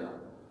yang mana.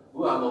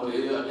 Gua mau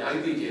dia nyai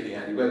di sini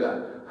ada juga.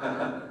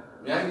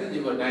 Nyai di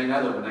mana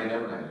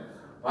naik.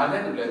 Mana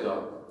tu lepas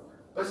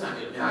pesan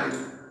dia nyai.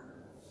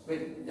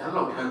 Yang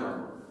lalu kan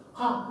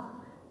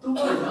tu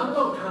kan yang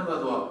lalu kan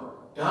tu.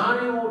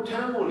 Dari itu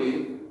tempoh ni,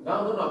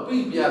 lalu tu nak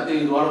biar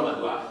dia luar mana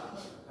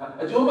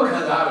tu. Cuma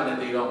kan dah ada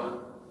dia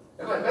orang.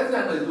 Kalau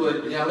pesan itu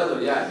yang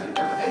lalu dia,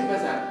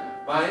 pesan.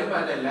 Baik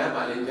mana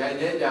lama ni,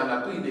 jangan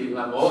nak dia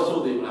mana,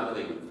 bosu dia mana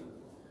dia.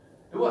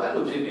 Dua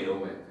ada sih dia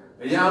orang.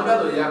 Yang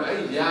lalu yang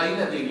yang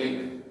ini dia lagi.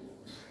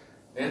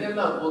 Nenek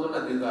lah pun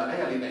nak dia,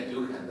 ni nak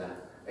juga dah.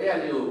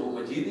 Ni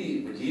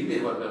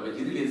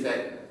masjid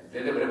lesai.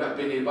 Dia berapa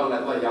peni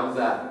bawa tu yang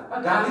sah.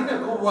 Dah ni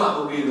nak kau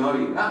buat okey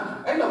hari. Lah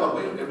apa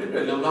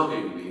benda long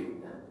ni.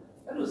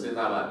 Aduh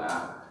senang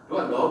lah.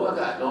 Dua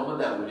dah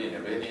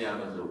ujian peni yang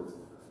tu.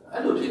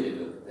 Aduh sih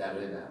itu. Dah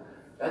benar.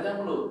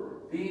 Dah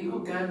mulu. Di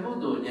hujan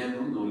tu yang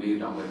tu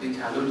li dong. Di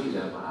calu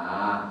cila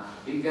mah.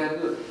 Di kan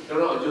tu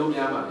kalau jom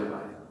yang macam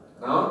mana?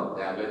 No,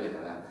 dah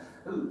benar.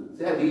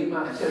 Saya di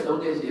mana? Saya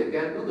tahu dia sih.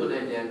 Kan tu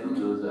yang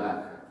tu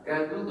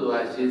kan tu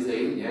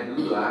asyik yang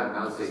tu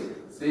nak sih.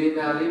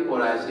 Senari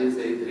pola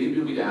asyik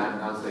review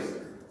kita nak sih.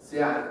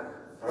 Saya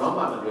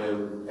Roma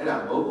menjual.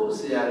 Era mogu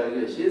saya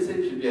lagi asyik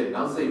juga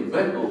nak sih.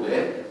 Betul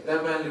ke?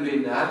 Tapi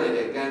luli nada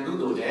kan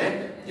tu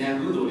yang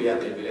tu dia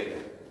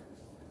terpilih.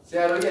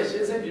 Saya lagi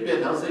asyik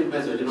juga nak sih.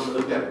 Macam tu orang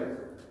tu.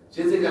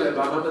 Asyik kalau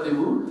bapa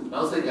tu,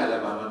 nak sih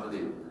kalau bapa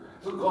tu.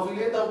 Tu kopi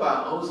kita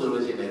apa?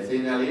 Solusi ni.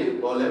 Senari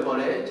boleh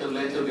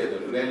coklat tu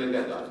lulu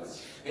tu.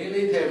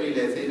 Ini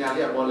terpilih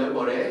senari boleh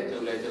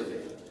coklat.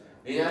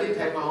 Ni hari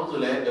Thai mau tu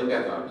le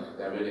dogat tu,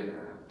 dah boleh.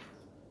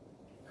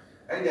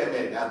 Ada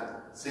mereka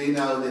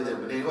sinar tu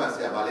ni buat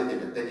siapa lagi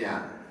tu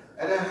tanya.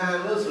 Ada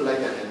hal lu sulai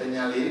kan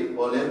tanya li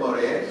boleh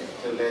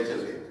coklat.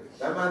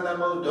 Tapi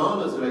tamu dong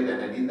lu sulai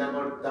kan ni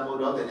tamu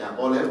dong tanya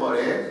boleh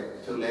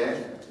coklat.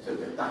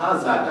 Tahan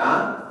sana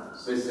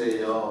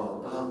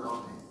sesuatu tahu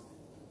kau ni.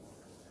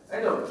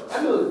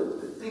 Aduh,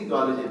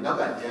 tinggal tu je nak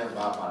kan yang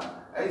bapa.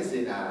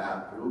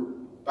 Sinar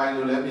tu,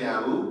 paling lu ni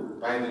aku,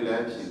 paling lu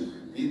ni.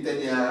 Di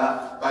tanya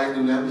baik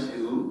dulu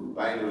mesti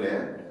baik dulu.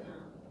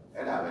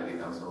 Ada apa ni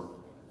kamu?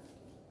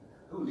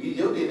 Di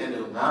jauh ni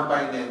tu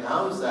ngapain ni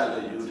ngau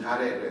selalu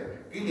yuthare tu.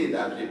 Kini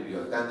dah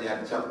berjaya tanya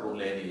cakap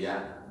boleh ni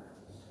ya.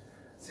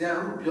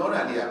 Saya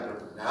biar dia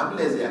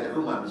ngambil saya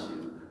tu mesti.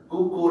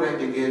 Kurang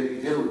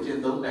dia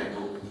ujian tu naik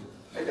tu.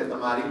 Ada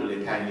temari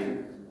boleh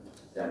tanya.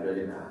 Saya biar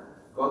dia.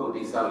 Kau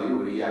di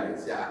selalu uriya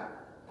saya.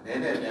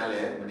 Nenek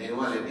nyale,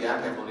 menemukan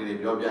dia tak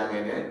boleh biar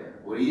ni.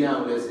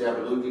 Uriya oleh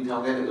siapa lu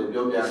kita orang itu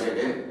biar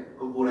ke,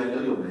 kumpulan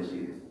lu yang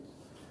mesti.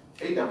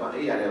 Apa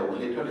ada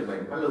oleh tu ni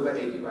baik, kalau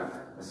baik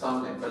juga,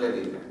 sama ni, kalau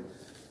ni,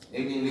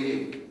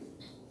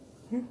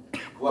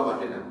 gua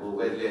macam mana,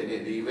 gua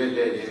di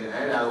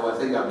ada gua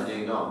sekarang macam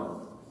ni.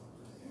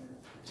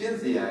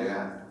 Jenis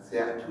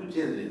saya tu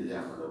jenis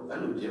dia,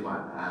 kalau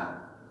cuma,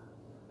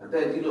 ada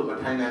di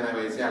luar Thailand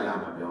ada saya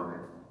lama biar ni.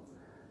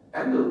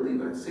 Ada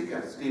tiba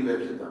sekarang Steve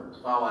itu,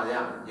 bawa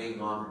yang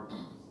jengon.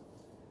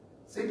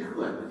 Saya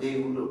tu kan,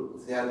 jadi mulu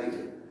saya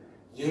lihat,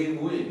 jadi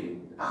mulu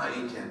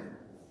agent,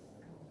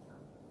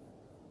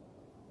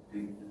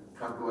 di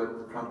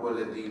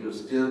tranquility itu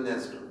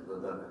stillness tu,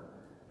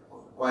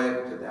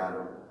 quiet tu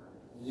dah.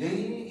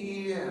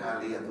 Jadi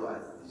hari itu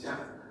aja,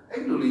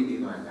 dulu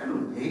ni kan,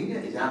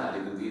 jadi aja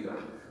hari itu dia,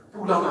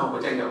 pulang nak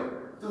macam tu,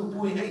 tu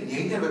punya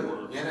jadi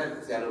betul, mana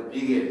saya lu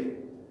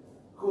pergi,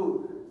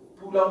 ku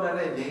pulang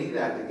nak jadi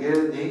dah,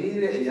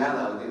 jadi aja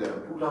lah dia,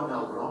 pulang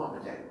nak berapa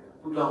macam.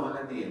 Pulang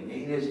mana dia,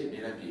 ni sih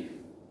mana dia.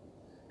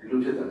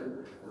 Dulu je tu,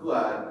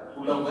 gua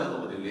pulang mana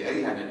tu dia,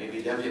 hanya ni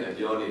dia macam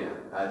jual dia.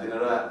 Jadi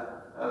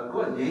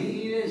gua ni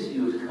sih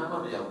kamu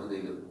macam tu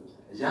dia.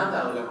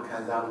 Jangan orang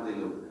makan zaman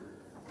dia.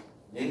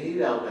 Ni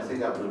dia orang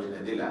sekarang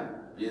belum dia lah,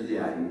 biasa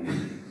aja.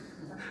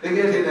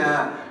 Dekat sini,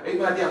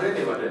 macam dia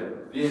ni macam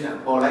biasa,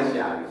 polai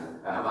saja.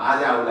 Macam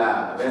aja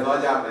lah, betul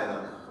aja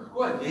betul.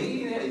 Gua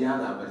ni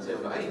jangan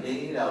macam,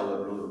 ni dia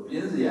orang belum ပြ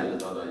င်းစရာလို့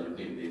တော့ယူ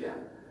နေသေးတယ်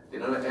ကျွ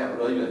န်တော်လည်းအဲ့ဘ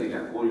ရောယူသေးတာ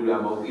ကိုယူလာ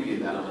မဟုတ်ကိလေ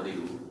သာလည်းမသိ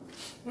ဘူး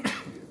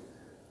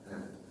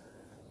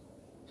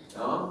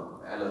နော်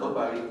အဲ့လိုဟုတ်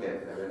ပါပြီတဲ့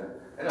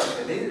အဲ့တော့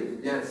ဒီနေ့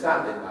ပြန်စ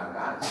တဲ့မှာက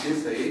ရှင်း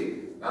စိတ်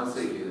နောက်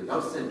စိတ်လေးနော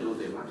က်စင်တိုး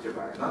တွေမှာဖြစ်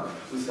ပါတယ်နော်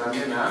သူစာမျ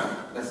က်နှာ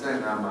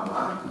25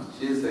မှာ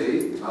ရှင်းစိတ်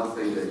နောက်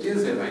စိတ်လေးကျင့်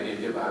စဉ်ပိုင်းတွေ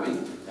ဖြစ်ပါပြီ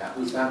ဒါ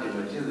သူစာပြင်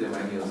မှာကျင့်စဉ်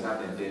ပိုင်းတွေကိုစ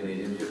တင်တင်နေ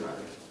ခြင်းဖြစ်ပါတ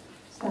ယ်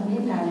စာမျ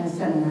က်နှာ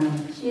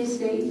25ရှင်း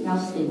စိတ်နော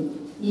က်စိတ်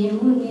မြင်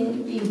မှုနဲ့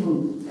ပြီးမှု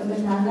သမ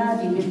ထနာ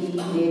ဒီပတိ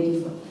လေဒီ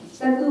စ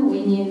တုဝိ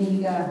ညာဉ်ဒီ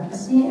ကအ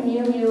စဉ်အ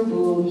မျိုးမျိုး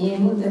ကိုမြင်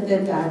မှုတသ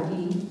က်တာ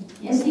ဒီ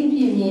မျက်စိဖြ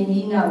င့်မြင်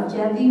ပြီးနောက်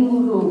ကြံသိမှု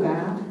တို့က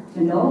မ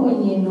နောဝိ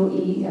ညာဉ်တို့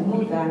၏အမှု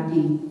ကာ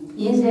တိ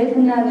မြင်စေခဏ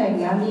၌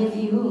ငါမြင်သ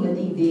ည်ဟုမ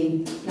သိသေး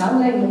နောက်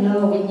လိုက်မနော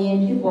ဝိညာဉ်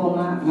ဖြစ်ပေါ်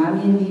မှငါ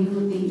မြင်သည်ဟု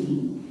သိ၏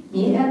မြ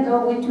င်အပ်သော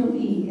ဝိထု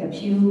၏အ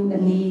ဖြူအ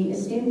နီအ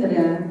စင်းတ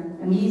ရံ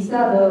အမိစ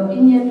သောပ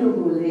ညာတို့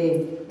ကိုလည်း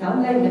နောက်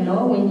လိုက်မ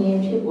နောဝိညာဉ်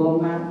ဖြစ်ပေါ်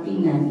မှသိ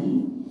နိုင်၏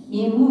မြ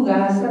င်မှုက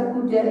စက္ကု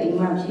တ္တအိမ်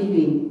မှဖြစ်၍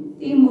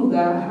သိမှုက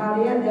ဟာ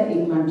ရယတအိ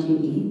မ်မှဖြစ်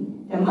၏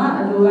ဓမ္မ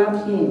အလိုအ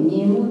ဖြစ်မြ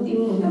င်မှုသိ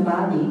မှုနှစ်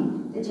ပါးသည်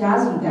တခြား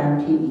စီတာ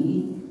ဖြစ်၏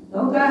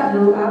လောကအ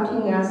လိုအဖြ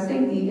စ်ငါစိ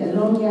တ်သည်အ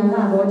လုံးဉာဏ်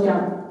သောကြော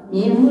င့်မြ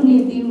င်မှုနှ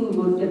င့်သိမှု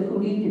ကိုတစ်ခု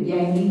တည်း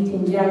ပြိုင်ပြီးသ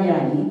င်ကြားရ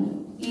၏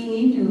ဤန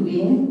ည်းတူပ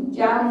င်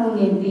ကြားမှု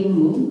နှင့်သိ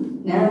မှု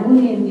နာမ်မှု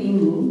နှင့်သိ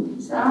မှု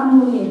စားမှု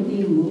နှင့်သိ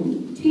မှု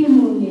ထိ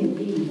မှုနှင့်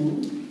သိမှု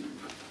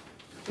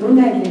တို့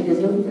၌လည်းတ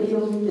စုံတစ်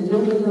စုံ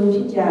ဖြ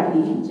စ်ကြ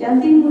၏ကြံ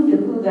သိမှုတ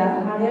စ်ခုသာ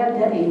အာဟာရ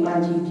ဓာတ်အိမ်မှ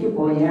ကြီးဖြစ်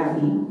ပေါ်ရ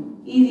၏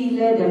ဤသည်လ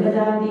ည်းဓမ္မ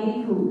တာဒီ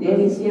ဟုဒေ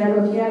ဝီဆရာ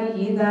တော်ဘုရား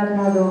ရေးသား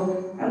ထားသော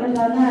အမ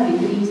ထာနာရီ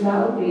တိစာ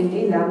အုပ်တွေ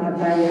လေ့လာမှတ်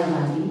သားရ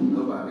ပါသည်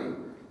ဟုတ်ပါပြီ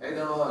အဲ့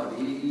တော့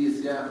ဒီဆ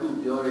ရာခု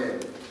ပြောတဲ့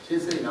ရှ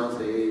င်းစိတ်နောက်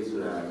စိတ်ဆို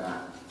တာက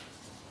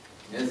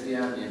မျက်စိ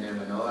အမြင်နဲ့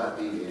မနောအ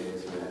သိတယ်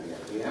ဆိုတာက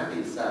ဒီဟာဒီ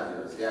စပြီး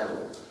တော့ဆရာ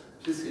ကို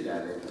ဖြစ်စေတာ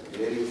လေ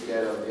ဒီဆရာ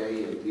တော်ဘုရား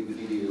ရဲ့ဒီပ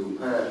တိတွေကိုဖ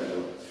တ်ရပြီး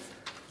တော့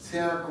ဆ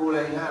ရာကိုယ်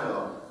တိုင်က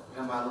တော့ပထ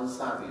မဆုံးစ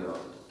ပြီး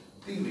တော့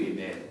သိပေ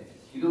နဲ့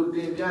ဒီလိုတ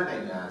င်ပြနို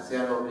င်တာဆ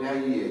ရာတော်ဘုရား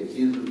ကြီးရဲ့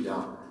ကျေးဇူးကြော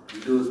င့်ဒီ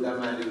လိုတ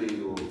မန်တွေ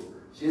ကို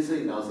ရှင်းစိ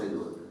တ်နောက်စိတ်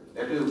ကိုလ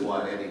က်တွေ့ဘဝ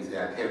နဲ့ဒီဆ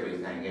ရာထည့်ပေး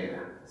နိုင်ခဲ့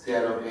တာဆရာ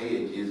တော်ဘုရား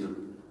ရဲ့ကျေးဇူး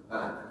ဟု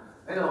တ်လား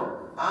အဲ့တော့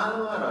အား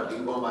လုံးကတော့ဒီ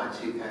ပေါ်မှာအ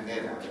ခြေခံ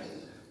ခဲ့တာပဲ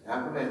ဒါ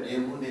ပေမဲ့မြင်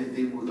မှုနဲ့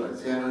သိမှုတော့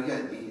ဆရာတော်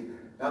ကြီးကဒီ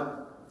နောက်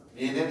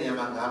မြင်တဲ့နေရာ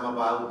မှာငါမ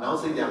ပါဘူးနောက်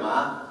စိတ်ကြမှာ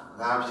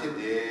ငါဖြစ်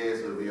တယ်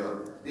ဆိုပြီးတော့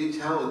ဒီချ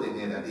မ်းကိုသင်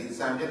နေတာဒီ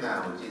စာမျက်နှာ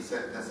ကိုကြည့်ဆ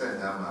က်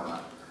25မှာပါ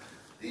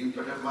ဒီပ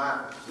ထမ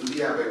ဒုတိ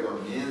ယဘက်က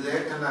မြင်စေ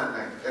ခဏ၌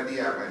တတိ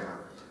ယဘက်မှာ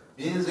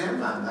မြင်စေ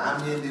မှာငါ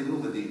မြင်တယ်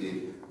လို့မသိသေး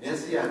မျက်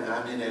စိကငါ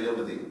မြင်တယ်လို့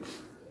မသိ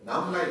နော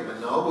က်လိုက်မ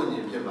နောဝိညာ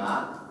ဉ်ဖြစ်မှာ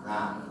ငါ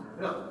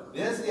အဲ့တော့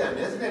မျက်စိနဲ့တ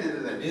ည်းတ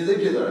ည်းမြင်စိတ်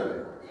ဖြစ်သွားတာပဲ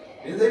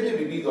မြင်စိတ်ဖြစ်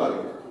ပြီးသွား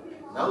ပြီ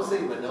နောက်စိ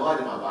တ်မနောက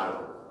ဒီမှာပါ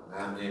တော့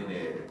ငါမြင်တ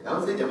ယ်နော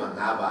က်စိတ်ကျမှ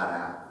ငါပါ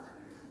တာ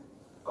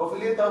ကော်ဖီ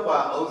လေးတော့ပါ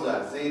ဥစ္စာ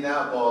စေနာ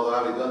ပေါ်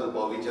သွားပြီသူ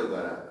ပေါ်ပြီးချုပ်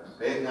သွားတာ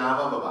ဘယ်ငါ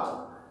မှမပါဘူး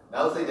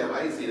နောက်စိတ်ကျမှ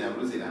အဲ့ဒီစေနာ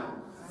ဘုစေနာ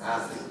ငါ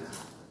စိတ်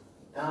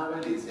ဒါပဲ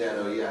လေဆရာ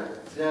တော်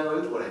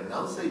ကြီးကိုယ်တိုင်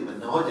နောက်စိတ်မ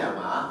နှောကြ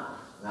မှာ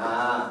ငါ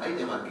အဲ့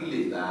ဒီမှာကိ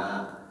လေသာ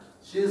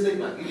ရှင်းစိတ်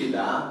မှာကိလေ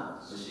သာ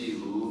မရှိ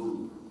ဘူး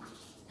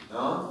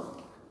နော်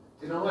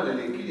ကျွန်တော်ကလ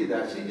ည်းကိလေသာ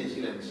ရှိရင်ရှိ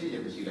လိုက်မရှိရ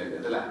င်မရှိလိုက်တ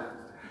ယ်ဟုတ်လား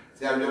ဆ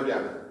ရာပြောပြ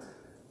မယ်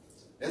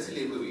လက်စ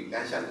လေးကိုပြီးလ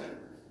မ်းလျှောက်တယ်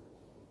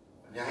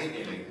အများကြီး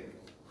နေလိုက်တယ်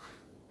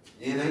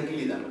နေတိုင်းကိ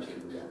လေသာမဖြစ်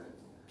ဘူးဗျာ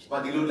ဘာ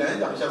ဒီလိုလမ်း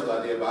ကြောင်လျှောက်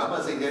သွားတယ်ဘာမှ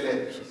စိတ်ထဲလဲ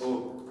ဟို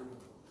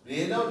နေ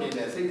တော့နေတ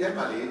ယ်စိတ်ထဲ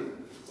မှာလေ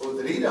ဟိုသ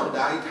တိတောင်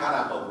ဓာတ်ထား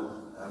တာမဟုတ်ဘူး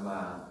အမှ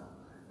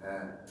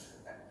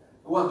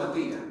ကိုကမ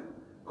သိတာ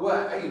ကိုက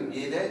အဲ့မြ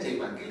င်တဲ့အချိန်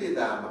မှာကိလေ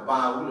သာမပါ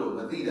ဘူးလို့မ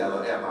သိတာ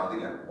တော့အဲ့ဘာသိ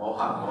လဲမောဟ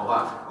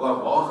ကိုက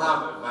မောဟ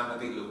မှမ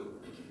သိလို့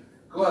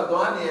ကိုက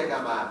သွားနေတဲ့က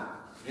မှာ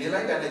မြင်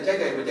လိုက်တာနဲ့ကြိုက်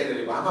တယ်မကြိုက်တ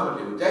ယ်ဘာမှမဖြ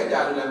စ်ဘူးကြိုက်တာ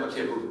လို့လည်းမဖြ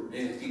စ်ဘူးမြ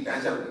င်ဒီတ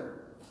န်းလျှောက်တယ်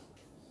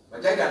မ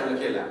ကြိုက်တာလို့လည်း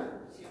ဖြစ်လာ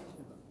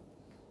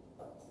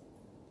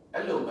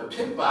အဲ့လိုမဖြ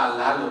စ်ပါ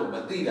လားလို့မ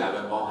သိတာ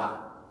ပဲမောဟ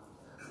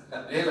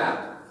လဲလား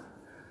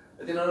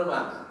ကျွန်တော်တို့က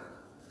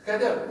ခက်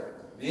တဲ့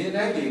မြင်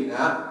တိုင်းဒီ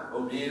ငါ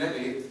ဟိုမြင်တိုင်း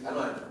လေအဲ့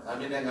တော့ငါ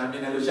မြင်တ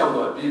ယ်လို့ရှောက်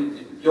တော့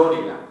ပြောနေ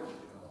လား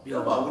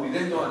ပြောပါဘူးဒီ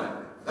တိုင်းပြောရတယ်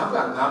နောက်က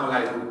ငါမလို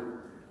က်ဘူး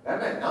ဒါ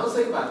နဲ့နောက်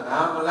စိတ်မှာငါ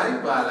မလိုက်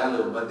ပါလား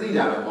လို့မသိ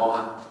တာပဲမောဟ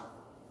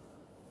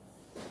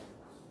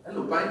အဲ့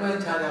လိုပိုင်း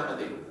ခြားမ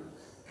သိ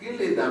ကိ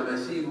လေသာမ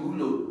ရှိဘူး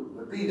လို့မ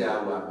သိတာ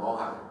ကမော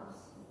ဟ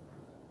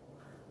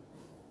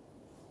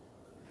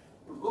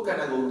ကိုယ်က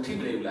လည်းကိုထိ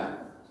မနေဘူးလား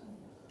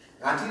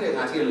ငါထိတယ်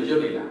လို့ရွ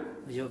တ်နေလား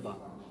မရွတ်ပါ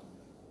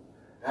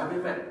ဒါပေ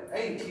မဲ့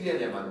အဲ့ဒီထိတဲ့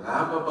နေရာမှာငါ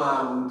မပါ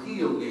ဘူးထိ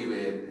ရုပ်လေး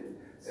ပဲ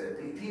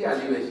ထိရ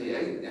လေးပဲရှိ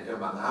အဲ့ဒီနေရာ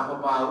မှာငါမ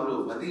ပါဘူး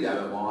လို့မသိတာ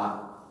ပဲမောဟ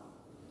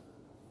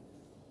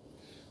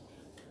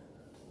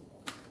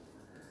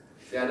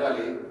ဆရာတော်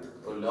လေ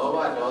ဟိုလောဘ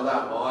ဒေါသ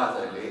မောဟ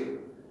ဆိုရင်လေ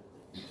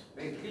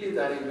ဒီကိလေ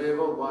သာတွေပဲ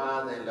ပေါ့ကွာ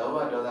တဲ့လောဘ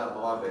ဒေါသ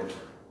မောဟပဲ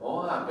မော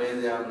ဟပဲစ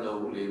ရာမလို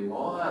ဘူးလေ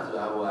မောဟဆို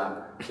တာက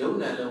ယုံ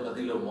တယ်လို့မ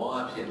သိလို့မောဟ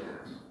ဖြစ်တယ်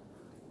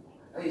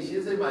အဲ့ဒီရှ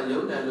င်းစိတ်မှာ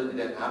ယုံတယ်လို့သိ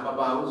တဲ့ငါမ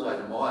ပါဘူးဆို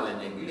တာမောဟလည်း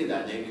ငြိမ်ကိလေသာ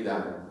ငြိမ်ပြီး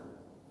သားပဲ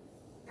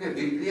ကဲ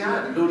ဒီတရား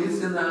ဒီလိုလေး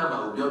စဉ်းစားရမှာ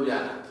ကိုပြောပြတာ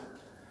ဒါ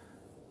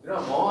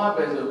တော့မောဟ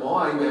ပဲဆိုမောဟ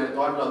ကြီးပဲ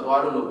သွား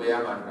လို့ပဲရ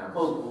မှာမ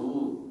ဟုတ်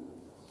ဘူး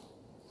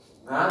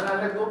ငါက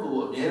လည်းကိုယ့်ကို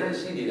ယ်အမြဲတမ်း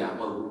ရှိနေတာမ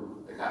ဟုတ်ဘူး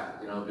တခါ cut,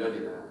 you know, build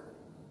it.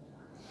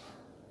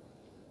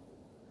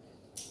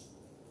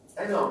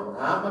 I know,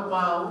 I'm a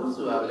pound,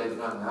 so I'm like,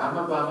 I'm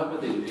a pound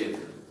of the Indian.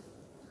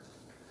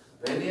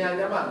 When you are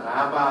the man,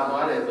 I'm a pound,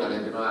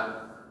 you know,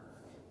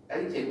 I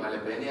take my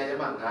penny,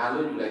 I'm a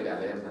gallon, you like that,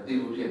 I'm a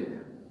Indian.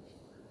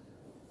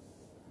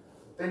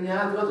 Then you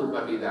have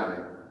to be that.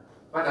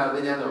 But now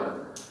the other one.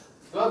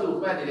 Go to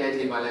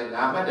Mandalay, Mandalay,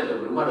 I'm at the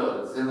Rumor,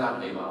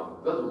 Sinam,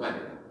 go to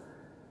Mandalay.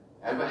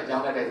 I might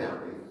jump at that.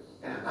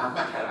 And I'm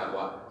at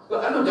Haragua. So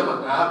I don't jump a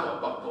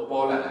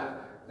Bola.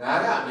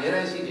 Naga,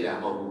 Mera City,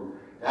 I'm a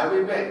I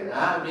will bet,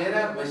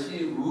 Mera,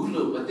 Mashi,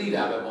 Rulu,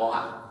 Matida,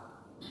 Moha.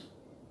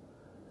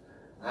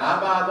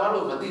 Naba, Dolo,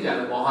 Matida,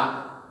 Moha.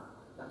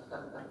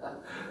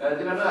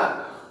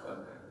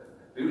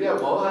 Do you have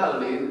Moha?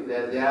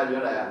 They are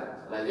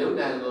like you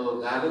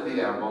know, I don't think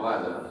I'm Moha.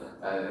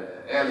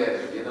 Earlier,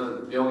 you know,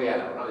 Yoga,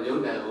 you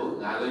know,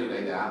 I don't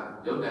like that.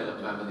 You know,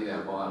 family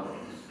are born.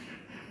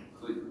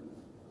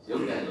 You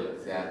know,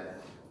 said,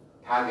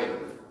 target.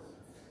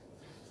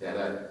 Said,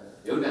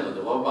 you know,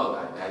 the wall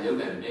about that. You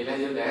know, you know,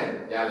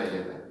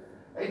 Yale.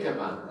 I come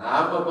on,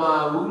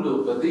 Ababa, Hulu,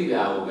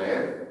 Badida, over,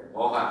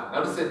 Moha,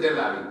 not sit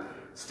there.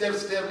 Step,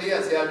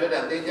 here, say, I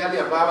think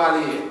Yalia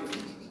Babali.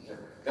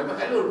 Come on,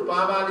 hello,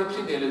 Baba, if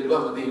she did it,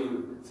 what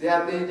you say,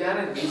 I think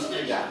Janet needs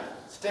to get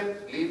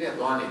step, lead and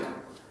one.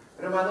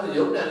 Remember,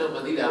 you don't know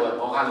Madida or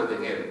Mohalo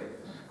together.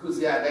 Because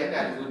they are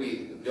then to be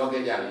Yoga,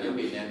 you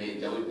be and they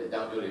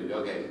don't do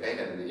Yoga,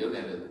 and you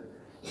never.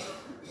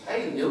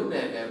 Hey, you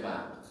never.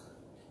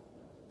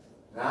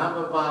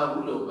 Ramapa,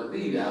 Hulu,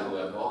 Madida, who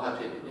are more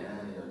happy.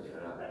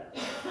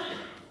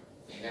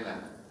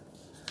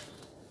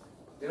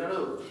 You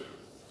know,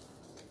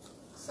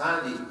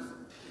 Sandy,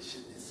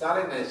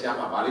 Sarin and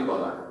Shama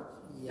Balibola.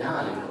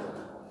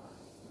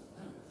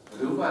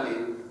 Rumali.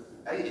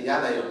 I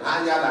Yada,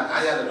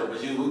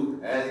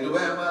 you, and you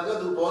were mother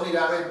to pony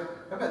rabbit.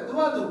 But do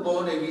I do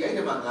pony? We ate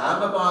a man,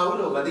 I'm a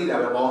pound, but these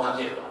are more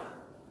happy.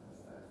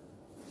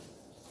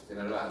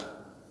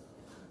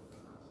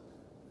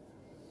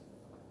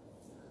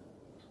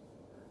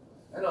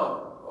 Hello,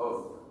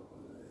 oh,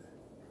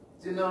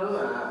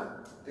 General,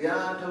 they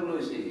are to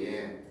Lucy,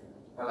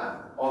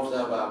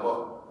 observe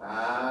about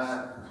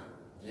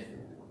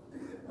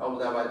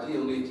observe the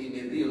only thing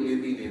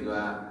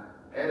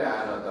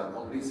era the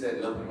complete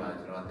set love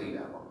much on the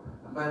level.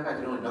 A man I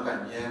don't know can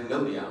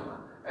love yama.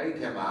 I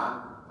came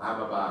out,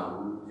 Ababa,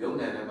 young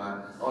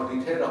animal, or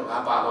detail of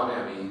Abba,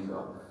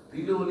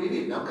 Pido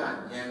lady, no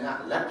can,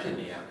 Yanga,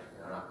 Lapsinia.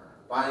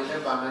 Buying a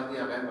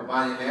Bamatia,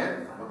 buying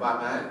land,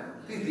 Bama,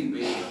 Tizzy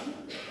baby.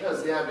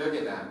 Yes, they are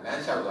building that,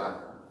 land shall go.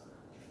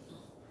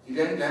 He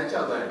then land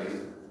shall go.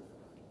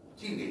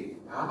 Genie,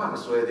 how much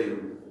swear they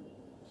do?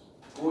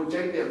 Go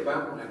take their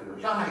family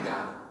and not like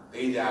that.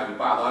 They are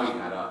Baba.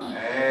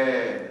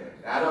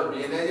 I don't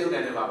mean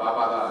anything about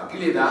Baba.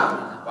 Kilida,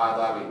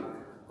 Baba.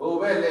 Oh,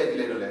 well, let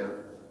little.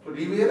 To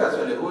be here as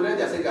well, who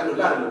let us take a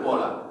lot of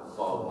Pola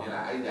for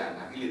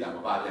Ida,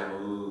 Kilida, Baba,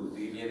 who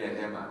the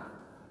Emma.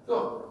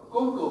 So,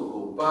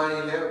 go, buy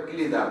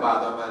Kilida,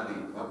 Baba Mandi,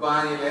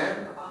 buy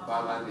land,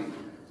 Bamandi.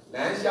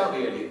 Land shall be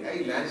a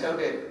land shall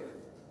be.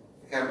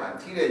 Come on,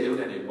 Tida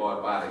Union in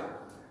Board Body.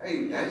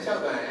 Hey, land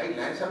shall be a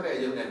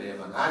union.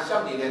 I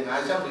shall be there,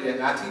 I shall be there,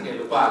 nothing in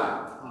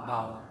Lupala.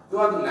 Do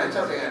I do land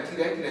shall be a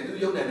Tida and do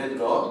young and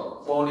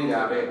draw, Pony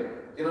Abbey.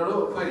 You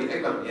know, pretty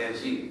egg of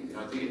Yancy, you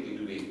know, take it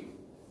to me.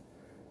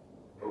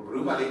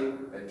 Brumali,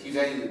 and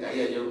Tida is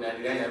a young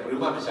and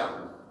Bruma Sham.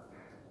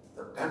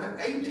 The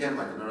 8 10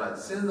 months, you know,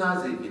 since I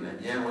was in a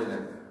young with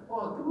them.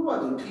 Oh, do I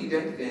do tea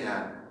then? They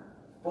had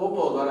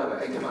Popo got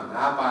up, I came on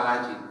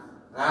Napalachi.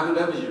 Now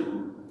love you.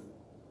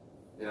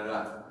 You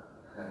know,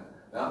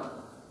 no?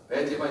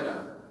 Very much.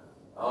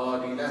 Oh,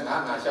 the last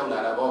I shall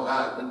let a walk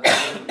out. I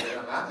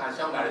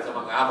shall let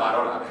some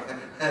Abarola.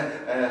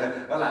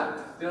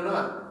 You know,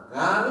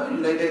 now you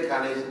like a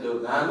college,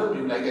 now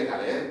you like a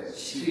college.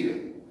 She,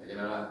 you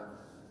know.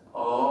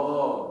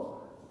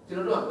 Oh, you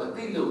know, the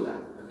thing look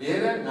that.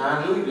 There,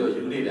 now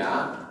you need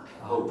that.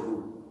 Oh,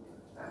 true.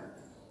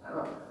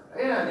 I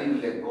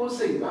didn't let go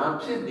say, I'm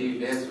sitting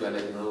less well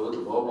as no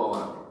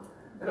Boba.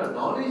 You know,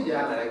 knowledge,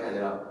 yeah, like I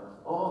know.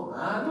 Oh,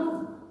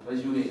 Mano, but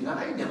you ain't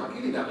I never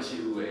kill that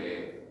machine away.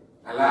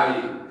 I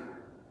love you.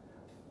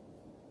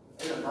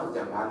 I don't know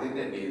the market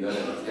that they don't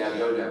say,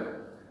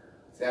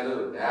 Salu,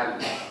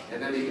 Dad,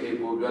 and then they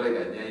go like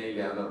a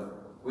Yanny.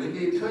 We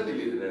did 20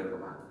 little.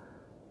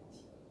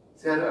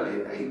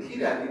 Salu, I kid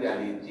that,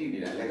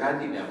 Gina, like I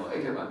didn't know. I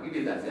cannot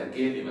kill that, I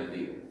gave him a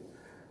deal.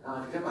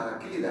 Now, come on,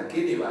 kill that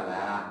kiddy.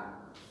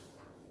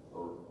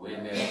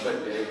 When they put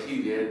the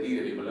tea there,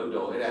 people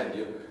look at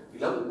you. You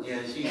love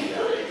Yancy,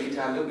 each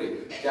time look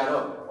at Jaro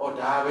or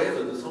Tave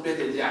or the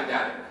Soviet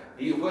Jad.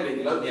 You were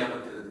in love him,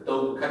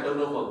 don't cut on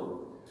no more.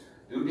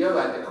 You go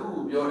at the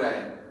cool, you're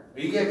right.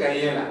 We get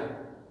Gayela.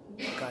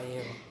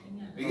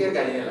 We get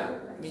Gayela.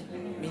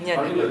 Minya.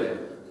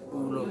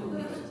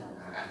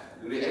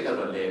 You the end of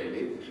the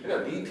lady. You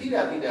know, Tita,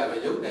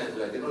 young dance,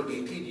 you know,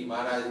 Titi,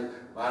 Mara,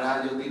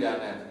 Yodida,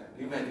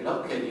 you meant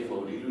love candy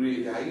for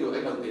you. I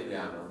don't think they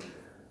are.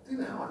 သိ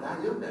လားဟောဒါ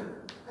ယုံတယ်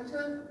အချ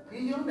မ်းဒီ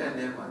ယုံတယ်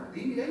နဲ့မှာ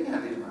ဒီအဲ့ညာ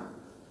လေးမှာ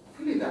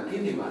ခိလေသာက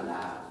င်းနေပါ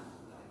လား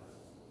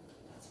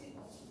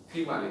ထိ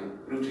ပါလေ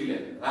ဘလူးထိလေ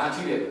ငါ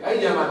ထိလေအဲ့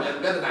ညာမှာပြ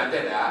ဿနာတ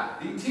က်တာ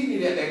ဒီထိနေ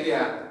တဲ့အတိုင်းက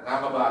ငါ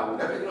မပါဘူး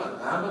ဒါပေမဲ့ကျွန်တော်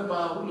ငါမပါ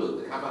ဘူးလို့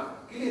ခါမှ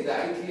ခိလေသာ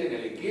အဲ့ထိရဲ့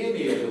နဲ့လေကင်း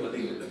နေတယ်လို့မသိ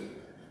ဘူး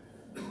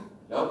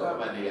လောက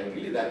မှာနေကိ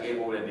လေသာကင်း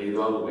ဖို့နဲ့နေ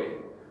သွားဖို့ပဲ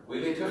ဝိ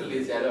လေထွက်လေ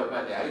ဆရာတော့မှ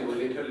တ်တယ်အဲ့ဒီဝိ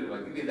လေထွက်လေမှာ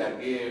ကိလေသာ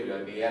ကင်းပြီး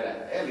တော့နေရတာ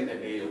အဲ့ဒီနဲ့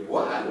နေ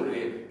ဘွားလို့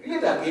လေကိလေ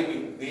သာကင်း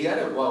ပြီးနေရ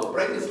တဲ့ဘွားကို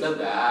practice လုပ်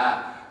တာ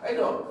အဲ့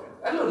တော့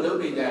အဲ့လိုလုပ်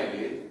နေကြရင်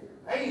လေ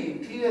အဲ့ဒီ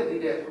ထိ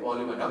တဲ့ဘော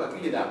လေးမှာတော့ကိ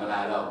လေသာမလာ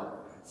တော့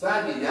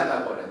စားကြည့်ရတာ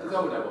ပေါ့လေသူက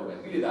ဘုရားပေါ့ပဲ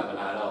ကိလေသာမ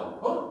လာတော့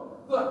ဟုတ်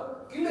သူက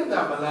ကိလေသာ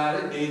မလာ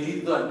တဲ့နေကြီး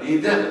သူကနေ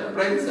တတ်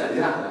practice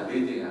ရတာ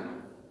လေးချင်းက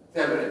ဆ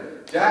က်ပဲ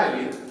ကြားရ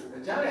လေ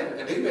ကြားတဲ့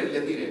အဓိပ္ပာယ်လ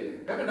က်သိတယ်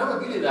ဒါပေမဲ့တော့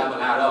ကိလေသာမ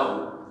လာတော့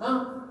ဘူးဟမ်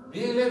မြ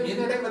င်လေမြင်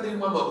တဲ့မသိ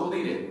မှမဟုတ်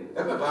သေးတယ်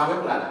ဒါပေမဲ့ဘာပဲ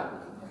မလာတာ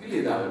ကိလေ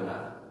သာပဲမလာ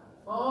တာ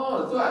ဩ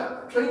သူက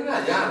train က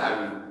ရလာ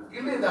ပြီကိ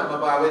လေသာမ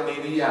ပါပဲနေ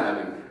နေရလာ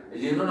ပြီအ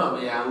ရင်တော့မ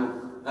ရဘူး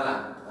ဟုတ်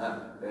လား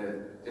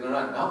ကျွန်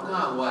တော်ကနောက်က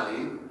ဟိုကလေ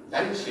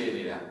like share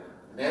နေတာ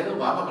အနည်းဆုံး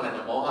ဘာမှမလာ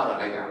နဲ့မောဟတော့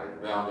like တာပဲ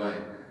ဘယ်အောင်ပြောရ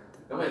င်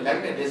ဒါပေမဲ့ like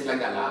နဲ့ dislike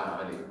ကလာမှာ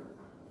ပဲလေ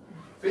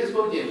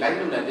Facebook ကြီး like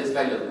လုပ်လား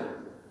dislike လုပ်လား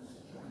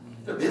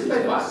သူ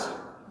dislike ပါ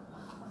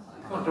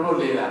တော့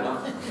လေးလာနော်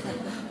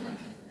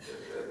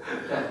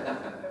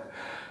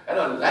အဲ့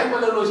တော့ like မ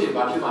လုပ်လို့ရှိရင်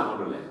ဘာဖြစ်မှာမ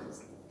လို့လဲ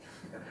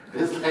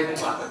dislike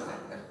ပါ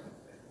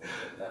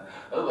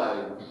ဟုတ်ပါ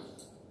ပြီ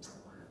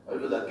အဲ့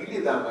လိုဒါကိလေ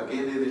သာမက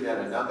င်းသေးတဲ့ကြ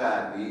တော့နောက်က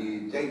ဒီ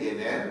ကြိုက်တယ်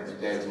နဲ့မ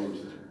ကြိုက်ဘူး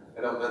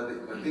အဲ့တော့မ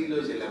သိ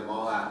လို့ရှိရင်လည်း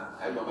မောဟ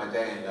အဲ့ပေါ်မှာ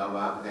ကြိုက်ရင်တော့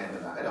ဘာမနဲ့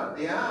တော့အဲ့တော့တ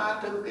ရား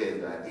ထုတ်တယ်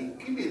ဆိုတာဒီ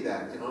ကိလေသာ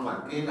ကျွန်တော်တို့မှာ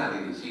ကင်းတာ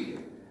လေးရှိတ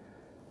ယ်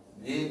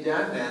မြင်ကြ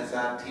နံ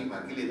စာထိမှာ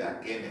ကိလေသာ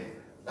ကင်းတယ်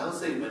နောက်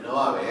စိတ်မ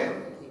နှောရပဲ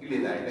ကိလေ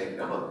သာတွေလိုက်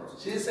တော့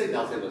ရှင်းစိတ်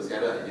နောက်စိတ်ကိုဆရာ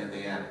တို့အရင်သ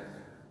င်ရတယ်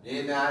မြ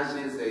င်တာရှ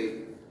င်းစိတ်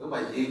ဥပမာ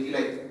ရေးကြည့်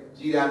လိုက်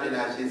ကြည်တာမြင်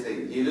တာရှင်းစိတ်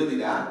ရေလို့ဒီ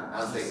တာ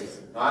နောက်စိတ်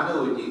နွား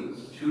တို့ကိုကြည့်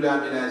ဖြူတာ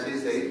မြင်တာရှ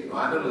င်းစိတ်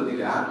နွားတို့လို့ဒီ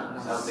တာ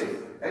နောက်စိတ်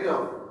အဲ့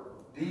တော့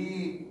ဒီ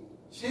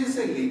ရှင်း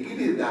စိတ်လေးကိ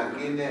လေသာက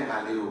င်းတဲ့ဟာ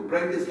လေးကို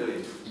practice လုပ်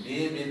ရ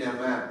င်မြင်တယ်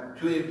မှ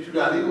ဖြူ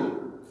တာလေးကို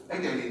အဲ့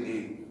ကလေးဒီ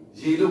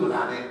ရေလို့မ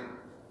လာနဲ့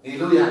နေ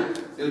လို့ရတယ်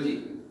သိကြည့်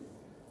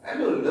အဲ့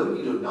လိုလုပ်ကြ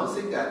ည့်လို့နောက်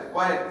စိတ်က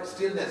quiet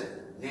stillness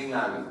ငြိမ်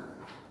လာပြီ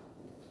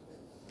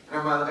ခ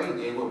မအဲ့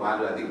ငြိမ်ဖို့ဘာ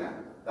လို့လဲသိလား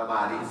တမာ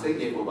တိစိတ်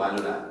ငြိမ်ဖို့ဘာ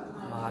လို့လဲ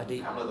သမာဓိ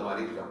အမှန်တမာ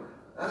တိပြော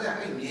အဲ့ဒါ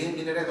အဲ့မြင်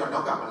နေတဲ့တော့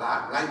နောက်ကမလား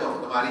လိုက်တော့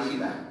တမာတိရှိ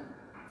လား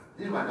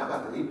ဒီမှာနောက်က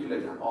သတိပြုလို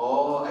က်တာဩ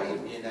အဲ့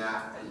မြင်တာ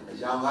အ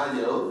ကြောင်းကား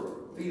ရုပ်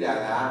သိတာ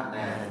က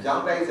နဲ့အကြော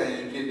င်းတိုက်ဆိုင်ရ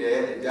င်ဖြစ်တဲ့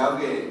အကြောင်း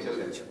ကချုပ်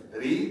တယ်သ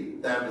တိ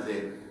တမ်းပါစေ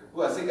ခု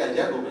ကစိတ်ကရ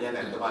က်ကိုမရက်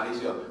နိုင်တမာတိ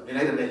ရှိတော့မြင်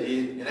လိုက်တဲ့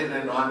ရေးမြင်လိုက်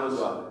တဲ့နွားလို့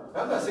ဆိုတော့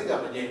နောက်ကစိတ်က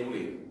မငြိမ်ဘူး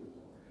လေ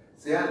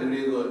ဆရာလူ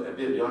တွေကိုအ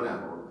ပြစ်ပြောနေတာ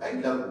ပေါ့အဲ့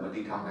လောက်မ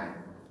တိထောင်နိုင်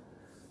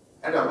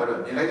အဲ့တော့ဘာလို့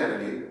မြင်လိုက်တာ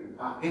လေ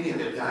ဟာဟင်းနေ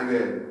တယ်ကြား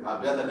ခဲ့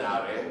ပြဿနာ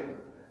ပဲ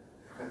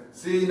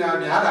စေနာ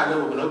များတာ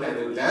လို့မလုပ်နိုင်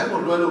ဘူးလမ်းကို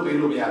လွှဲလို့ပေး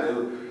လို့မရ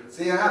ဘူးဆ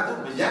ရာကသူ့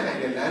မရက်နိုင်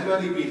တဲ့လမ်းလွှဲ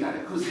လေးပေးထားတ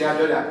ယ်ခုဆရာ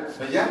ပြောတာ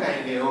မရက်နို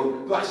င်တယ်ဟုတ်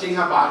သူအရှိန်က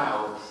ပါတာ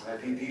ဟုတ်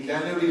ဒီလ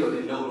မ်းလေးကို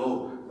လုံလို့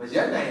မရ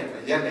က်နိုင်ရင်မ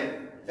ရက်နဲ့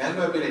လမ်း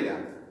လွှဲပေးလိုက်တာ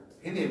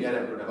ဟင်းနေများတ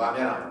ယ်ဘယ်လိုတပါ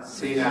များတာ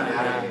စေနာ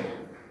များတယ်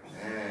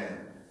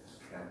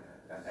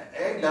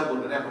အဲ့လောက်ကို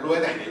လည်းမလွှဲ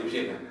နိုင်ဘူးဖြ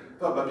စ်နေတာ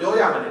သူကမပြော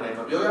ရမနေနိုင်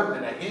မပြောရမနေ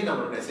နိုင်ဟင်းတော်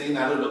လို့နဲ့စေ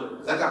နာလို့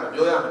ဇက်ကမ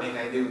ပြောရမနေ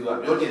နိုင်သေးဘူးသူက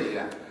ပြောချင်နေ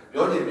တာ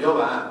ပြောချင်ပြော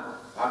ပါ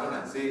ဘာလို့လဲ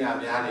စေနာ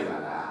များနေပါ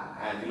လား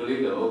ဒီလို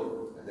လေးလို့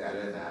ဆရာလ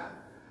ည်းဒါ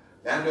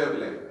လမ်းလွှဲပြ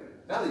လိုက်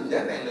နောက်ရ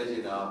က်နိုင်လို့ရှိရ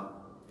င်တော့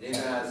မြင်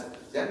တာ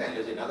ရက်နိုင်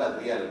လို့ရှိရင်နောက်က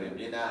သိရလို့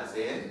မြင်တာအစ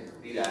င်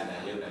သိတာနဲ့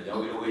ရုပ်နဲ့ရော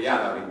ဝေရ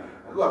ပါပြီ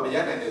အခုကမရ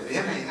က်နိုင်တဲ့ရ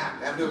က်နိုင်က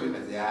လမ်းလွှဲပြမ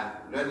ယ်ဆရာ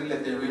လွှဲပြီးလ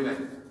က်တင်ပေးမယ်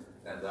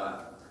ဒါတော့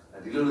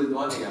ဒီလိုလို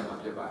သွားနေရမှာ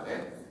ဖြစ်ပါလေ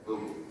ဟုတ်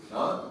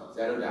နော်ဆ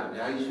ရာတို့ကအ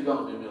များကြီးရှု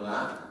တော့မျိုးမျိုးက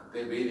သ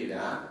င်ပေးနေ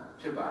တာ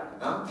ဖြစ်ပါတယ်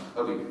နော်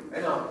ဟုတ်ပြီ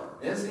အဲ့တော့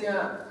မျက်စိက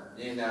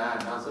မြင်တာ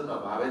နောက်ဆုံး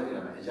တော့ဘာပဲသိရ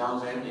မှာအယောင်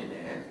ဆိုင်မြင်တ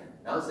ယ်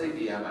နောက်စိတ်တ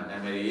ရားမှာနာ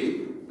မည်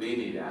ပေး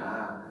နေတာ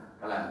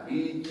ဟုတ်လားဒီ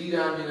ကြည်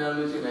တာမြင်တာ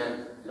လို့ရှိရင်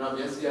ကျွန်တော်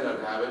မျက်စိကတော့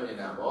ဒါပဲမြင်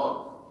တာပေါ့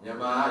မြန်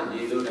မာ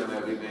ရေလို့နာမ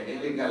ည်ပေးမယ်အင်္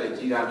ဂလိပ်ကလည်း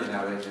ကြည်တာမြင်တာ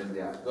ပဲရှင်းစ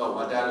ရာသူက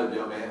ဝါတာလို့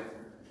ပြောမယ်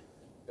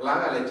ကလား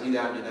ကလည်းကြည်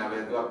တာမြင်တာပဲ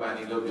သူကပန်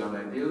နီလို့ပြောမ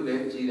ယ်တရုတ်လ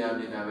ည်းကြည်တာ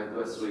မြင်တာပဲသူ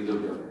ကဆွေလို့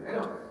ပြောမယ်အဲ့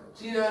တော့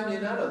ကြည်တာမြင်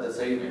တာတော့ the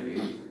same ပဲလေ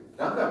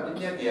နောက်ကပြည့်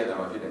ညက်တရား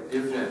တော့ဖြစ်တယ်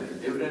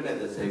different နဲ့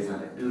the same က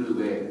လည်းတူတူ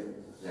ပဲ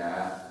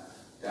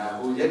ဒါ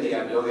ဟိုရက်တ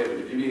ရားပြောခဲ့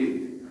ပြီဒီ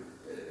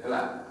ဟုတ်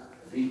လား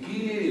ဒီ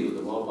ကီးလေးတွေကိုသ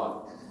ဘောပေါက်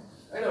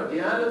အဲ့တော့တ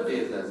ရားလို့တ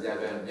ည်ဆရာ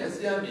ကမျက်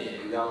စိအမြင်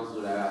အကြောင်း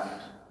ဆိုတာက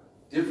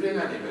different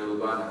ကနေပဲလို့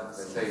သွားတာ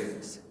စိတ်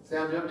ဆ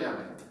ရာပြောပြမ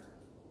ယ်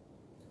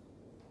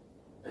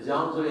အကြော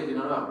င်းဆိုရင်ကျွန်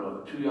တော်တို့ကဘယ်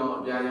လိုထူရောင်အ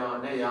ပြာရောင်အ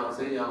နဲ့ရောင်အ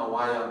စိမ်းရောင်အ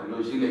ဝါရောင်ဒီ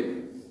လိုရှိလိမ့်မ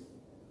ယ်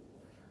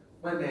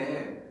မှန်တယ်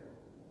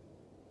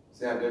ဆ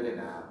ရာပြောနေ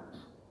တာ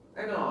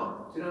အဲ့တော့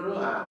ကျွန်တော်တို့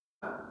က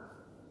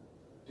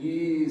ဒီ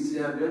ဆ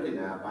ရာပြောနေ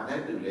တာဘာနဲ့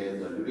တူလဲဆို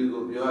တော့လူတွေ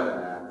ကိုပြောရ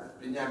တာ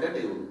ပညာတတ်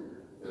တွေကို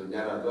ည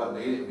တော့သူက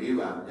မေး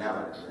ပါရ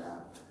ပါတယ်ဆရာ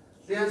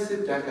လျှက်စ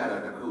စ်တက်က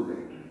တော့တစ်ခုပဲ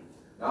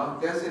နော်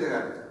လျှက်စစ်တက်က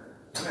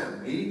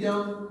မီးကြော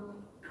င်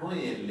ထွန်း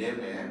ရင်လဲ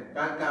မယ်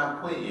ကာ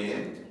ဖွင့်ရ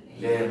င်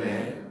လဲမ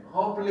ယ်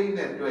ဟောပလိတ်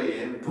နဲ့တွေ့ရ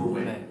င်ဘူမ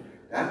ယ်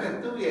ဒါပေမဲ့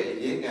သူ့ရဲ့အ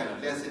ရေးကတော့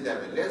လျှက်စစ်တက်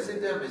ပဲလျှက်စစ်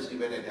တက်မရှိ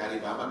ဘဲနဲ့ဒါတွေ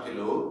ဘာမှဖြစ်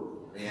လို့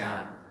မရ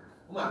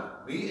Mà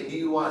vì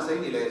đi qua xây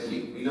thì là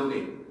gì vì lâu đi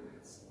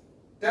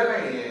thế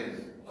này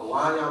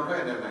qua nhau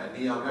thuê này mà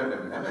đi nhau thuê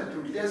này mà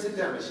tụi kia sẽ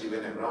ra mà xí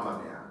bên này rõ mà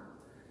mẹ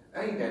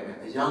ấy này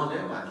mà nhau này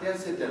mà kia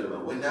sẽ ra là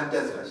when not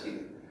does là xí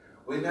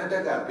when not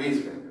that cả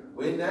base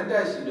when not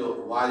that xí đồ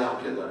qua nhau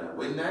phía đó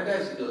when not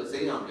that xí đồ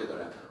xây nhau phía đó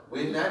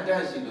when not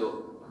that xí đồ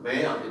mấy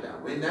nhau phía đó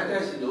when not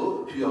that xí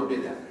đồ phía nhau phía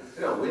đó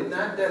thế là when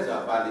not that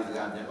là ba đi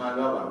ra nhà mà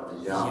lo vào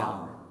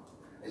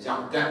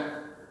nhau đất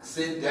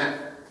sinh đất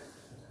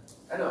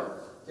ấy đó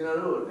cho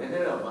nên lúc này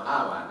nó mà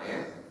bạn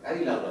này ấy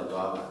đi làm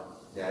đó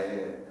vậy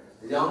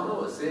giống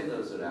nó sinh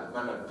rồi rồi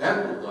mà nó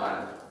đất của đó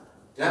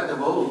đất là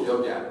bố của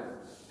chúng ta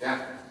đất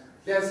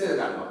đất sẽ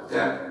là nó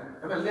đất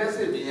mà đất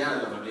sẽ bị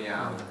ăn là mà bị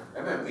ăn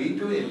mà ví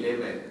dụ như lấy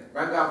mình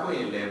bạn gặp người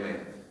lấy mình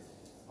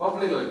không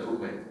lấy rồi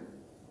cũng mình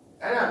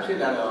ấy là chuyện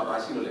là nó mà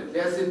xí rồi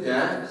đất sẽ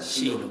đất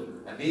xí rồi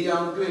anh đi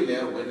ăn chơi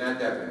lấy quên ăn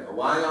đất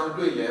vài ăn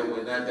chơi lấy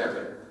quên ăn đất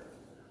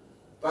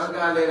bạn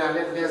cả lấy là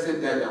đất sẽ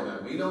đất giống mà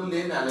ví dụ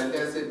lấy là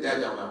đất sẽ đất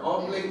giống mà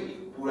không lấy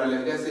pura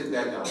là đất sẽ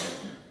đất giống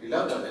thì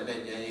lâu rồi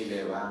nên nhận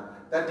lấy vào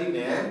tất nhiên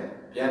nè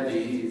biết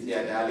đi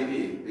sẽ đã lấy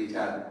đi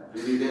cha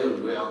đi đều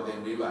rồi ông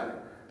tìm đi vào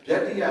biết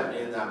đi à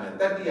miền Nam này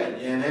tất nhiên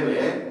nhận lấy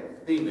về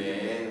tìm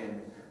về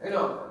ấy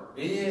rồi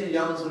bây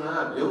giờ chúng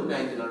nó biểu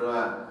này thì nó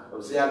là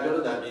sẽ biểu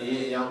là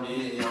bây giờ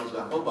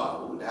chúng không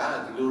bảo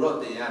đã thì lúc đó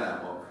tiền là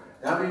một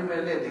đã bị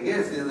mình lấy thì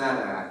cái sinh ra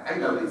là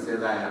anh đâu đi sinh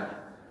ra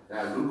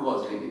là root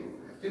cause đi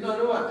thì nó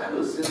là anh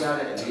lúc sinh ra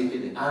là cái gì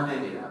thì anh này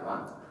là ba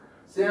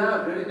sẽ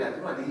biểu là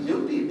chúng ta đi giúp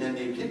đi nhận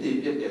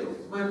đi biết đều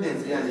mà nên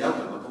sẽ giáo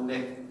mà không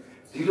nên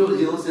đi lúc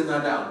gì cũng sinh ra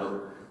đạo luôn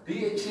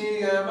đi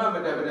chơi mà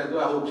mình đã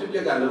tôi học chút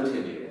cái lúc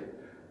chơi đi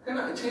cái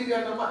này chơi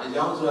cái nó mà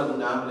giáo suy tôi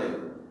làmเล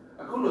ย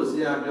အခုလိုဆ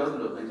ရာပြောသ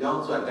လိုအကြော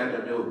င်းဆိုတာတတ်တ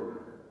ယ်မျိုး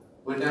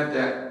ဝိနတ်တ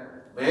က်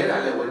မဲတာ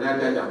လည်းဝိနတ်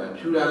တက်ကြောင့်ပဲ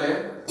ဖြူတာလည်း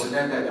ဝိန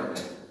တ်တက်ကြောင့်ပဲ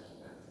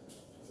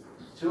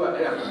သူက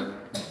အဲ့ဒါ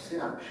ဆ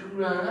ရာဖြူ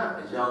တာက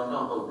အကြောင်း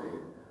တော့ဟုတ်တယ်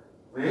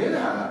မဲ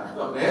တာကသူ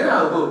ကမဲတာ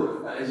ကို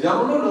အကြော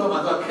င်းလို့မှ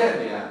သူကခက်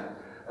နေရ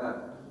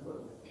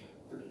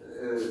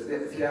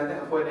ဆရာနဲ့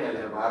အဖွဲနဲ့လ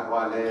ည်းဘာ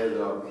ကွာလဲဆို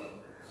တော့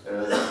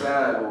ဆရာ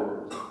ဟို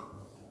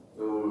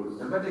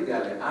နံပါတ်1က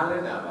လည်းအားလ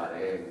ည်းနာပါတ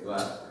ယ်သူကဘာ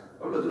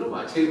လို့သူတို့မှ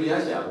အချိန်မရ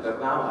ရှာဘူးတ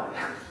နာပါတ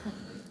ယ်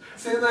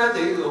စဉ်းစားကြ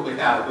ည့်လို့မ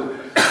ရဘူး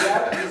။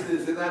ကြားတယ်စ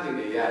ဉ်းစားကြည့်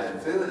နေရတယ်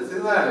။စ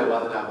ဉ်းစားရဝါ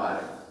ဒနာပါတ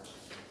ယ်။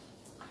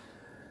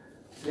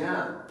ဆရာ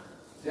က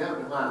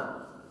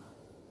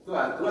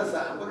သူက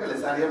စာဘက်ကလ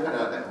ည်းစာရေးဖတ်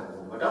တော့တယ်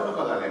။မတော့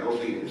တော့လည်းဟုတ်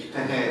ပြီ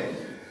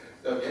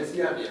။တော့မျက်စိ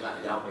အပြင်မှာ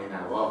အကြောင်းနေ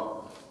တာပေါ့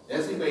။မျ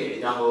က်စိပိတ်အ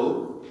ကြောင်းကို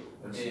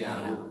မမြင်ရ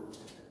ဘူး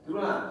။သူက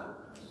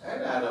အဲ့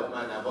ဒါတော့မှ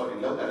န်တာပေါ့ဒီ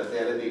လောက်ကတော့ဆ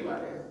ရာလည်းသိပါ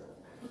တယ်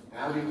။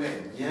ဒါပေမဲ့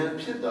ဉာဏ်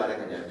ဖြစ်သွားတဲ့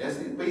ခါကျမျက်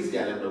စိပိတ်စ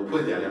ရာလည်းမလိုဖွ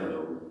င့်စရာလည်းမ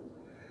လိုဘူး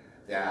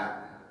။ဆရာ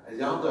အ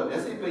ကြောင်းတော့မျ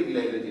က်စိပိတ်ကြည့်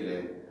လိုက်လို့ကြည့်လေ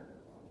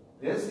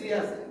မျက်စိက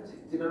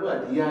ကျွန်တော်တို့က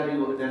ဒီဟာတွေ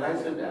ကို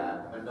analyze လုပ်တာ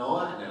မနှောက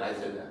analyze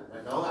လုပ်တာမ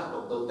နှောကအကု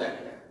န်သုံးသပ်တ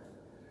ယ်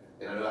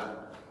ကျွန်တော်တို့က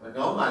မ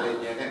နှောမှလည်း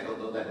ဉာဏ်နဲ့အကုန်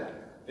သုံးသပ်တာ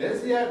မျက်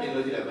စိကမြင်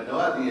လို့ကြည့်လိုက်မနှော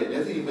ကသိရမျ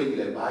က်စိပိတ်ကြည့်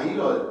လိုက်ဘာကြီး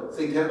တော့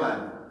စိတ်ထဲ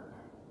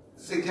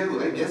ကို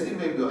အဲ့မျက်စိ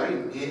မိတ်ကိုအဲ့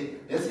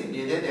မျက်စိမြ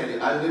င်တဲ့နေရာလေး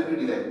အာရုံပြု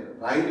ကြည့်လိုက်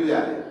ဘာကြီးတွေ့ရ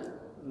လဲ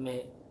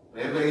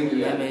မဲတွေ့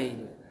ရ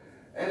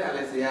အဲ့ဒါလ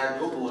ည်းဆရာ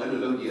ကိုယ်အဲ့လို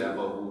လုပ်ကြည့်တာမ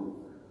ဟုတ်ဘူး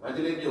မန္တ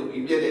လေးမြို့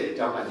ပြီးပြည့်တဲ့အ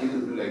ကြောင်းကကျေး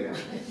ဇူးပြုလိုက်တာ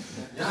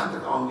ညတ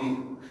ကောင်ကြီး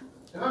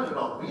ဒါက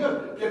တော့ပြီးရ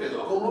ပြည့်တယ်ဆို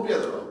အကုန်လုံးပြည့်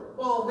တော့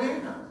ပေါင်မင်း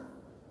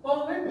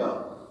တော့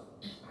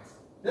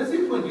လက်စီ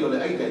ဖွင့်ကြည့်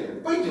လို့အဲ့တိုင်း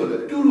ပိတ်ကြ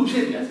လို့အတူတူဖြ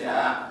စ်နေဆရာ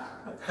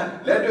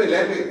လက်တွေ့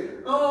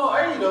အော်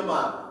အဲ့ဒီတော့မှ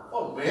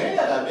မဲရ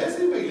တာမျက်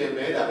စိပိတ်လဲ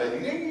မဲတာပဲဒီ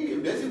နေ့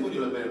မျက်စိဖွင့်ကြ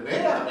ည့်လို့မဲ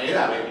တာ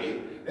ပဲလေ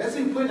မျက်စိ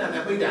ဖွင့်တာ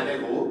နဲ့ပိတ်တာနဲ့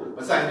ကိုမ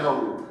ဆိုင်တော့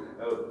ဘူး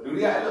လူ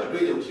တွေကအဲ့လိုအ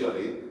တွေ့အကြုံရှိတော့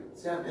လေ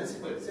ဆရာမျက်စိ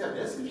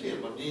ဖြစ်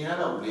မမြင်ရ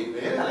တော့ဘူးလေ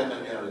မဲတာလည်းမ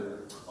မြင်ရ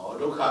တော့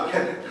ဒုက္ခပဲ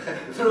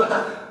သူ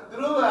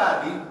တို့က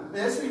ဒီမျ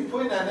က်စိဖွ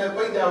င့်တာနဲ့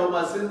ပိတ်တာဟို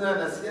မှာစဉ်းစား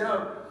နေ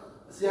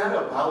ဆရာ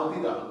တော့ဘာလို့သိ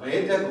တော့မဲ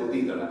တက်ကိုသိ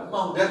တော့လားအ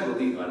မောင်တက်ကို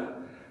သိတော့လား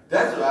ဓာ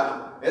တ်ဆိုတာ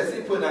မျက်စိ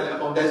ဖွင့်တာလည်းအ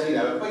မောင်တက်ရှိ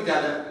တာပဲပိတ်တာ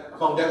လည်းအ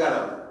မောင်တက်က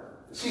တော့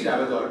ရှိတာ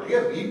ပဲဆိုတော့ဒီက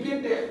ဘီပြစ်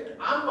တဲ့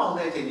အမောင်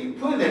တဲ့အချိန်ကြီး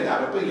ဖွင့်နေတာ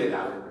ပဲပိတ်နေ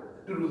တာပဲ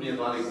တူတူမြင်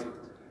သွားလိမ့်မယ်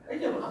အဲ့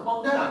ကျတော့အမောင်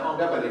တ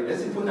က်ပါလေမျက်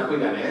စိဖွင့်တာပိ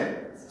တ်တာလည်း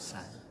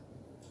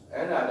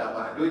အဲ့ဒါတော့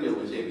မှအတွေ့အကြုံ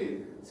ရှိပြီ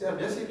ဆရာ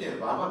မျက်စိပြင်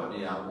ဘာမှမမြ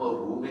င်အောင်မဟုတ်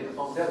ဘူးမင်းအ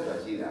မောင်တက်ဆိုတာ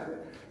ရှိတာပဲ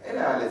အဲ့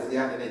ဒါလည်းဆ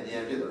ရာနဲ့ဉာ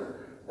ဏ်ဖြစ်သွားတာ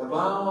တ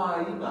ဘာဝ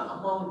ကြီးမှာအ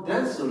မောင်တ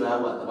က်ဆိုတာ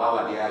ကတဘာဝ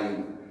တရား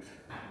ကြီး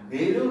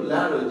နေလို့လာ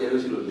လို့ကျ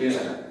လို့ရှိလို့လင်း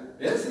လာတာ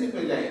မျက်စိ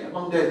ပိတ်လိုက်ရင်အ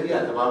မောင်တက်ကြီးက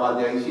တဘာဝတ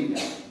ရားကြီးရှိတ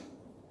ယ်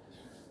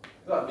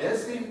သူကမျက်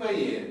စိပိတ်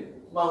ရင်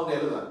မောင်တယ်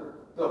လို့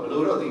သူကဘ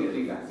လို့တော့သိတ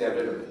ယ်လားဆရာ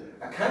ပြောတယ်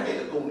အခန်းထဲ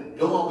အကုန်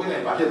လုံးအောင်ပိတ်လို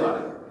က်ဘာဖြစ်သွား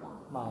လဲ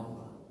မောင်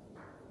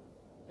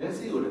မျက်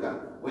စိကိုတက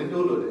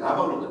window လို့တကား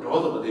ပေါက်လို့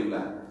တော့ဆိုမသိဘူး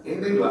လားအင်္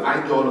ဂလိပ်လို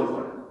eye door လို့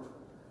ခေါ်တာ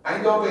eye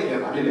door ပိတ်ရင်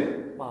ဘာဖြစ်လဲ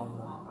မောင်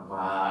အမ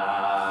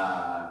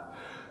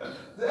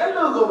အဲ့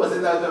လိုကိုမစ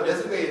တာတော့မျက်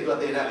စိပိတ်ရင်သူ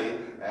တင်တာလေ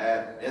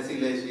မျက်စိ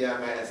လည်းရှိရ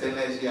မယ်အစင်းလ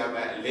ည်းရှိရမ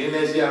ယ်အလင်းလ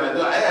ည်းရှိရမယ်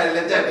သူအဲ့ဒါလ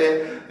ည်းတက်တယ်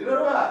ဒီလို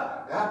တော့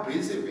ဒါ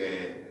basic ပဲ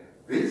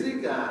basic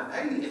က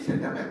အဲ့ဒီအချက်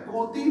တည်းပဲ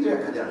ကိုသိတဲ့အ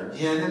ခါကျတော့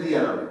ဉာဏ်နဲ့သိရ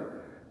တော့တယ်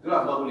သူက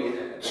မဟုတ်လေ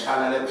ခါ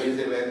လာလည်း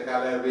basic ပဲခါ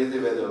လာလည်း basic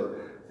ပဲဆို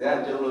ဆရာ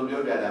ကျုံလို့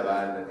ပြောပြတာပါ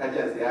ခါကျ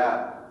ဆရာ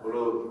ဘ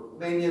လို့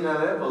နေနေတာ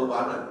လည်းမဟုတ်ပါ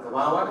ဘူး။သ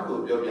ဘာဝတစ်ခု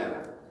ပြောပြ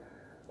တာ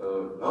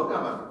။လောက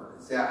မှာ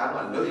ဆရာအား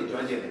လုံးလွတ်ရင်ကျွ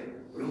မ်းကျင်တယ်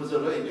။ဘယ်လိုမှဆို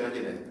လွတ်ရင်ကျွမ်းကျ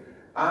င်တယ်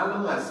။အား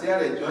လုံးကဆရာ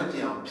ရဲ့ကျွမ်းကျ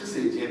င်အောင်ဖြစ်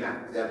စေခြင်းတာ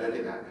ဆရာပြော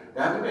နေတာ။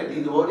ဒါပေမဲ့ဒီ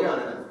သဘောတရား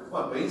နဲ့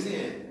ဟိုဘိန်းစ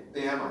င်တ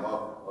င်ရမှာပေါ့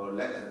ဟို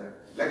လက်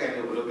ကင်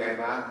လို့ဘယ်လိုကင်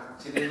ပါ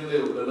ချင်းချင်း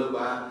လေးကိုဘယ်လိုလုပ်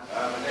ပါ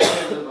မနေ့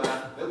ကလုပ်ပါ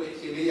လုပ်ပြီး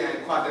ချင်းလေးရရင်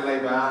ခွာတက်လို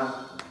က်ပါ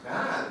ဒါ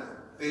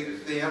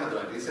တင်ရမှာ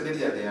တော့ဒီစနစ်တ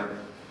ရားတင်ရမ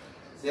ယ်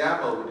ဆရာ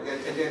ပေါ့တကယ်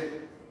ချက်ချင်း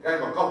အဲ့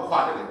တော့ကောက်ခွာ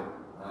တယ်လေ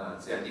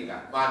ဆရာကြီးက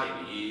ပါနေ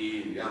ပြီ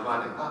ဒီကပါ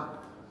နေဟာ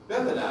ပြ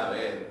ဿနာ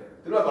ပဲ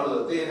သူတို့ကဘာ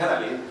လို့တင်ထားတာ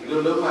လေဒီလို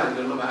လုံးမအဲ့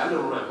လိုလုံးပါ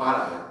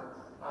တာပဲ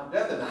ပြ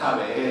ဿနာ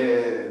ပဲ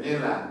မြင်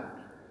လား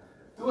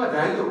သူက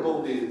ဓာတ်ရုပ်ပုံ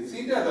တွေ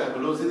စီးတက်တယ်ဘ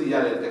လို့စီးစီရ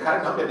တယ်တခါ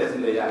နောက်ပြတက်စီ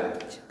လဲရတယ်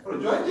ဟို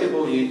ကြွားကျင်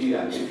ဖို့ရေးကြည့်ရတ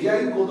ယ်ဒီအရ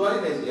င်ကိုသွားနေ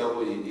တဲ့စီရောက်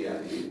ဖို့ရေးကြည့်ရ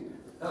တယ်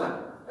ဟုတ်လား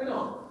အဲ့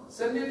တော့စ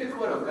နေတစ်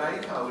ခုတော့ကို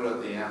င်းခါပြီးတော့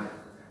တင်ရမယ်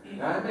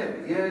ဒါနဲ့တ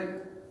ကယ်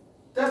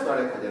တက်သွား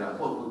တဲ့ခါကျတော့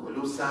ဟုတ်ဘူးဘ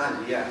လို့စား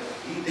ရရ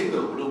ဒီဒိတ်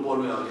ကိုဘလို့ပေါ်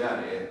လွင်အောင်ရ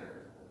တယ်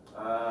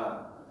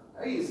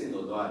အဲ့ဒီအစင်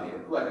ကိုသွားတယ်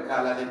သူကတခါ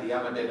လာတဲ့တ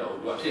ရားမတက်တော့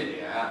ဘူးသူကဖြစ်နေ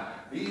တာ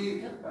ဒီ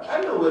အဲ့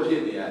လိုပဲဖြ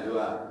စ်နေတာသူ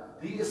က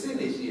ဒီအစင်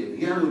နေရှိရဒီ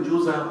အလို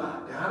ကြိုးစားပါ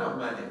ဒါတော့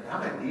မှန်တယ်ဒါ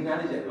မှဒီနား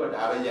လေးကျသူက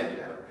ဒါပဲရက်နေ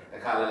တာတ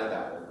ခါလာ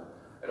တာ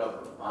အဲ့တော့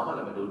ဘာမှလ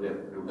ည်းမလုပ်တဲ့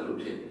လူအဲ့လို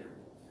ဖြစ်နေတာ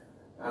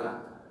ဟုတ်လား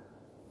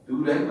လူ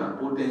တိုင်းမှာ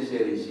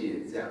potential တွေရှိတ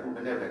ယ်ဆရာကမ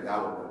နေ့ကကား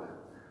ပေါ်လာ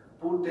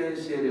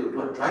potential တွေ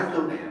ကို drive လု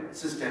ပ်နေရ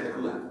system တ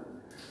ခုက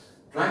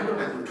drive လုပ်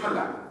နေသူထွက်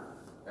လာဟု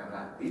တ်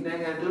လားဒီနို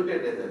င်ငံတိုးတက်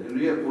တဲ့ဆိုလူ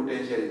တွေရဲ့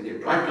potential တွေ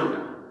drive လုပ်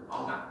တာဟု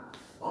တ်လား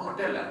ဘာမှ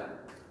တက်လာ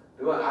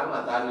သူကအား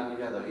လုံးသားလူကြီး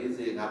များဆိုအေး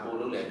စေးငါပို့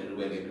လို့လည်းလူ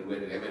ပဲလေလူပဲ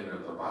တကယ်ပဲ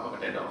လို့ဆိုဘာမှမ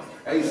တက်တော့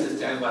အဲ့ဒီ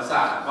system ကစ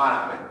တာမှား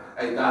တာပဲ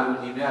အဲ့သားလူ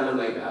ကြီးများလုပ်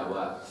လိုက်တာက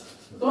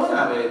တော့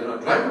တာပဲကျွန်တော်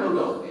drive လုပ်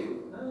တော့လေ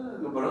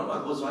ဘရောမှာ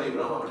ကိုယ်စွမ်းရဘ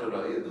ရောမှာမထုတ်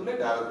တော့သူလည်း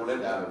ဒါပဲကိုလ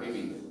ည်းဒါပဲပြီး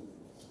ပြီ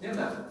ည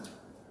နာ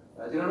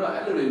ကျွန်တော်တို့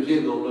အဲ့လိုတွေဖြစ်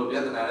ကုန်လို့ပြ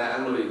ဿနာလည်း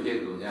အဲ့လိုတွေဖြစ်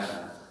ကုန်ကြတာ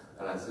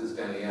ဟုတ်လား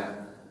system တွေက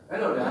အဲ့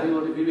တော့ဒါတွေ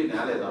ကိုတဖြည်းဖြည်း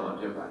နားလည်သွားမှာ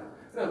ဖြစ်ပါတယ်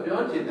အဲ့တော့ပြော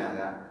ချင်တာ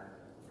က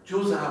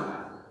ကြိုးစားပါ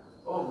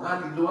ဩငါ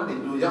ဒီလိုကနေ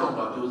လူရအောင်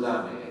တော့ကြိုးစား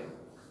မယ်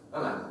ဟု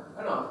တ်လား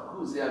အဲ့တော့အ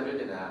ခုဆရာပြော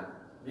ချင်တာ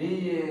မင်း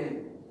ရဲ့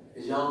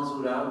အယောင်ဆို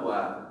တာက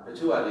တ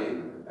ချို့ကလေ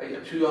အဲ့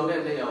အဖြူရောင်နဲ့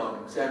လက်ရောင်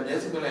ဆရာမျက်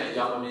စိမလဲအ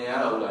ယောင်မမြင်ရ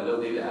တော့ဘူးလားလုပ်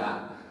သေးတာ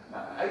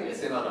အဲ့ဒီအ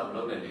စင်းတော့မ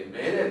လုပ်နဲ့လေ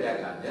မဲတဲ့တက်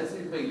ကမျက်စိ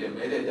ပိတ်လေ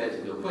မဲတဲ့တက်ရှိ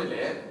လို့ဖွင့်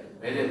လေ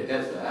မဲတဲ့တ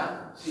က်ဆိုတာ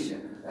ရှိတ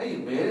ယ်အဲ့ဒီ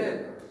မဲ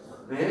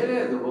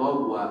တဲ့သဘောက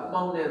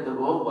မှောင်တဲ့သ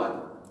ဘောက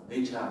နေ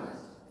ချမယ်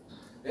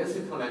လက်စ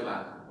စ်ဖွင့်လိုက်မှ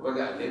ဘက်က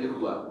အလင်းတစ်ခု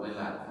ကဝင်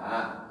လာတာ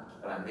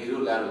အဲ့ဒါနေ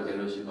လို့လာလို့ကျ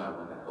လို့ရှိမှဝ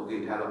င်လာโอเค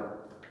ထား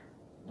တော့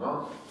နော်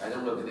အဲကြော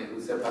င့်လို့ဒီနေ့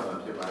ဦးဆက်ဖတ်မှာ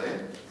ဖြစ်ပါတယ်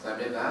စာ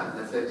မျက်နှာ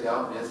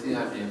26မျက်စိ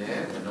အမြင်နဲ့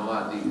မနော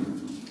အတိ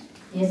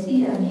မျက်စိ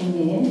အမြင်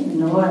နဲ့မ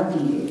နောအ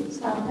တိ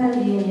စာဖတ်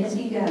လျင်မျက်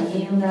စိကမြ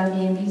င်သာမြ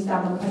င်ပြီးစာ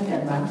မဖတ်တ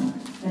တ်ပါ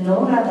မနော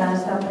ကသာ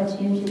စာဖတ်ခြ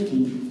င်းဖြစ်သ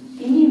ည်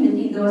မိမိမ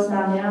သိသောစာ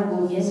များ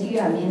ကိုမျက်စိက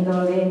မြင်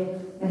တော်လဲ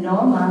မနော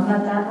မှာမှ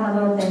တ်သားထား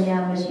သောတ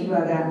ရားမရှိ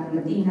ပါကမ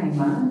သိနိုင်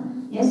ပါ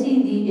မျက်စိ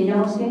သည်အယော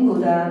င်ဆင်းကို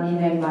သာမြင်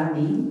နိုင်ပါသ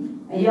ည်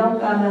အယောင်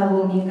ကာမ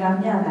ကိုမြင်က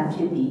မျှတာဖြ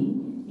စ်သည်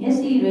မျက်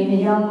စိတွင်အ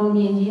ယောင်ကို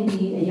မြင်ခြင်းသ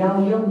ည်အယောင်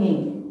ရုပ်နှ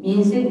င့်မြ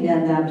င်စိတ်ဉာ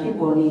ဏ်သာဖြစ်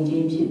ပေါ်နေခြ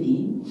င်းဖြစ်သ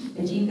ည်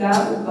အကြည်ကား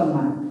ဥပ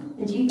မာ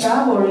အကြည်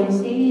ကားပေါ်တွင်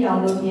စေးရောင်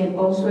တို့ဖြင့်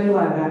ပုံဆွဲ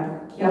ပါက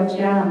ယော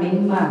က်ျားမိ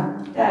န်းမ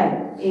တိုက်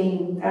အိမ်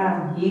ကား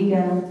ရေက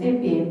န်တစ်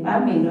ပင်ပ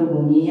န်းပင်တို့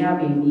ကိုမြင်ရ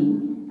ပေမည်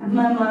အ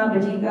မှန်မှာပ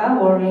ကြည်ကား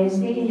ပေါ်တွင်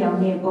စေးရောင်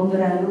နှင့်ပုံသ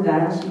ဏ္ဍာန်တို့သာ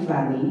ရှိပါ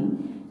သည်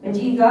ပ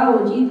ကြည်ကား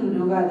ကိုကြည့်သူ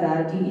တို့ကသာ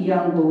ဒီအယော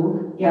င်ကို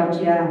ယော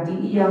က်ျားဒီ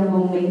အယောင်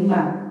ကိုမိန်းမ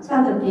စ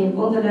သဖြင့်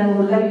ပုံသဏ္ဍာန်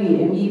ကိုလိုက်၍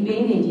အမည်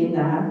ပေးနေခြင်း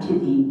သာဖြစ်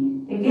သည်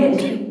တကယ်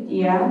ရှိတ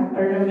ရားပ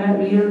ရမတ်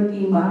ရီယ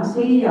တီမှာ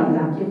စေးရောင်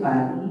သာဖြစ်ပါ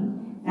သည်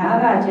နား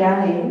ကကြား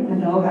ရင်မ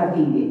နောက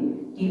သိတယ်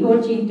ဒီလို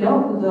ကြည့်တော့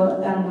ဟူသောအ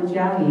တန်ကို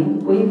ကြားရင်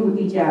ကိုယ်ဟု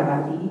သိကြပါ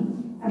သည်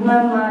အမှ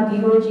န်မှာဒီ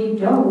လိုကြည့်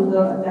တော့ဟူ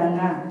သောအတန်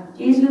က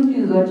ကျေးဇူး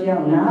ပြုသောကြော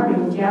င့်နားတွ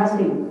င်ကြား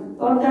စိတ်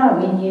သောတာ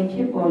ဝိညာဉ်ဖြ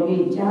စ်ပေါ်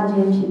၍ကြားခြ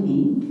င်းဖြစ်သ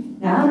ည်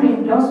နားတွင်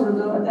တော့ဆို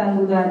သောအတန်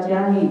ကိုသာ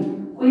ကြား၍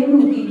ကိုယ်ဟု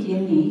သိခြ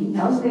င်းသည်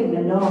နောက်စိတ်မ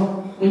နော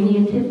ဝိညာ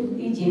ဉ်ဖြစ်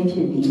သိခြင်းဖြ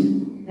စ်သည်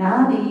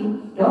နားသည်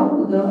တော့ဟူ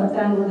သောအတ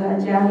န်ကိုသာ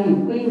ကြား၍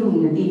ကိုယ်ဟု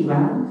မသိ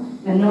ပါ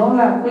မနောက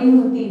ကိုယ်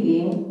ဟုသိရ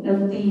င်နှ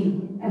သိ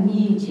အမိ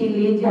ခြေ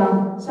လေးကြောင့်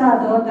စ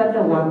သောတတ္တ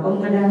ဝါပုံ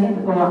သဏ္ဍာန်နှင့်တ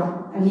ကွ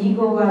အမိ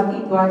ကိုကသိ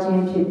သွားခြ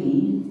င်းဖြစ်သ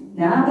ည်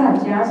နားက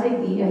ကြားစိတ်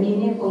သည်အမိ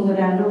နှင့်ပုံသဏ္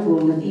ဍာန်တို့ကို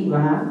မသိ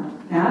ပါ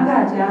နားက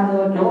ကြား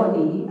သောတော့သ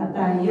ည်အတ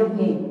န်ရုပ်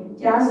နှင့်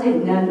ကြားစိတ်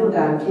ဉာဏ်တို့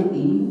သာဖြစ်သ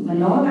ည်မ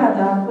နောက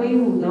သာခွေး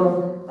ဟုသော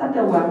တတ္တ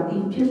ဝါသ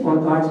ည်ဖြစ်ပေါ်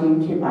သွားခြင်း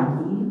ဖြစ်ပါသ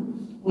ည်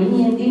ဝိ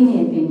ညာဉ်သိနှ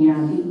င့်ပညာ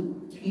သည်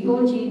ဒီကို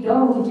ကြည်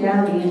တော့ဟု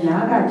ကြားသည်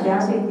နားက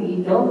ကြားစိတ်သည်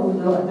တော့ဟု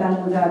သောအတန်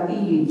ကိုသာသိ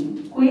၍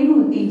ခွေးဟု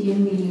သိခြ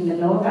င်းသည်မ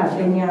နောကပ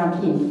ညာ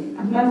ဖြင့်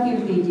အမှတ်ပြု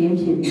သိခြင်း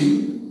ဖြစ်သည်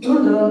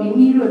သို့သောမိ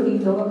မိတို့သိ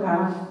သောအခါ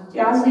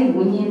ကြားစိတ်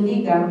ဝိညာဉ်သိ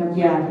ကမပြဋ္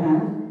ဌာ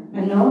န်းမ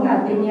နောက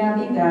ပညာ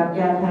သိတာပြ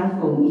ဋ္ဌာန်း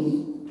ကုန်၏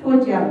ထို့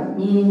ကြောင့်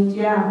မြင်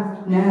ကြား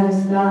နာ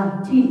စာ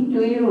ထိ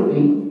တွေးတို့တွ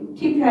င်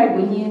ဖြစ်ခိုက်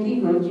ဝိညာဉ်သိ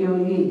ကိုကြုံ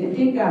၍အ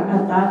တိတ်ကမှ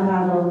တ်သား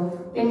ထားသော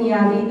ပညာ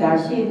သိတာ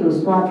ရှေ့သို့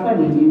စွာထွက်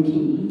နေခြင်းဖြ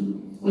စ်၏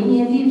ဝိ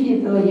ညာဉ်သိဖြစ်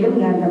သောယုံ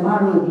နာဓမ္မ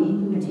တို့သည်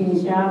မထင်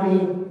ရှားပေ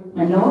မ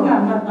နောက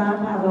မှတ်သား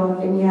ထားသော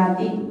ပညာ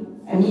သိ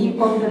အမိ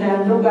ပုံသဏ္ဍာန်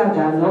တို့က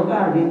သာလောက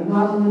တွင်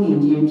နှွားမှုနေ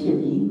ခြင်းဖြစ်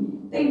ပြီး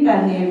တိတ်ပံ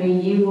နေပင်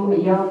ရေကိုအ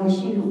ယောင်မ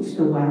ရှိလို့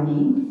ဆိုပါသ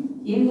ည်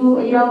ရေကို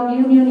အယောင်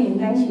မျိုးမျိုးနဲ့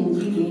နှိုင်းယှဉ်ကြ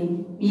ည့်ရင်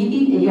မြည်သ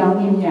ည့်အယောင်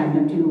နှင့်မျှမ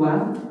တူပါ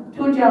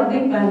ထို့ကြောင့်တိ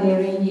တ်ပံနေ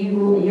ပင်ရေ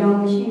ကိုအယောင်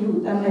မရှိလို့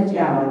သတ်မှတ်ကြ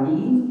ပါသ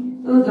ည်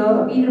သို့သော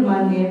အပိဓမ္မာ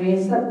နေပင်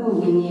စက္ကု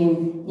ဝိညာဉ်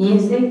မြင်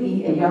စိတ်သည်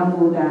အယောင်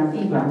ကိုသာ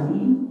သိပါသ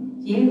ည်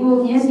ရေကို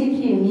မျက်စိ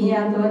ဖြင့်မြင်ရ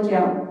သော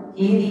ကြောင့်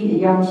ရေသည်အ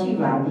ယောင်ရှိ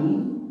ပါသည်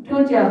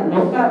ထို့ကြောင့်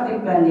လောကတိ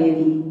တ်ပံနေ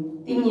သည်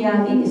တင်ညာ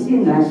သည့်အစ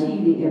ဉ်သာရှိ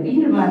၍အပိ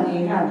ဓမ္မာနေ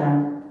ကသာ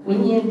ဝိ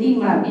ညာဉ်တိ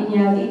မှပ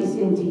ညာသည့်အစ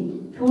ဉ်ထိ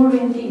ထိုးရ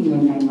င်းသိမြ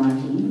င်နိုင်ပါ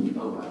သည်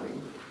ဟုတ်ပါပြီ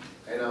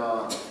အဲ့တော့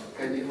ခ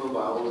က်ကြီးမဟုတ်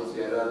ပါဘူးဆ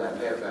ရာတော်ကလက်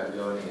ပတ်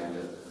ပြောနေရ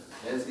လို့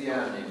လက်စီရ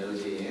မြင်လို့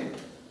ရှိရင်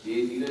ရေ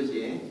ကြည့်လို့ရှိ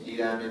ရင်ကြည်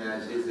ရာမျက်နှာ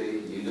ရှိစိတ်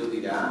ရေလို့သိ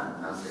တာ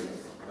နောက်စိတ်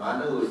နွား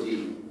လို့ကြ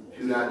ည့်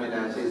ဖြူရာမျက်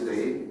နှာရှိစိ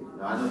တ်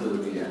နွားလို့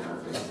သိတာနောက်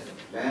စိတ်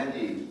လမ်းကြ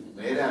ည့်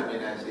မဲရာမျ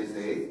က်နှာရှိ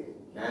စိတ်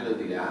လမ်းလို့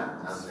သိတာ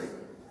နောက်စိတ်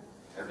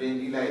အပြင်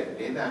ကြည့်လိုက်လ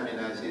င်းတာမျက်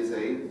နှာရှိ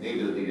စိတ်နေ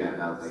လို့သိတာ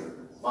နောက်စိတ်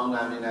ပေါင်း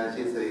တာမျက်နှာ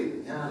ရှိစိတ်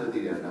ညာလို့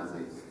သိတာနောက်စိ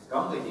တ်ကော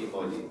င်းကင်ကြီး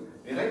ပေါ်ကြည့်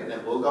မြင်လိုက်တဲ့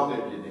ဘိုးကောင်းက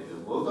င်ဖြစ်နေ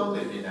လို့ဘိုးကောင်းက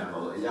င်မြင်တာမဟု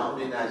တ်အယောင်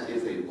မျက်နှာရှိ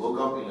စိတ်ဘိုး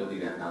ကောင်းကင်လို့သိ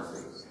တာနောက်စိ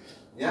တ်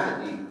ည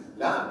ကြည့်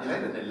လာမြင်လို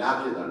က်တဲ့လာ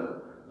ဖြစ်သွားလို့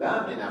လာ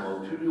မြင်တာမဟုတ်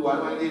ဖြူဖြူဝို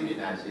င်းဝိုင်းလေးမြင်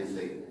တာရှိ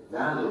စိတ်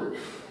လာလို့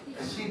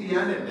အရှိတ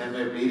ရားနဲ့နာမ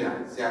ည်ပေးတာ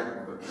ဆရာ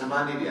သ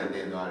မားလေးတွေကတ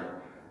င်သွားတယ်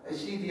အ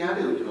ရှိတရား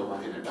တွေကိုကျွန်တော်ဘာ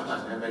ဖြစ်လဲတော့နာ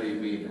မည်လေး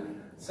ပေးတာ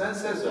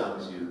sunset ဆိုတာမ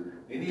ရှိ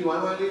ဘူးဒီဝို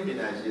င်းဝိုင်းလေးမြင်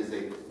တာရှိစိ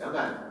တ်တော့က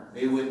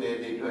နေဝင်နေ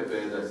နေထွက်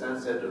ဆို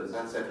sunset တို့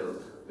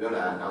ပြော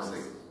တာနောက်စိ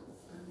တ်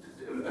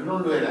အ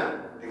လုံးလွဲတာ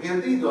တကယ်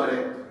သိသွား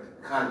တဲ့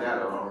ခါကြ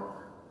တော့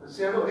ဆ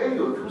ရာတို့အဲ့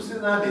လိုထူးဆ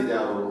န်းနေကြ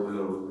ဘူးဘယ်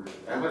လို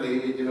အဲ့မလေး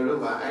ကျွန်တော်တို့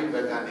ကအဲ့ဘ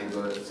က်ကနေ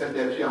တော့ဆက်တ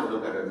က်ဖြစ်အောင်လု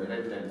ပ်ကြတယ်မြင်လို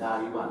က်တဲ့ဒါ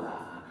ကြီးပါ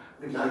လား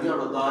ဒီဒါကြီး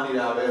တော့သားနေ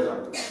တာပဲဆို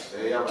ဘ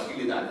ယ်ရောက်ကိ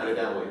လေသာခရ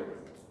တဲ့ဝဲ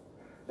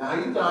ဒါ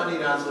ကြီးသားနေ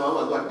တာဆိုတော့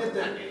သူကတက်တ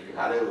က်နေဒီ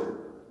ခါလေးကို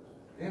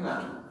ဟင်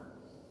လား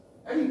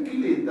အဲ့ဒီကိ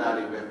လေသာ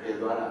တွေပဲဖယ်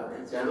သွားတာပဲ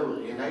ဆရာတို့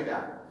ရင်လိုက်တာ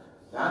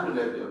ဒါတို့လ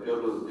ည်း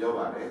ပြော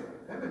ပါတယ်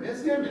ဒါပေမဲ့မျက်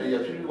စိရမြင်ရ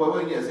ဖြူဖြူဝိုင်း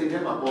ဝိုင်းကြီးစိတ်ထဲ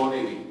မှာပေါ်နေ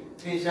ပြီ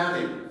ထင်ရှား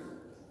နေပြီ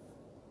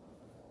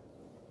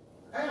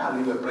အဲ့ဒါ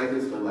လေးပဲ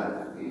practice လုပ်ရ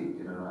တာလေ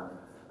ကျွန်တော်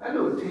ကအဲ့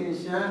လိုထင်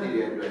ရှားနေ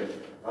တဲ့အတွက်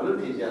ဘာလို့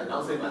ထင်ရှားနော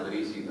က်စိတ်မှာသ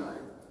တိရှိသွားတ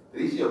ယ်သ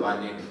တိရှိတော့ဘာ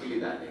နေကိလေ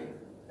သာနေ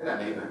အဲ့ဒါ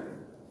နိဗ္ဗာန်လေ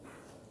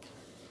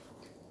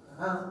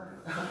ဟာ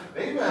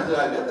နိဗ္ဗာန်ဆို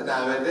တာတဏှာ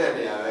ပဲတဲ့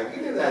နေရာပဲကိ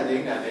လေသာချ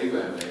င်းကနိဗ္ဗာ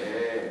န်ပဲ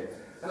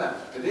ဟုတ်လား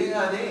တည်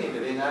ငါနေ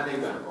တည်ငါနိ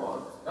ဗ္ဗာန်ပေါ့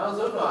နောက်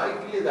ဆုံးတော့အဲ့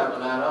ကိလေသာမ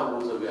နာတော့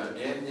ဘူးဆိုပြီးအ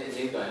မြဲ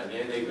နိဗ္ဗာန်အမြဲ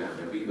နိဗ္ဗာန်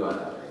ပဲပြီးသွား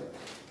တာပဲ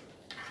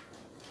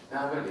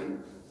ဒါပဲလေ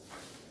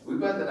ဝိ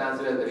ပဿနာ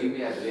ဆိုတဲ့သတိ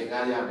မြတ်တွေငါ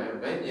ရမယ်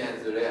မဲ့ဉာဏ်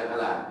ဆိုတဲ့ဟ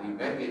လာဒီ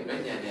မဲ့ဉာ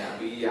ဏ်နဲ့အ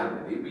ပြီးရမ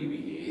ယ်ဒီပြီးပြီ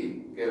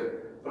ကဲ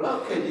ဘလောက်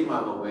ခက်ကြီးမှမ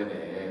ဟုတ်ပဲ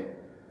နဲ့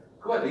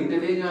ကိုကဒီတ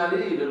ရေငါ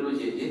လေးလို့လို့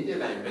ရှိရင်ရင်းကျက်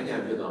လိုက်မဲ့ဉာ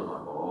ဏ်ဖြစ်သွားမှာ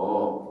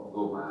ပေါ့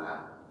ကိုမှ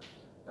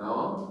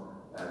နော်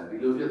ဒီ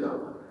လိုဖြစ်သွား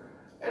မှာ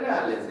အဲ့ဒါ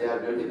လည်းဆရာ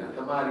ပြောနေတာသ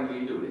မာဓိ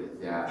လေးလို့လေ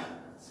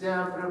ဆရာ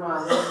ပရမ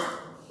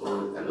ဟို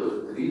အဲ့လို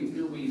သတိ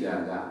ပြုမိတာ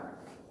က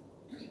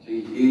ဒီ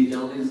ရေ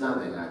ချောင်းလေးစ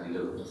တဲ့ကဒီ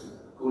လို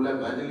ကိုလည်း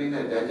မန္တလေး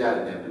နဲ့ကြားကြတ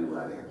ယ်နဲ့တူ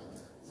ပါတယ်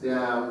ဆ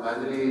ရာမန္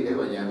တလေးရဲ့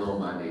ရန်ကုန်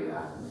မှာနေ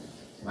တာ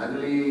မန္တ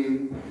လေး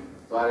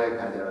သွားတဲ့အ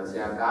ခါကျတော့ဆ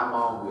ရာကား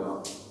မောင်းပြီး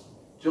တော့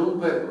ကျုံး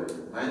ဘက်ကို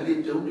မန္တလေး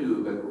ကျုံးပြူ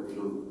ဘက်ကိုဒီ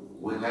လို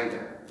ဝင်လိုက်တ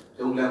ယ်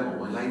ကျုံးလမ်းကို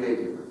ဝင်လိုက်တဲ့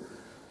ချိန်မှာ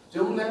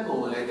ကျုံးလမ်းကို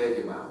ဝင်လိုက်တဲ့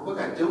ချိန်မှာဟိုဘ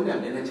က်ကကျုံးတယ်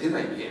နည်းနည်းချင်း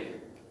ဆိုင်ဖြစ်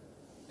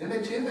တယ်နည်းန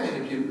ည်းချင်းဆိုင်ဖြ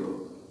စ်ပြီးတော့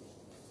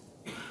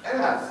အဲ့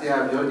ဒါဆရာ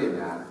ပြောနေ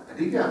တာအ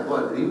ဓိကကို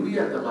ကသတိဝိ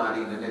ရိယသမာ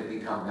ဓိနဲ့တီ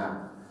ထောင်တာ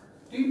တော့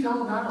ဒီ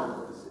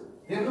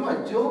တော့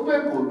ကျုံးဘ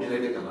က်ကိုမြင်လို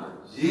က်တဲ့ကမှာ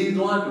ရေ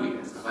သွားတွေ့တ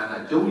ယ်အမှန်က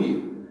ကျုံးရေ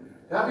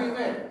ဒါပေ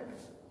မဲ့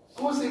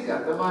ကိုယ်စိတ်က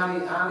တမာရီ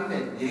အားလေး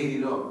နဲ့ငြိမ်နေ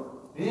တော့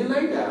မြင်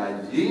လိုက်တာ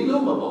ရေ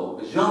လို့မပေါ့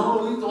အယောင်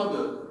လေးတော့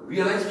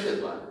realize ဖြစ်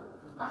သွားတယ်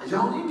အ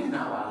ယောင်ကြီးမြင်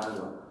တာပါလားဆို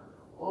တော့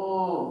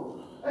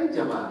အဲ့ကြ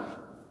မှာ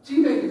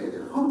ကြီးလိုက်တယ်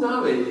ဟုတ်သား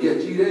ပဲရေ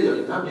ကြီးတဲ့ရော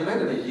ငါမြင်လိုက်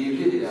တယ်ရေ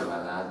ဖြစ်နေတာပါ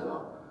လားဆို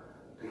တော့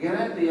တကယ်လ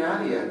ည်းတရား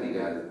တွေကသိ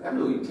တာအဲ့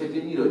လိုချက်ချ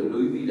င်းကြီးတော့ဒီ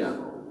လိုကြီးသိတာမ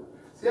ဟုတ်ဘူး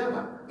ဆရာမ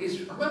is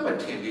အမှန်မှ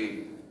ထင်တယ်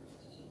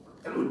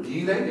အဲ့လို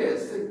ကြီးလိုက်တဲ့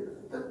စိတ်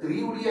သတိ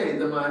ဝိရိယရဲ့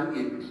တမာ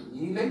ရီ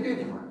ကြီးလိုက်တဲ့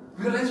နေမှာ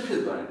realize ဖြ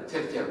စ်သွားတယ်တ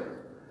စ်ချက်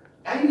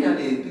အဲ့ဒီက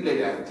နေသိလိုက်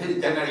တာ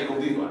ဂျန်နာရီကုန်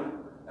ပြီးသွား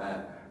တာ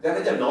ဂျန်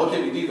နာကျတော့ဖြ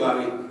စ်ပြီးပြီးသွား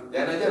ပြီဂျ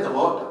န်နာကျသ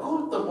ဘော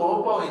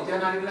ပေါက်ရင်ဂျန်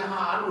နာရီလည်းဟာ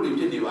အဲ့လိုတွေ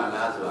ဖြစ်နေပါ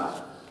လားဆိုတာ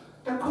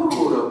တခု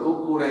ခုတော့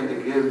ကိုယ်တိုင်တ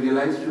ကယ်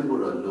realize ဖြစ်ဖို့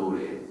တော့လိုတ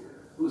ယ်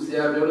ခုဆ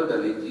ရာပြောလို့တ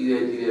ည်းကြီးတ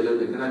ယ်လို့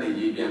ခဏနေ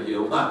ရေးပြန်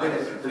ပြောပါပဲသ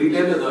တိ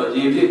လဲပြတော့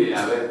ရေးဖြစ်နေ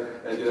တာပဲ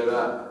ဒီလိုက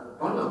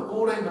ဘာလို့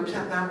ကိုယ်တိုင်မဖြ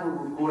တ်တမ်းဘူး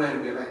ကိုယ်တိုင်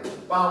realize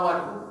power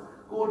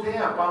ကိုယ်ထဲ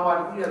က power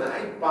တခုရတဲ့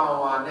အဲ့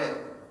power နဲ့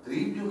သတိ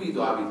ပြုပြီး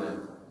သွားပြီ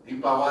ဒီ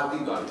ပါဝါတိ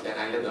တော်ကျန်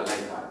တိုင်းလည်းတော့လို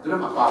က်တာသူ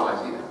တို့မှာပါဝါ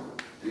ရှိတာ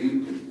ဒီ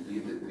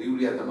ဥ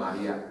ရိယသမာ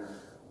ဓိက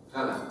ဟု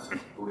တ်လား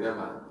ကိုရ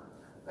မှာ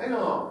အဲ့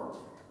တော့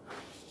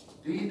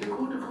ဒီတစ်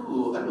ခု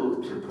ကိုအဲ့လို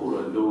ဖြစ်ဖို့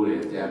တော့လိုတ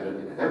ယ်ဆရာပြော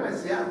နေတာဒါပေမဲ့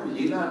ဆရာက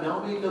ရေလာမြော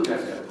င်းပြီးလောက်ရ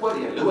တယ်အဖွဲ့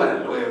တွေကလောက်ရတ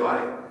ယ်လွယ်သွား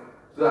တယ်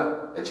သူက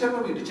တစ်ချက်မ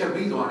ပြီးတစ်ချက်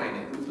ပြီးသွားနိုင်တ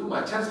ယ်သူမှ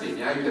chance တွေအ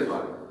များကြီးဖြစ်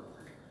သွားတယ်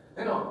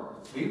အဲ့တော့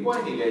ဒီ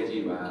point တွေလည်းကြ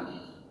ည့်ပါ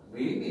မ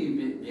င်းဒီ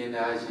မြင်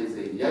တာရှိ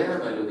စိတ်ရရ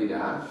မယ်လို့သိ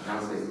တာနော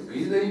က်စိတ်ဒီ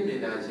စိတ်မြင်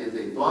တာရှိ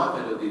စိတ်သွားမ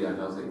ယ်လို့သိတာ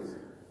နောက်စိတ်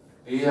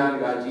ဒီဟာ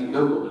ကကြီး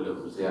လုပ်ဖို့မလုပ်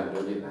ဘူးဆရာ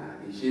ပြောနေတာ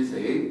ဒီရှင်းစိ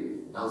တ်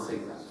နောက်စိ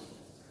တ်က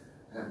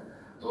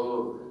ဟို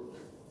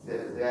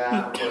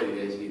Saya boleh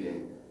dia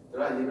sini.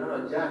 Terus jadi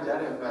orang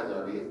jangan apa tu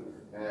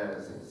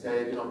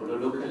saya tu belum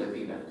lokal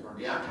lagi lah. Cuma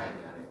dia thay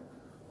ni.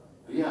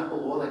 Dia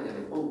orang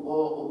ni,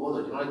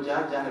 orang tu orang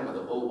jangan apa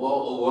tu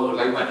orang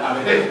lain macam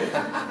ni.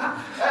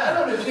 Ada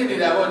ni sini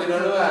dah orang ni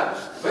orang.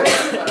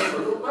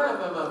 Betul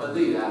apa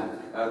mesti lah.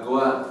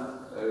 Gua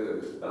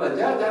kalau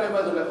jangan apa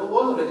tu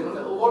orang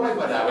lain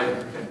macam ni.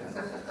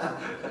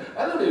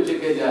 Ada ni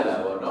cakap jalan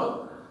orang.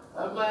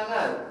 Apa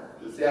kan?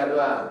 Saya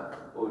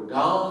tu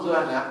down tu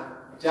ada.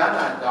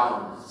 Jangan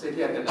down,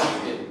 setiap kenal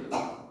ni.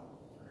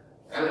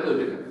 Kalau tu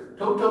cakap,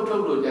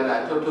 thuk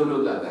jalan, thuk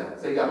jalan,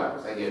 saya apa?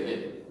 Saya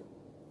ni.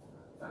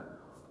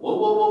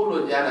 Wo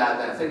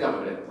jalan, saya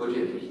apa? Kau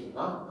jadi.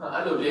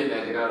 Kalau dia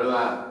ni kalau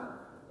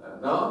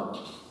no,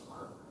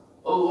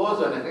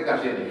 so nak kau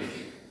jadi.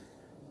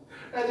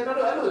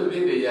 Kalau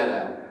dia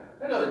jalan,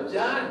 kalau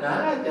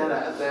jangan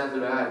jalan, saya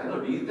sudah,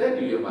 kalau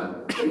dia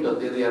mana, itu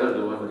dia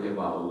orang macam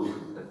bau.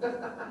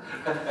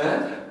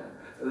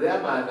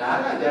 Dia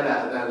mana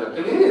jalan tu,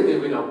 kelihatan dia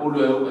punya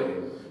pulau apa?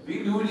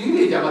 Di luji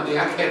dia jangan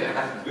dia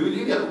kena,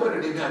 luji dia pun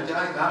dia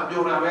jangan kau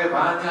jual apa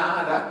banyak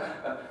ada.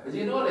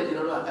 Jadi orang,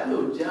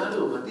 kalau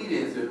jalan mati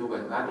dia suruh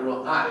buat,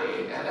 kalau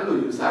ada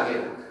usaha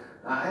kita,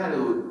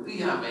 ada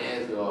tiap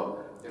mes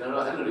so,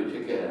 kalau dia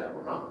cekera,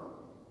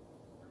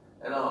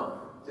 kalau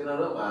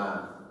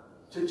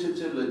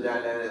cuci lu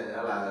jalan,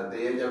 ala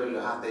dia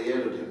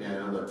lu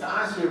timnya tu,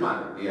 tak sih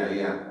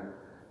dia.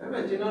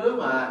 Tapi kalau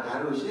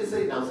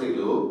saya nak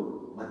selu.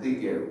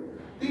 Mati ke?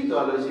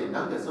 Tiada orang sih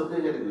nak sesuatu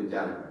jadi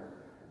gujar.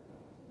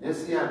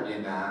 Nasihat ni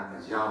nak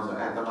jauh so,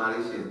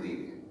 tamari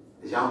sendiri.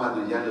 Jauh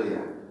matu jalan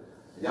ya.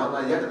 Jauh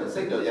matu jalan tu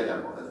sekejap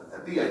jalan pun.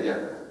 Tiada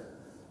jalan.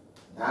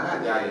 Nara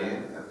jalan,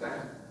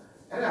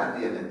 ada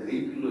dia nak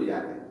triple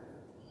jalan.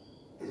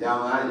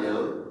 Jauh aja,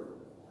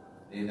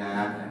 ni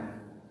nak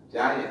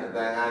jalan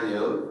tengah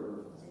aja.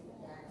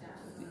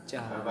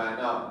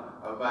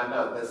 Apa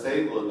nak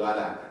tersebut tu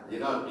ada.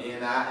 Jika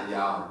mina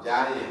yang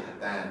jaya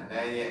dan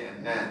naya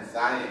nan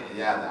saya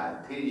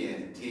ada tiada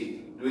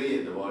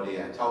dua dua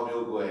dia cakap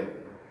gue.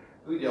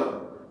 Kujo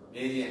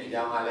mina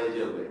yang ada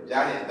juga,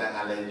 jaya dan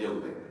ada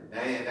juga,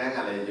 naya dan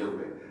ada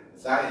juga,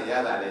 saya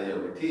ada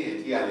juga,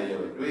 tiada ada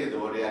juga,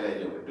 dua dia ada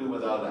juga, tu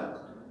betul tak?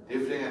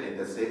 Different ni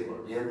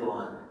tersebut dia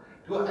tuan.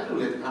 Tu ada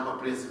lihat nama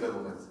prinsip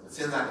aku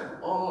senang.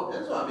 Oh,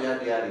 that's why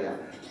dia.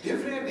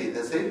 Different ni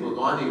tersebut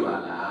tuan ni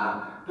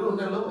wala. Tu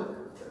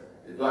kalau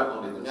itu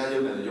aku ni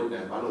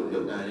yoga, baru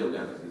yoga.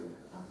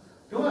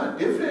 Cuma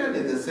different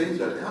in the sense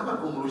that kamu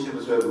pengurusi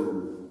bersuara.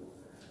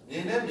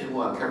 Ini ni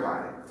muak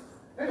kebar.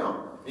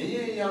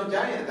 Ini yang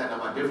jaya tak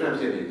nama different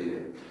sini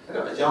dia.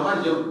 Jangan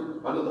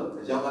baru tu,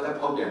 jangan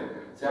ada problem.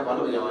 Saya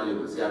baru jangan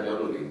saya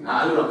baru ni.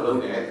 Alu baru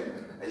ni.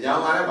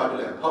 Jangan ada baru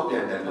ni.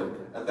 Problem dulu.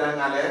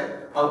 Tengah le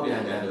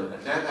problem dulu.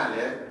 Tengah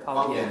le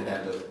problem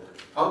dulu.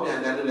 Problem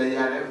dulu le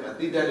ya le,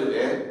 tidak dulu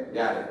le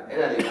ya le.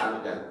 Era dia alu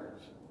dah.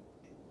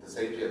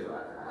 Tersebut tu.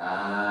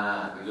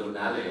 Itu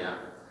nale ya.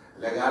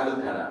 Legal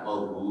cara.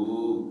 Oh,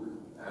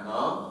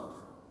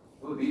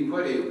 tu di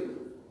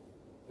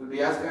tu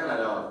dia sekarang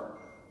ada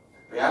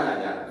biar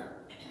aja.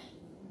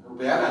 Tu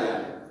biar aja.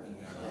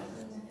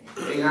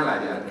 Ingat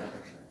aja.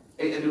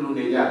 Dulu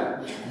ni aja.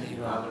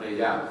 Apa ni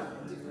aja.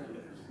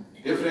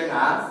 Different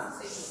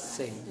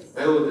Same.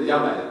 Baru tu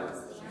jauh aja.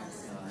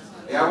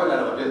 Ya apa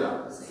dah betul tak?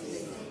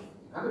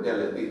 Aku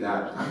jalan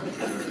tidak.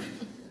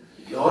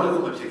 Ya orang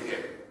tu macam ni.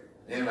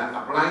 Ni lah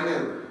apply ni.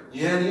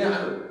 Ni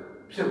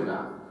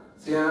siapa?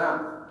 Saya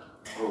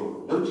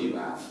logi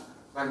bah,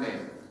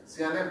 mana?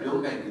 Saya ni biar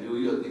nak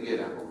diluiyo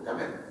tiga dah.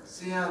 Tapi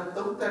saya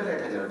tahu tak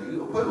ada kerja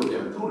di. Apa tu?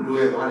 Tu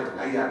luar mana?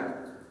 Ayat.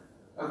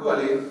 Aku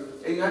ali,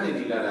 ingat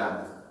ni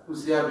dah. Tu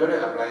saya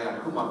biar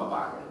apply aku mampu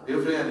apa?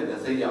 Different ni dah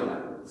saya jauh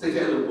lah.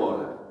 Saya lupa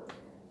lah.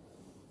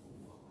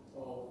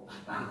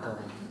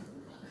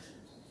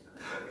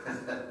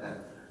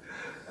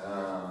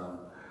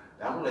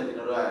 Dah mulai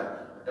jadi orang.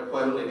 Tapi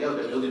kalau dia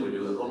udah jadi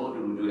baju, kalau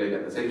dulu dia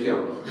kata saya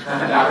siapa?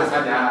 Dah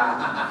saja.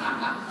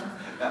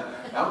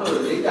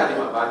 Kamu ni jadi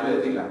baju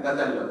itu lah.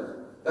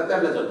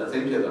 Tata tu saya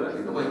siapa orang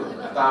itu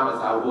macam apa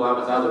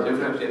sah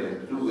different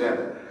sih. Tu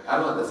kan,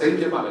 kalau saya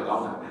siapa macam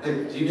kau nak,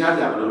 jinya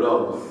aja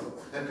belum.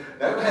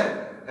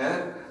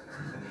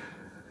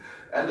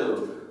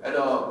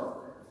 Aduh,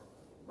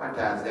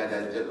 macam saya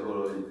ada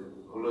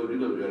kalau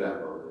dulu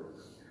berapa,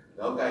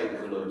 kalau kaya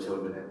kalau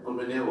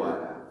coba ni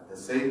wala,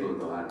 saya tu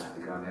ada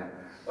di kanan.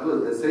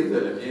 Kalau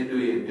tersebut lebih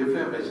dua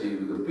different macam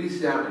itu,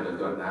 bisa mana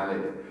tu nala.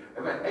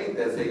 Tapi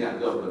tersebut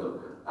tu,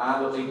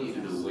 alo ini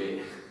itu dua.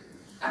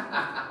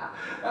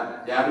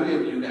 Jadi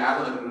you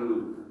alo itu,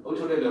 oh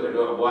sudah dua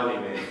dua buat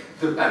ini,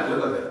 tu tak tu.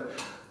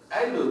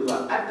 Ayo tu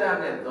ada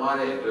ni tu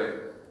ada itu.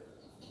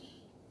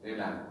 Ni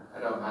lah,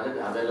 ada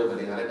ada lo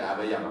mending ada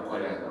yang apa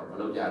yang tu,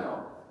 belum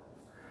jalan.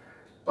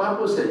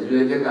 Papu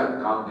sejual jaga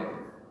kau ni,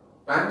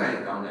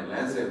 pandai kau ni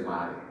langsung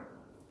mari.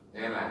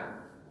 Ni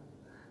lah,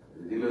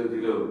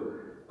 dulu.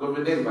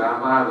 Kemudian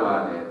bahasa tu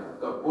ada,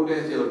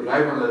 potential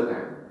driver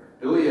lagi.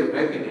 Tu ye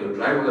back in your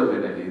driver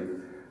lagi ni.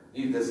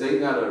 the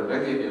same kind of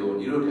baggage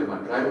you don't have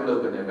a drive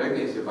look and a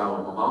baggage about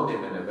a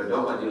mountain and a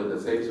pedoma you the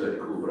same sort of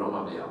cool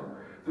Brahma.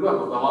 You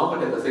have a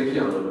mountain at the same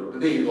time,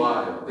 they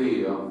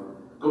are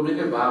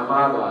committed by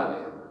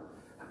Mava.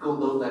 I go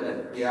those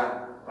that,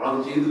 yeah,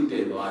 around Jesus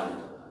did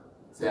one.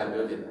 Say, I'm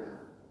building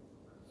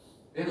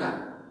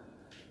that.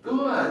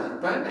 Two are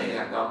banding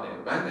a company,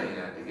 banding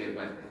to get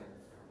banding.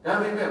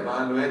 Coming back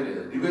by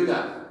Lwin, you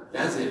got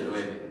dancing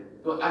Lwin,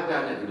 to act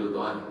out and do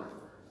one.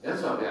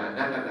 That's why they are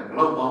not a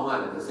block bomb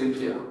at the same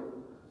time.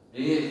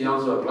 He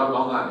also a block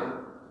bomb.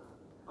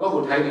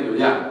 Go take it to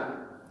Yah.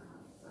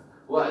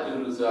 What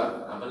you do,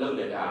 sir? I'm a little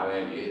bit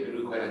already. You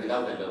do quite a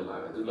lot of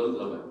to look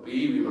over.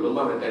 We will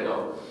over the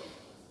door.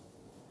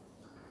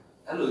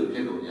 Hello, you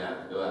go, yeah,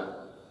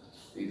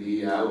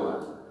 the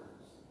hour.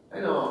 I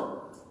know.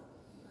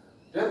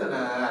 Just do I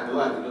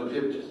do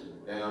ship.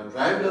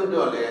 Drive look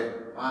door there.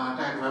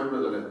 Time drive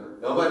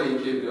look. Nobody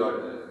ship your.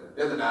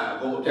 Just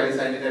go try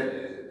sign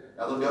it.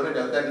 Now the other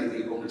that is the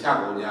Kum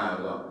Chapo, yeah.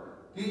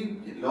 He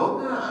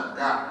Lona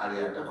got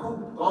area to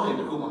come going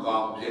to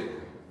Kumacom ship.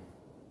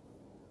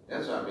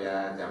 That's why we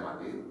are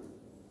Jamati.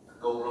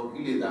 Go from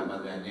Kilida,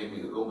 and name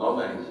you go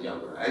over and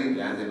shout. I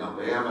landed up.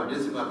 I am a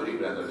dismal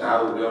brother.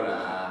 How you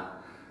are.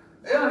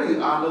 Every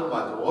arm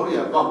but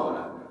warrior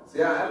popular.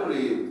 Say, I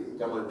already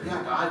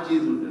Piata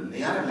Jesus,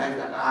 the other like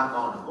that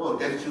are oh,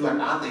 that's you and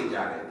nothing.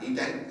 He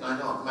died, I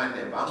know, man,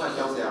 the Bama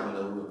Jose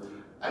Amalo.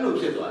 I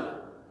look at one.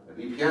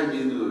 If Pian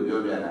Jesus,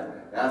 you're better.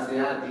 That's the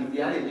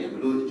idea,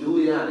 blue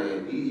Julia,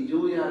 the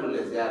Julia,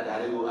 let's say,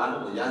 I will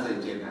animal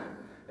Yasin Jenna.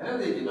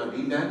 And they did not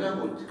be done,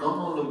 would come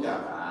on look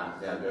up.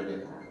 They are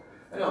very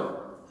I know,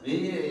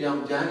 me,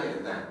 young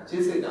giant,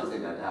 she said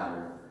nothing at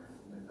time.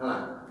 The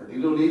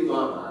little lead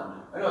one,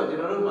 I know, you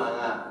know,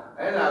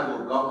 I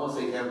will go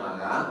say him,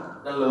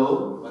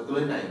 hello, but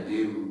doing I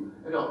do.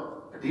 I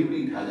know, a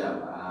deeply Taja,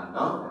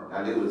 no, I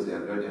will say a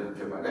virgin of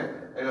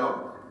I know,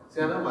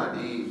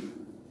 Sanamadi.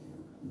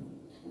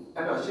 I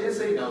know, she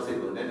say no, say,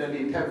 but then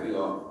they tap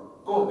your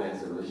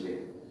comments of the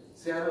shade.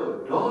 Say,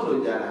 don't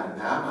look at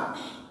Nama.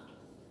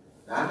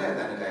 Not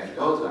that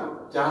those are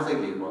just a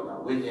people,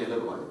 when you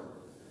look on it.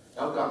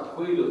 Now got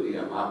Pulu, the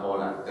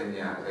Amabola,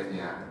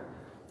 Tenya.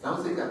 Now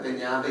say that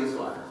Tenya, they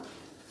swat.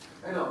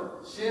 I know,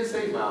 she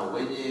say about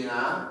when you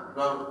are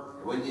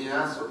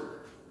so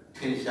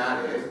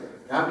Tinshare,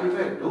 now be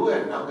fair, do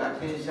it, now got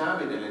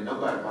Tinshabi, and no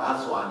got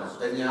Baswan,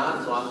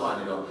 Tenya,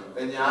 Swan,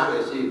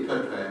 Tenya, she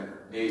could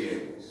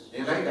needed.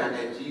 In like that,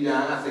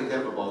 Gina, say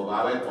capable,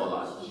 Babe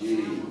Pola,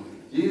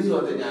 Jesus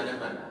was the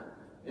Yana.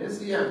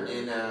 Yes, yeah,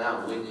 in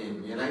a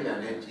winning, you like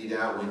that,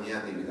 Gina, when you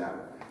think that.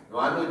 No,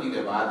 I know you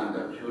get bad,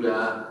 should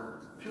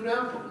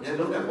you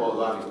look at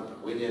Paul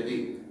when you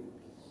think.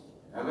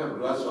 I remember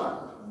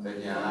Roswa.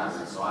 Tanya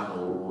Swan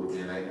who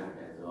you like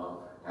that. So,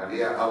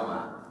 Aria Alma,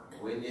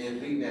 when you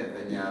think that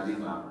Tanya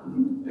Lima,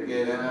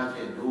 together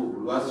in two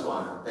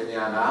Roswan,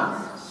 Tanya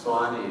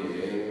Swani,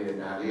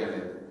 Naria,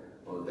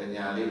 or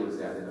Tanya Lee was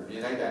there. You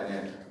like that,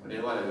 when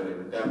you want to go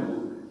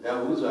that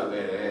who's a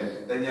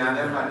very Tanya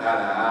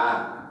Matara.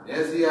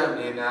 Yes, yeah,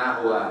 Nina,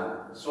 who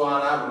are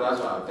Swana,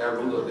 Roswa,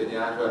 Tabu,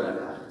 Tanya Toilet.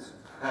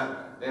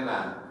 Then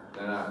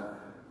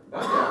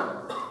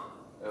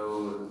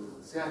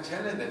say a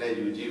challenge that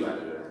you give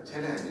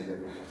challenge.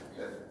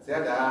 Say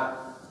that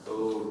to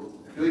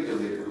do it to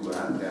the Cuba,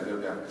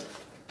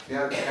 they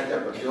are catch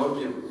up a job,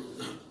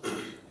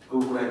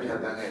 Google and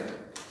Chatangan.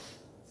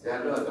 Say, I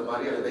know the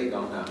Maria they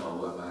don't know.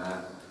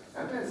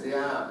 And say,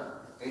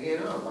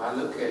 again, I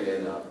look at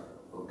it,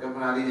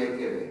 Camaradi,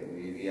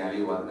 the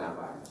Ali one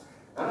number.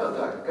 I know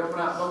that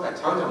Camara, not a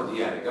child of the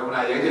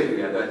Camara,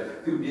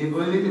 to be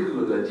going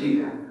to the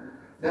Gina.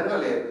 That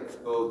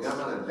all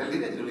government, the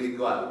little Julie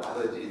got,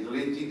 other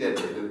Julie cheated.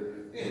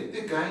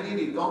 The guy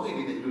needed talking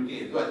in the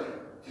Julie, but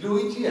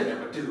Luigi and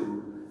number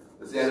two.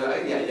 The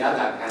idea,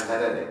 Yada can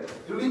Saturday.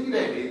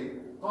 Luigi,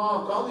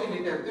 oh, talking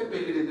in the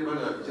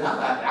temple,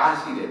 Java,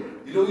 Ashi,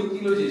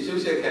 Luigi,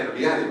 social can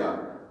be about.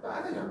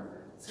 I don't know.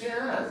 See,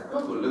 go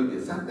to look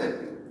at Sunday.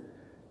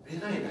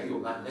 Behind you,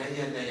 but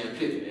Nayan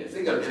pretty,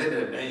 single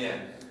minute Nayan.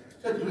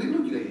 So, do you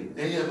look at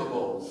Nayan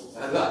before?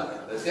 I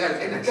thought, the same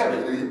kind of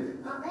cabinet.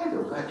 I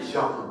don't like the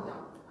shop.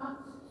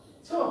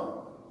 So,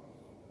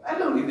 I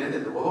don't need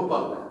that to hold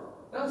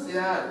up. Now, see,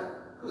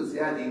 who's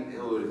the idea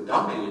who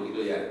dominate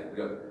you?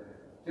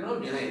 You know,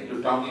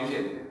 to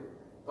dominate.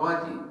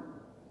 Don't you?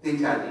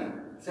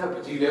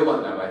 Self G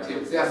level number, say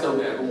so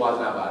there who was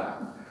Navara.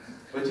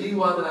 But G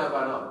was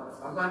Navara.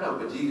 A man of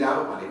the G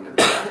Gava,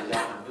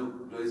 do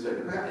is the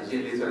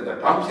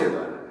top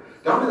shelter.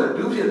 Down to the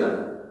two shelter.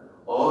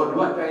 Or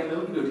what I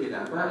know you did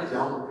not manage,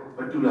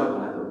 but do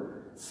love.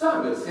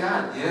 Some will say,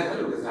 yeah,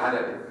 look at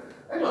Saturday.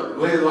 I don't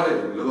know what I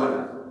do.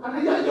 I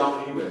got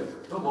young people.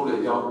 No more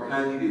than young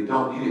candy,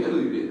 don't need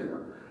it.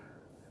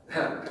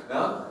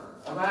 No,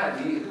 a man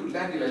who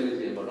landed like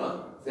this, no?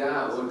 They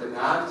are what the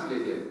cards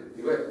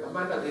you were a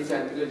man of this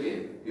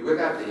activity. You were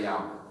got the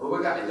young,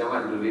 who got a young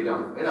to lay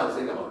down. And I'll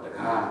say about the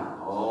car.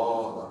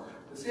 Oh,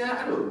 see,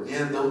 I don't know.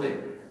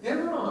 Yeah,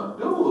 no,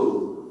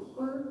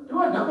 do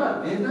I know?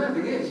 They're not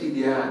to get she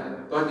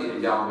တော့ကြည့်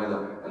ရအောင်ပဲ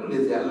ဆိုအဲ့လို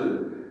လေးဆရာ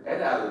အဲ့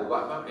ဒါကိုက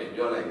မှတ်ပြန်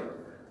ပြောလိုက်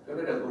ပြော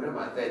တဲ့ကိုယ်ထဲ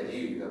မှာတက်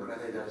ကြီးပြီးတော့ခဏ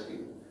လေးတော့ရှိ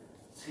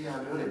ဆရာ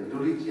ပြောတယ်လူ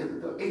လေးကြည့်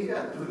တော့အိတ်က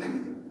လူလေး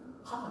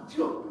ဟာ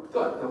ကြောက်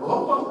တော့ဘော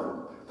ပေါက်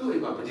သူ့အိ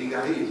မ်မှာပကြီး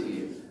ကားလေးရှိတ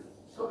ယ်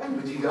ဆိုအဲ့ပ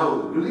ကြီးကားကို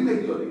လူလေးလို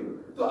က်ပြောတယ်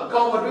သူအ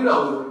ကောင်မတွေး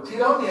တော့ခြေ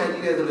ထောက်နေရာ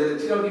ကြီးတယ်ဆိုလေ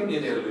ခြေထောက်ကြီးမြ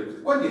င်တယ်လို့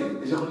ကွက်ကြီး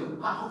ဒီကြောင့်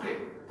ဟာဟုတ်တယ်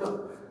တော့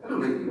အဲ့လို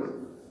လေးကြည့်တော့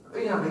အိ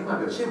မ်ကမိမ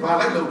ပြောရှင်းဘာ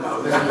လိုက်လောက်တာ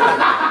လဲ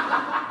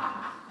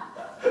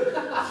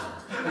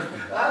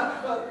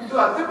သူက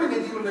တစ်ပင်း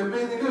ကြီးကိုလည်းပ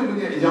င်းနေလို့လူ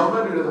ကြီးအယောင်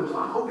မဲ့တွေတော့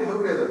ဟာဟုတ်တယ်ဆို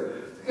ကဲ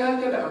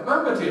ကြတယ်အမှန်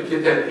မထင်ဖြ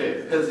စ်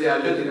တဲ့ဆရာ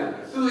လွတ်နေတာ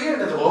သူရဲ့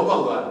သဘောပေါ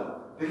က်သွားတာ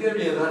တကယ်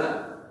မြင်သွားတာ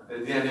ဒီ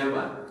နေ့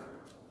မှာ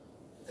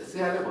ဆ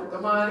ရာလည်းတ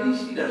မာရီ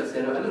ရှိတယ်ဆ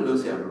ရာတော့အဲ့လိုလုပ်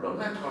ဆရာတော့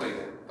နှက်ထောက်လိုက်တ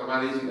ယ်တမာ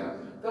ရီရှိတာ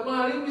တမာ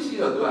ရီမရှိ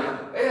တော့သူက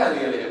အဲ့ရ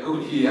လေးလည်းအခု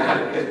ကြည့်ရ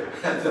တယ်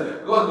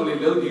ကိုကလေး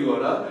လုံးကြည့်ပေါ့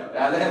နော်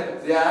ဒါလည်း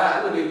ဆရာ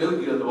အဲ့လိုလေးလုံး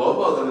ကြည့်တော့သဘော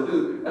ပေါက်တယ်သူ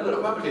အဲ့လို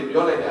အမှန်မထင်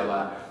ပြောလိုက်တာပါ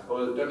ဟို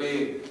တနေ့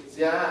ဆ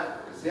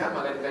ရာမှ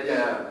လည်းတက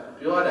ယ်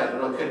ပြောတာ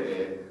တော့ခက်တ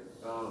ယ်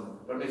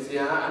တော်နေဆ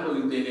ရာအဲ့လို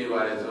ယူတင်နေပါ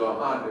တယ်ဆိုတော့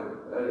ဟာ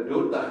ဒု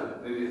တာ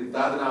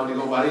သာသနာ့ဒီ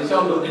ကောင်ဘာလို့ရှော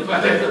က်လို့နေပါ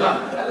လဲဆိုတော့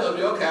အဲ့လို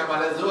ပြောခံပါ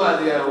လဲဇိုးရ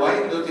စီဝို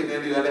င်းလို့တင်နေ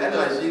တယ်လည်းအဲ့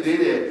လိုရှိသေး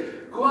တယ်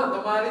ကိုကတ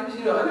မာရီမ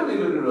ရှိတော့အဲ့လို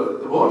လို့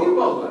သဘောလေး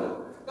ပေါက်သွားတာ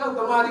နောက်တ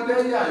မာရီလ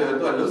ည်းရရောသူ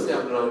ကလွတ်ဆရာ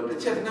တော့တစ်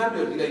ချက်နှမ်း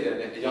ပြောကြည့်လိုက်တယ်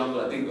နဲ့အကြောင်းဆို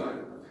တာသိသွားတ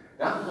ယ်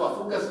ဒါက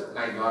focus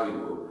နိုင်သွားပြီ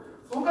ကို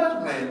focus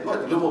နိုင်တော့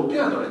ဒီလိုပုံပြ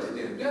န်တော့တယ်ချ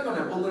င်းပြန်တော့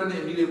ပုံစံနဲ့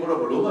အမီလေးပေါ်တော့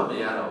ဘလို့မှမ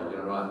ရတော့ဘူးကျွ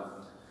န်တော်က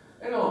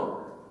အဲ့တော့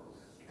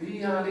ဒီ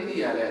ဟာလေးတွေ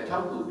ကလည်းအထော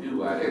က်အကူပြု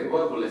ပါတယ်ကို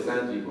ယ့်ကိုယ်လည်းစ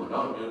မ်းကြည့်ပေါ့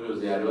နော်မျိုးမျိုး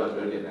ဆရာတို့က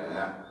ပြောနေတာက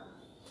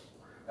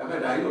အဲ့မဲ့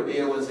ဒါကြီးကိုတ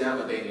ရားဝင်ဆရာ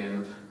မသိနေ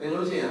ဘူးသင်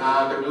လို့ရှိရင်ဟာ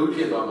တမျိုးဖြ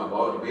စ်သွားမှာ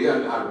ပေါ့ဒီဘေးကဘယ်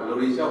လို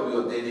တွေလျှောက်ပြီး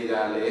တော့သင်နေ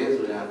တာလဲ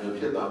ဆိုတာမျိုး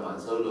ဖြစ်သွားမှာ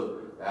ဆိုလို့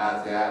ဒါ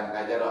ဆရာက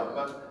ကြတော့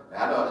ဒါ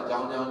တော့အကြော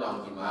င်း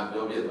ဒီမှာ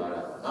ပြောပြသွား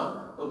တာပေါ့နော်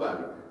ဟုတ်ပါ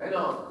ပြီအဲ့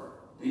တော့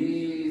ဒီ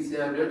ဆ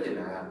ရာပြောနေ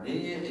တာကမ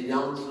င်းရင်အ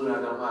ယောင်ဆိုတာ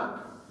တော့မှ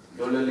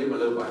လောလောလေးမ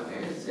လုပ်ပါ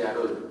နဲ့ဆရာ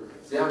တို့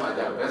ဆရာမှ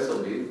ကြဘက်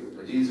ဆုံးလေးပ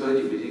ကြီးဆွဲ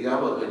ကြီးပကြီးကား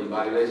ပေါ်ဆိုကြီးဘာ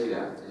တွေလဲရှိ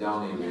တာအကြောင်း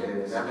နေပဲ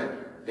ဒါပေမဲ့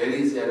ဒေဒီ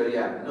ဆရာတို့ရ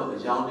တော့အ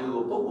ကြောင်းတွေ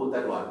ကိုပုဂ္ဂိုလ်တ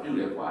attva ပြု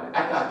တယ်ခွာတယ်အ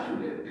တ္တပြု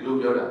တယ်ဒီလို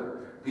ပြောတာ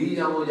ဒီအ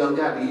ကြောင်းကိုယော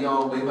က်ျားဒီအကြော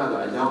င်းမိန်းမဆို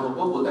အကြောင်းကို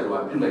ပုဂ္ဂိုလ်တ attva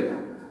ပြုလိုက်တာ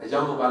အကြော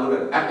င်းကိုဘာလို့လဲ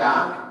အတ္တ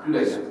ပြု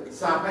လိုက်တာ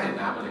စာမဲ့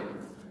နားမလဲ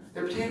တ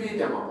ဖြည်းဖြည်း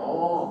ကြမှာဩ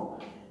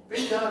ပိ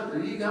ဋက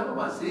ဒီက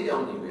မှာဆေးရော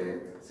င်ကြီးပဲ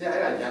ဆရာ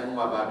အဲ့ဒါရန်ကုန်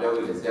မှာပြော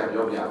လို့လေဆရာ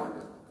ပြောပြအောင်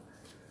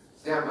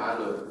ဆရာက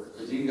လို့ပ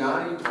ကြီးကား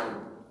ကြီး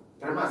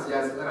ပထမဆရာ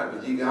စကားပ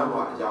ကြီးကား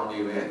ပေါ်အကြောင်းတွေ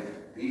ပဲ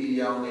ဒီအ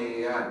ကြောင်းတွေ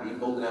ကဒီ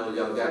ပုံစံကို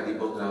ယောက်ျားဒီ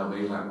ပုံစံကိုမိ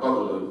န်းမကောက်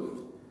လို့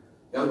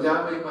ယောက်ျား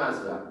မိန်းမ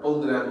ဆိုတာပုံ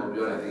စံကို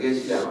ပြောတာတကယ်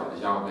ရှိရပါအ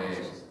ကြောင်းပဲ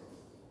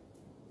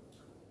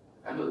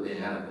အဲ့လိုသင်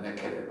ရတာလည်း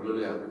ခက်တယ်ဘယ်လို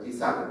လဲပကြီး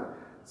စားတယ်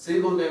ဆေး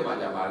ဘုံထဲမှာ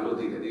じゃဘာလို့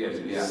သိတယ်တကယ်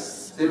လူတွေက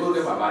ဆေးဘုံ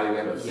ထဲမှာဘာတွေ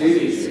လဲတော့ဆေး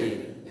တွေ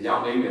အကြော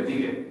င်းလေးပဲသိ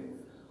တယ်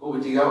ဟိုပ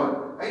ကြီးကားက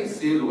အဲ့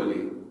ဆေးလိုလေ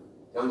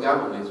ယောက်ျား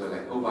ပုံလေးဆိုလို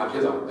က်ဟိုဘာဖြ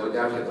စ်သွားယော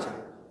က်ျားဖြစ်သွား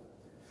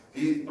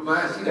ဒီအမှ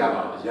န်ရှိတာ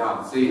ပါအရာ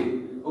စေး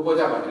ဘုဘော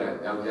ကြပါဖြစ်တယ်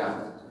ယောက်ျား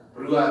ဘ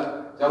လူက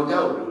ယော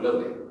က်ျားကိုဘလူလုပ်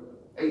တယ်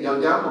အဲ့ယော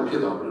က်ျားပုံဖြစ်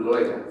သွားဘလူလုပ်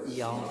လိုက်တာ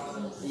ရောင်းပါ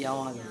ဗျာ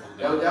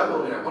ယောက်ျားပုံ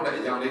ကဟုတ်တယ်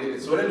အကြောင်းလေး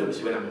ဆိုတဲ့လူမ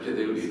ရှိဘဲနဲ့မဖြစ်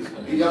သေးဘူးလေ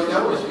ဒီယော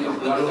က်ျားပုံရှိအောင်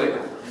ဘလူလုပ်လိုက်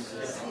တာ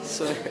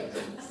ဆွဲ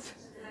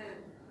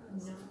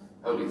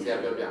ဟုတ်ပြီဆရာ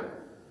ပြောပြ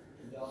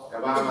က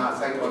ဘာမှာ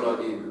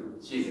psychology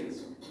ရှိတယ်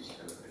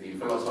ဒီ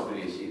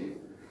philosophy ရှိတယ်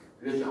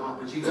ဒီလိုပ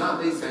ကြီးကအ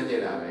သိစမ်းကြ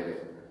တာပဲတဲ့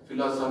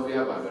philosophy က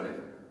ပါပြောတယ်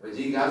ပ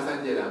ကြီးကစ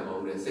မ်းကြတာမဟု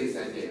တ်ဘူးစိတ်စ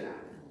မ်းကြတာ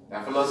ဒါ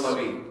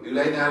philosophy ဒီ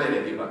လိုက်နားလေ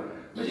ဒီမှာ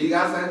ပကြီးက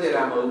စမ်းကြ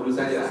တာမဟုတ်ဘူးစ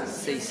မ်းကြတာ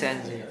စိတ်စမ်း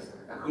ကြ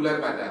အခုလည်း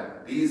ပတ်တာ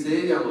ဒီ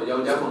စေးကြောင့်ယော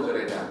က်ျားပုံဆွဲ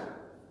လိုက်တာ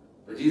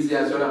ပကြီးဆ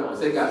ရာဆွဲတာမဟုတ်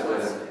စိတ်ကဆွဲ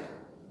တာ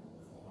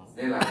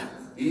နေလား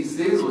ဒီ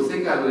စေးကိုစိ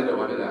တ်ကလွဲတော့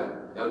ဘာလဲ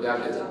ယောက်ျား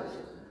ဖြစ်တာ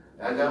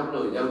ဒါကြောင့်မ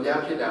လို့ယောက်ျား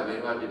ဖြစ်တာမိ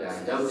န်းမဖြစ်တာ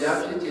ယောက်ျား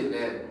ဖြစ်ခြင်း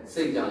နဲ့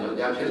စိတ်ကြောင့်ယော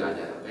က်ျားဖြစ်လာ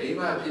ကြတာမိန်း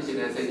မဖြစ်ခြင်း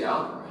နဲ့စိတ်ကြော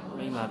င့်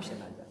မိန်းမဖြစ်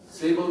လာကြ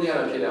စေးပုံတွေက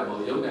တော့ဖြစ်တာမဟု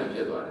တ်ယုံနာဖြ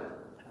စ်သွားတာ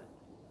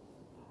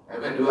အဲ့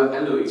မဲ့တို့က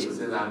အဲ့လိုကြီးစ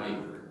ဉ်းစားမိ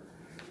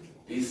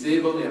ဒီစေး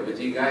ပုံတွေပ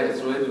ကြီးကားရဲ့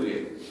ဆွဲသူတွေ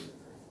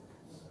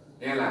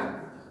နေလား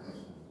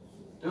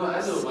တို့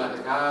အဲ့လိုမှတ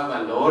ခါမှ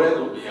လောတဲ့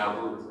ကိုမရ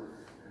ဘူး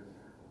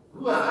သူ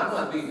ကအမှ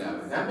သိတာ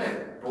ပဲဒါပေမဲ့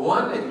ဘဝ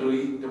နဲ့ဒီလို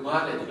ကြီးဓမ္မ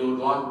နဲ့ဒီလို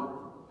တော့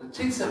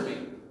ချိတ်ဆက်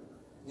ပြီး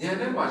ဉာဏ်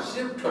နဲ့မှရှ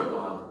င်းထွက်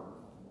သွား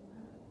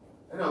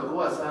အဲ့တော့ကို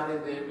ကစားနေ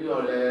တယ်ပြီး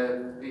တော့လည်း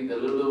ဒီတ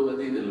လူလူမ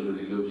သိတယ်လူ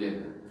ဒီလိုဖြစ်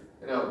နေ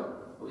အဲ့တော့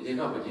အရင်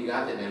ကပကြီး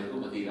ကားတင်တယ်ခု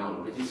မသိတော့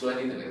ဘူးပကြီးဆွဲ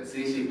နေတယ်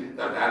ဆေးရှိမယ်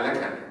တော့ဒါလက်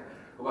ခံတယ်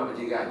ကိုကပ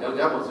ကြီးကားယော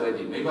က်ျားပုံဆွဲ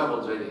ကြည့်မိန်းမပုံ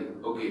ဆွဲကြည့်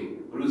โอเค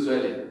ဘလူးဆွဲ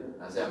လေ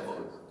ဆက်ဖို့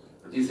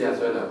ပကြီးဆရာ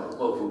ဆွဲတာပေါ့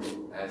ဟုတ်ဘူး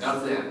နောက်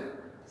ဆက်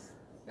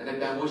အဲ့ဒါ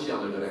တန်ဖိုးရှော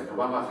င်းလို့ပြောတယ်က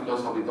ဘာမှ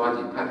philosophy သွားကြ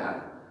ည့်ဖတ်ထားတ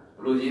ယ်ဘ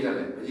လူးရေးတယ်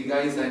လေပကြီး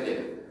ကားကြီးစမ်းကြည့်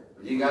တယ်ပ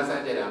ကြီးကားစ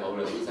မ်းကြည့်တာမဟုတ်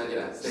ဘူးဘူးစမ်းကြည့်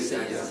တာစိတ်စ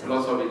မ်းကြည့်တာ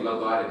philosophy လောက်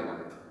သွားတယ်ခင်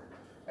ဗျ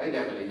အဲ့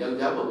ဒါကလေယော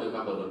က်ျားပုံမိန်းမ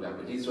ပုံလို့တာပ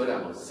ကြီးဆွဲတာ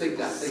မဟုတ်စိတ်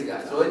က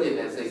ဆွဲနေ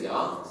တဲ့စိတ်ကြော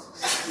င့်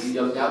ဒီ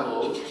ယောက်ျားပုံ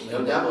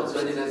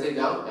ဆွဲနေတဲ့စိတ်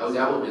ကြောင့်ယော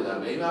က်ျားပုံဖြစ်တာ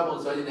မိန်းမပုံ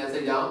ဆွဲနေတဲ့စိ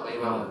တ်ကြောင့်မိ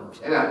န်းမပုံ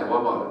အဲ့ဒါသဘော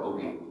ပေါက်တယ်โอเ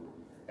ค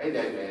အဲ့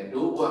ဒါပဲ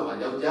တို့ဘဝမှာ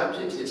ယောက်ျားဖြ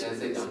စ်နေတဲ့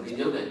စိတ်ကြောင့်ဒီ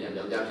ယုတ်နဲ့ညာ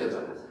ယောက်ျားဖြစ်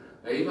သွားတာ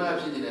မိန်းမ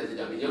ဖြစ်နေတဲ့စိတ်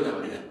ကြောင့်ဒီယုတ်နဲ့မ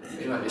ဖြစ်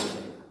မိန်းမဖြစ်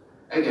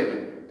အဲ့ဒါပဲ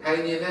ထို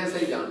င်နေတဲ့စိ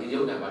တ်ကြောင့်ဒီယု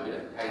တ်နဲ့မဖြ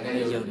စ်ထိုင်တဲ့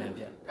ယုတ်နဲ့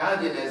ဖြစ်ထား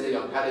နေတဲ့စိတ်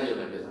ကြောင့်ထားတဲ့ယုတ်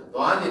နဲ့ဖြစ်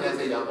သွားနေတဲ့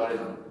စိတ်ကြောင့်သွားတယ်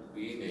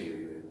ပြီးနေ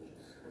ပြီ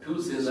အ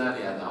ထူးစဉ်းစား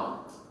နေရတော့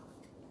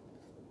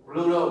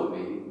လို့တော့ဘူး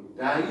လေ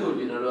ဒါကြီးကို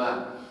ကျွန်တော်တို့က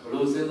ဘ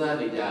လို့စဉ်းစား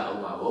နေကြအော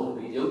င်ပါဘုံ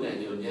ဒီရုပ်ဉာဏ်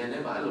ညဉ့်ထဲ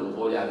မှာအဲ့လိုမ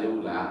ပေါ်ကြသေး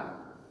ဘူးလား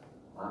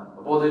ဟာမ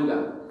ပေါ်သေးဘူး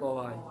လား ပေါ်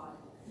ပါပြီ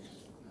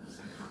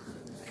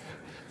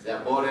ဆရာ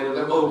ပေါ်တယ်လို့လ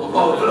ည်းမဟုတ်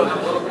ဘူးလို့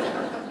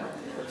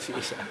ဖီ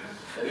ရှာ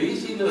တတိ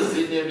ရှိလို့စ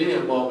င်ကြင်ပြည့်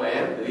ပေါ်မ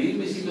ယ်တတိ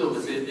မရှိလို့မ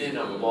စင်ကြင်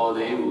တော့မပေါ်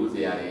သေးဘူးဆ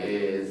ရာရေ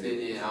စင်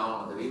ကြင်အောင်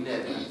တတိနဲ့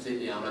စင်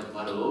ကြင်အောင်တော့ကျွ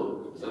န်တော်တို့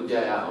လုပ်ကြ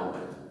ရအောင်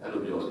အဲ့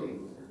လိုပြောတယ်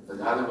စ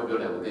ကားလည်းမပြော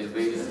တယ်ဘူးသင်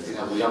ပေးနေတယ်စင်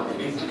ကာပူရောက်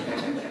ပြီ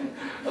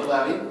ဟုတ်ပါ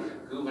ပြီ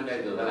ခုမနေ့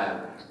ကလည်း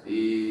ဒီ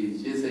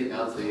ရှင်းစိတ်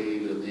နောက်စိတ်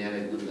လို့မြင်ရ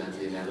တဲ့ကုသလ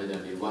စေနာလို့ကြော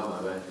င့်ဒီဘဝမှာ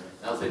ပဲ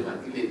နောက်စိတ်မှာ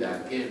ကိလေသာ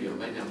ကင်းပြီး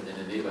မညံ့မညံ့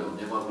တဲ့နေပါကို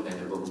မြတ်မောပြုနိုင်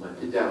တဲ့ပုဂ္ဂိုလ်မှာ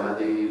ဖြစ်ကြပါ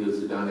သေးလို့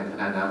ဆုတောင်းတဲ့ခ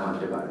ဏနာမှာ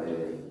ဖြစ်ပါတ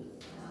ယ်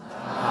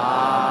သာ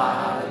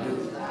ဓု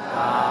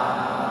သာ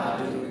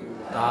ဓု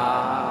သာ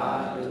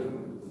ဓု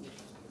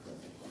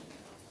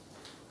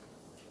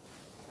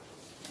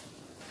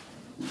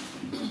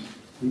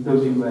ဒီတုတ်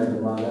တိမဲ့ဒီ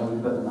မှာလည်းဝိ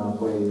ပဿနာ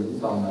ပွဲ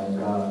ဆောင်နိုင်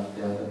ကတ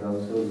ရားတော်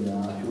ဆိုရာ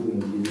အထူးရ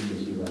င်ကြည့်လို့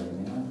ရှိပါတယ်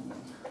နော်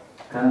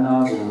ခန္ဓာ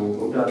ကို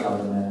ဘုရားသာ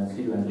သနာစီ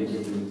ရင်တိတ်တိ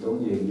တ်သုံး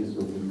ရည်ရေး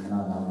ဆိုပြီးခဏနာ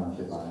မှာဖြ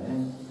စ်ပါတယ်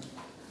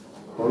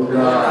ဘု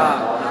ရား